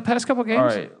watched the past couple games? All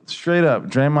right, straight up,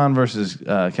 Draymond versus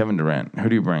Kevin Durant. Who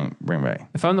do you bring back?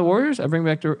 If I'm the Warriors, I bring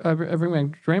back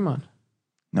Draymond.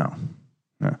 No.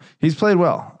 He's played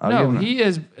well. He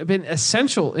has been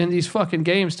essential in these fucking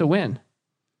games to win.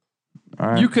 All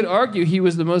right. You could argue he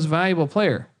was the most valuable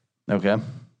player. Okay.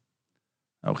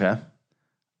 I'm going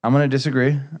to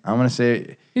disagree. I'm going to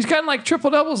say he's gotten like triple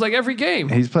doubles like every game.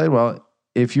 He's played well.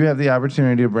 If you have the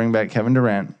opportunity to bring back Kevin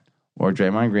Durant or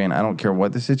Draymond Green, I don't care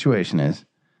what the situation is.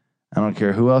 I don't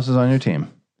care who else is on your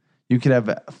team. You could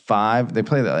have 5. They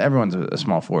play that. Everyone's a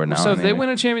small forward now. So if they win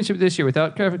a championship this year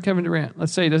without Kevin Durant,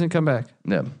 let's say he doesn't come back.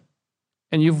 Yeah.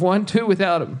 And you've won 2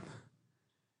 without him.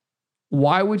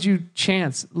 Why would you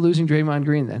chance losing Draymond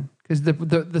Green then? Because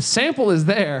the sample is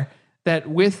there that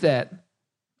with that.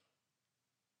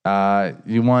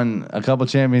 You won a couple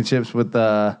championships with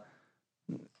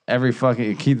every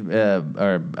fucking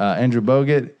Andrew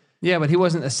Bogut. Yeah, but he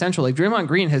wasn't essential. Like Draymond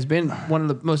Green has been one of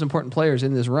the most important players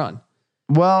in this run.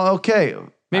 Well, okay.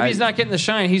 Maybe he's not getting the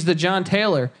shine. He's the John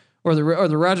Taylor or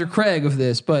the Roger Craig of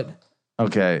this, but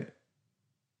okay.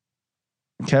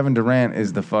 Kevin Durant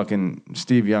is the fucking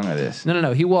Steve Young of this.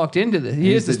 No. He walked into this.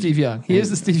 He is the Steve Young. He is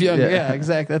the Steve Young. Yeah,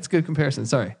 exactly. That's a good comparison.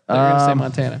 Sorry. I thought you were going to say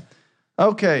Montana.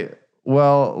 Okay.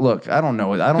 Well, look, I don't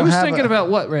know. Who's thinking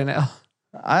about what right now?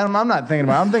 I'm not thinking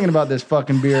about. I'm thinking about this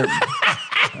fucking beer.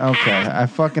 Okay, I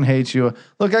fucking hate you.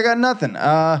 Look, I got nothing.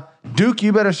 Duke,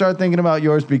 you better start thinking about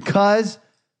yours because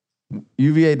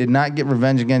UVA did not get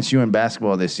revenge against you in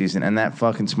basketball this season, and that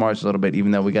fucking smarts a little bit,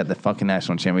 even though we got the fucking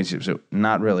national championship. So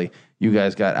not really. You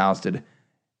guys got ousted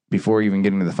before even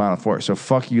getting to the Final Four. So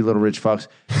fuck you, little rich fucks.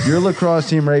 Your lacrosse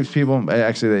team rapes people.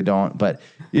 Actually, they don't. But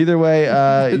either way,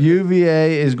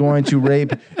 UVA is going to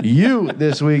rape you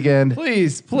this weekend.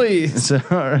 Please. So,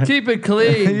 keep it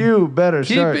clean. You better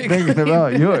start thinking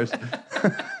about yours.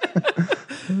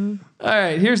 All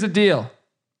right, here's the deal.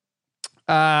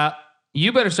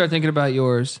 You better start thinking about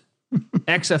yours.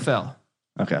 XFL.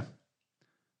 Okay.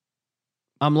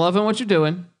 I'm loving what you're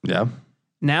doing. Yeah.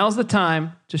 Now's the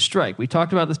time to strike. We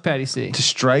talked about this, Patty C. To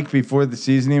strike before the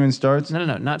season even starts? No,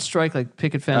 not strike like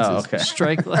picket fences. Oh, okay.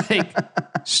 Strike like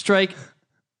strike.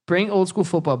 Bring old school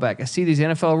football back. I see these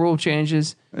NFL rule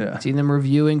changes. Yeah. I've seen them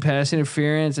reviewing pass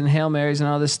interference and Hail Marys and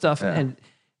all this stuff. Yeah. And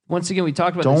once again, we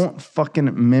talked about this. Don't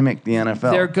fucking mimic the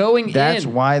NFL. They're going in. That's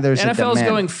why there's a NFL is demand.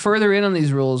 going further in on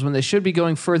these rules when they should be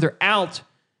going further out.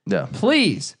 Yeah.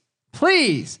 Please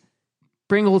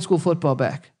bring old school football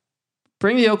back.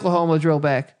 Bring the Oklahoma drill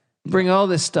back. Bring all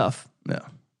this stuff. Yeah.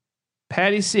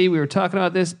 Patty C, we were talking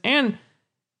about this, and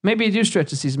maybe you do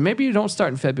stretch the season. Maybe you don't start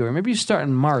in February. Maybe you start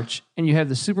in March, and you have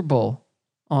the Super Bowl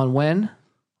on when?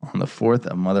 On the 4th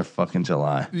of motherfucking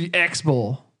July. The X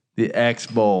Bowl. The X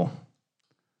Bowl.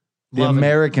 The Love it.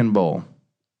 American Bowl.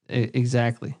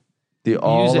 Exactly. The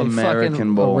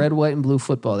All-American Bowl. Red, white, and blue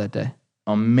football that day.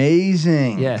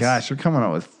 Amazing. Yes. Gosh, you're coming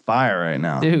out with fire right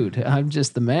now. Dude, I'm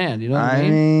just the man. You know what I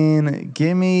mean,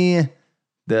 give me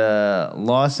the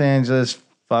Los Angeles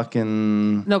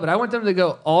fucking... No, but I want them to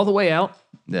go all the way out.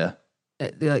 Yeah.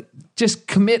 Like, just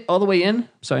commit all the way in.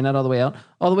 Sorry, not all the way out.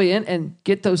 All the way in and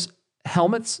get those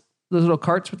helmets, those little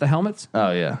carts with the helmets.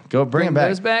 Oh, yeah. Go bring it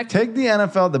those back. Take the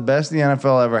NFL, the best the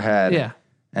NFL ever had. Yeah.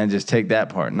 And just take that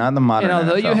part, not the modern And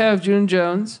although NFL. you have June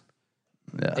Jones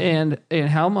Yeah. and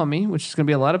Hal Mummy, which is going to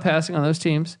be a lot of passing on those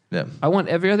teams, Yeah. I want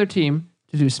every other team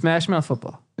to do smash mouth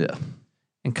football. Yeah.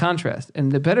 In contrast,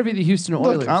 and the better be the Houston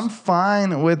Oilers. Look, I'm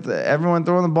fine with everyone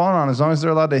throwing the ball around as long as they're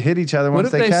allowed to hit each other what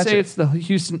once if they catch say it. it's the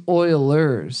Houston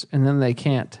Oilers and then they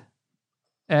can't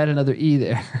add another E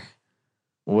there?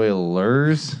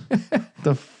 Oilers?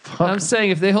 The fuck? I'm saying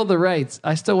if they hold the rights,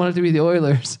 I still want it to be the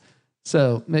Oilers.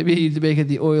 So maybe you need to make it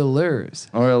the Oilers.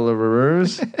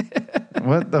 Oilers?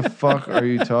 What the fuck are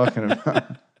you talking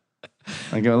about?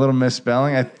 Like a little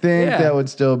misspelling? I think that would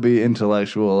still be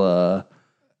intellectual,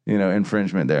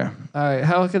 infringement there. All right,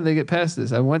 how can they get past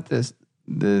this? I want this.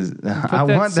 I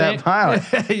want that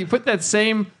pilot. You put that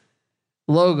same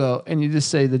logo and you just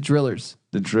say the Drillers.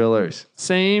 The Drillers.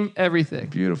 Same everything.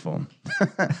 Beautiful.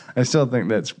 I still think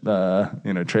that's,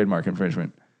 trademark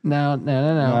infringement.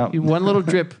 No. You one little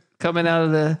drip coming out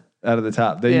of the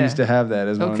top. They used to have that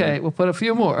as one. Okay, we'll put a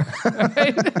few more. All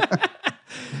right.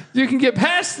 You can get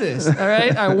past this. All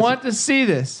right. I want to see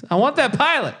this. I want that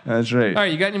pilot. That's right. All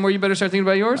right. You got any more? You better start thinking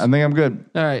about yours. I think I'm good.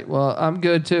 All right. Well, I'm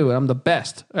good too. I'm the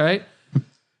best. All right.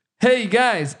 Hey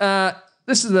guys,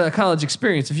 this is the college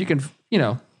experience. If you can,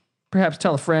 perhaps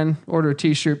tell a friend, order a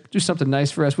t-shirt, do something nice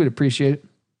for us, we'd appreciate it.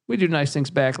 We do nice things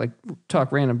back, like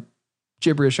talk random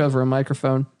gibberish over a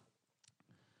microphone.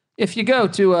 If you go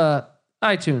to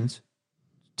iTunes,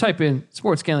 type in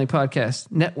Sports Gambling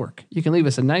Podcast Network, you can leave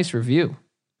us a nice review.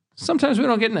 Sometimes we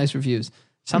don't get nice reviews.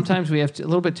 Sometimes we have a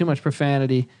little bit too much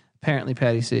profanity. Apparently,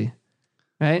 Patty C.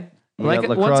 Right? Like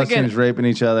lacrosse teams raping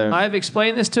each other. I've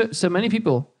explained this to so many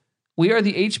people. We are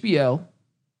the HBO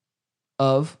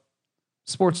of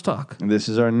sports talk. This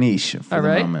is our niche for All the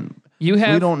right? moment. You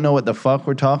have, we don't know what the fuck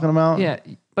we're talking about. yeah,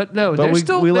 but no, But they're we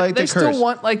still like they to curse. still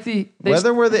want like the they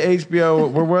Whether we're the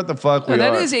HBO, we're what the fuck we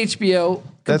that are. is HBO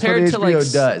That's what compared HBO to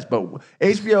like does. But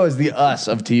HBO is the us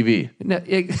of TV. No,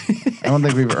 I don't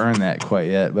think we've earned that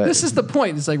quite yet. But this is the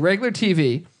point. It's like regular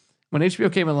TV. When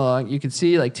HBO came along, you could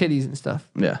see like titties and stuff.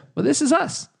 yeah, But this is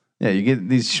us. yeah. You get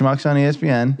these schmucks on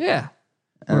ESPN. Yeah.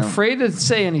 We're afraid to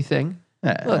say anything.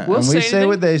 Yeah, Look, we'll and say we say anything.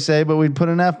 what they say, but we put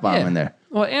an F-bomb Yeah. in there.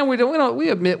 Well, and we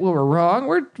admit when we're wrong.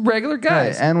 We're regular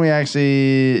guys. Right, and we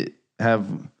actually have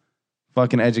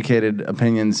fucking educated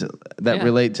opinions that Yeah.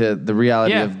 relate to the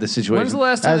reality Yeah. of the situation. When's the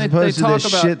last time as they opposed to talk the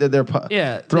about- shit that they're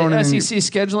Yeah, throwing the in? SEC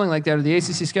scheduling like that or the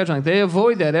ACC scheduling, they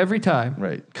avoid that every time.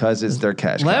 Right, because it's their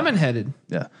cash cow. Lemon-headed.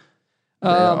 Yeah, they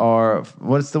are.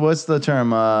 What's the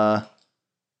term?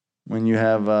 When you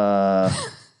have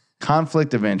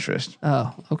conflict of interest.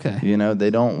 Oh, okay. They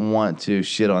don't want to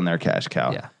shit on their cash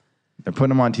cow. Yeah. They're putting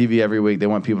them on TV every week. They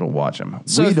want people to watch them.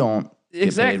 So we if- don't get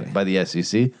Exactly. paid by the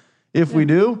SEC. If we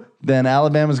do, then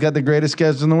Alabama's got the greatest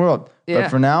schedule in the world. Yeah.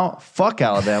 But for now, fuck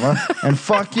Alabama and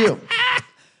fuck you.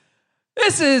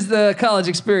 This is the college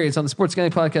experience on the Sports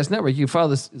Gambling Podcast Network. You can follow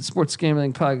the Sports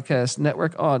Gambling Podcast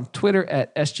Network on Twitter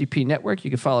at SGP Network. You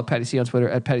can follow Patty C on Twitter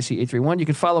at Patty C831. You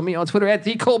can follow me on Twitter at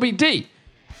TheColbyD.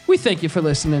 We thank you for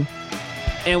listening,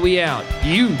 and we out.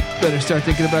 You better start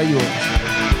thinking about yours.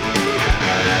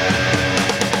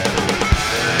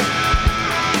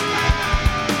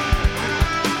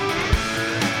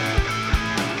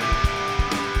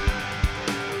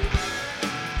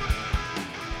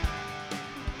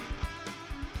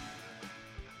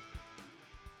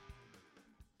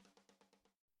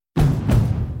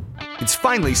 It's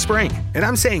finally spring, and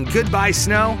I'm saying goodbye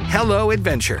snow, hello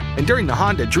adventure. And during the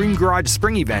Honda Dream Garage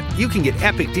Spring Event, you can get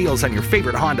epic deals on your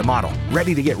favorite Honda model.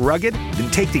 Ready to get rugged? Then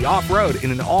take the off-road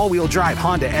in an all-wheel drive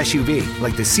Honda SUV,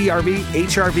 like the CR-V,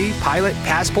 HR-V, Pilot,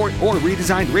 Passport, or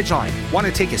redesigned Ridgeline. Want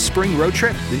to take a spring road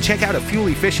trip? Then check out a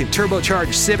fuel-efficient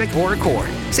turbocharged Civic or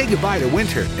Accord. Say goodbye to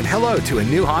winter and hello to a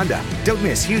new Honda. Don't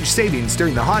miss huge savings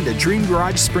during the Honda Dream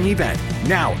Garage Spring Event,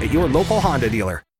 now at your local Honda dealer.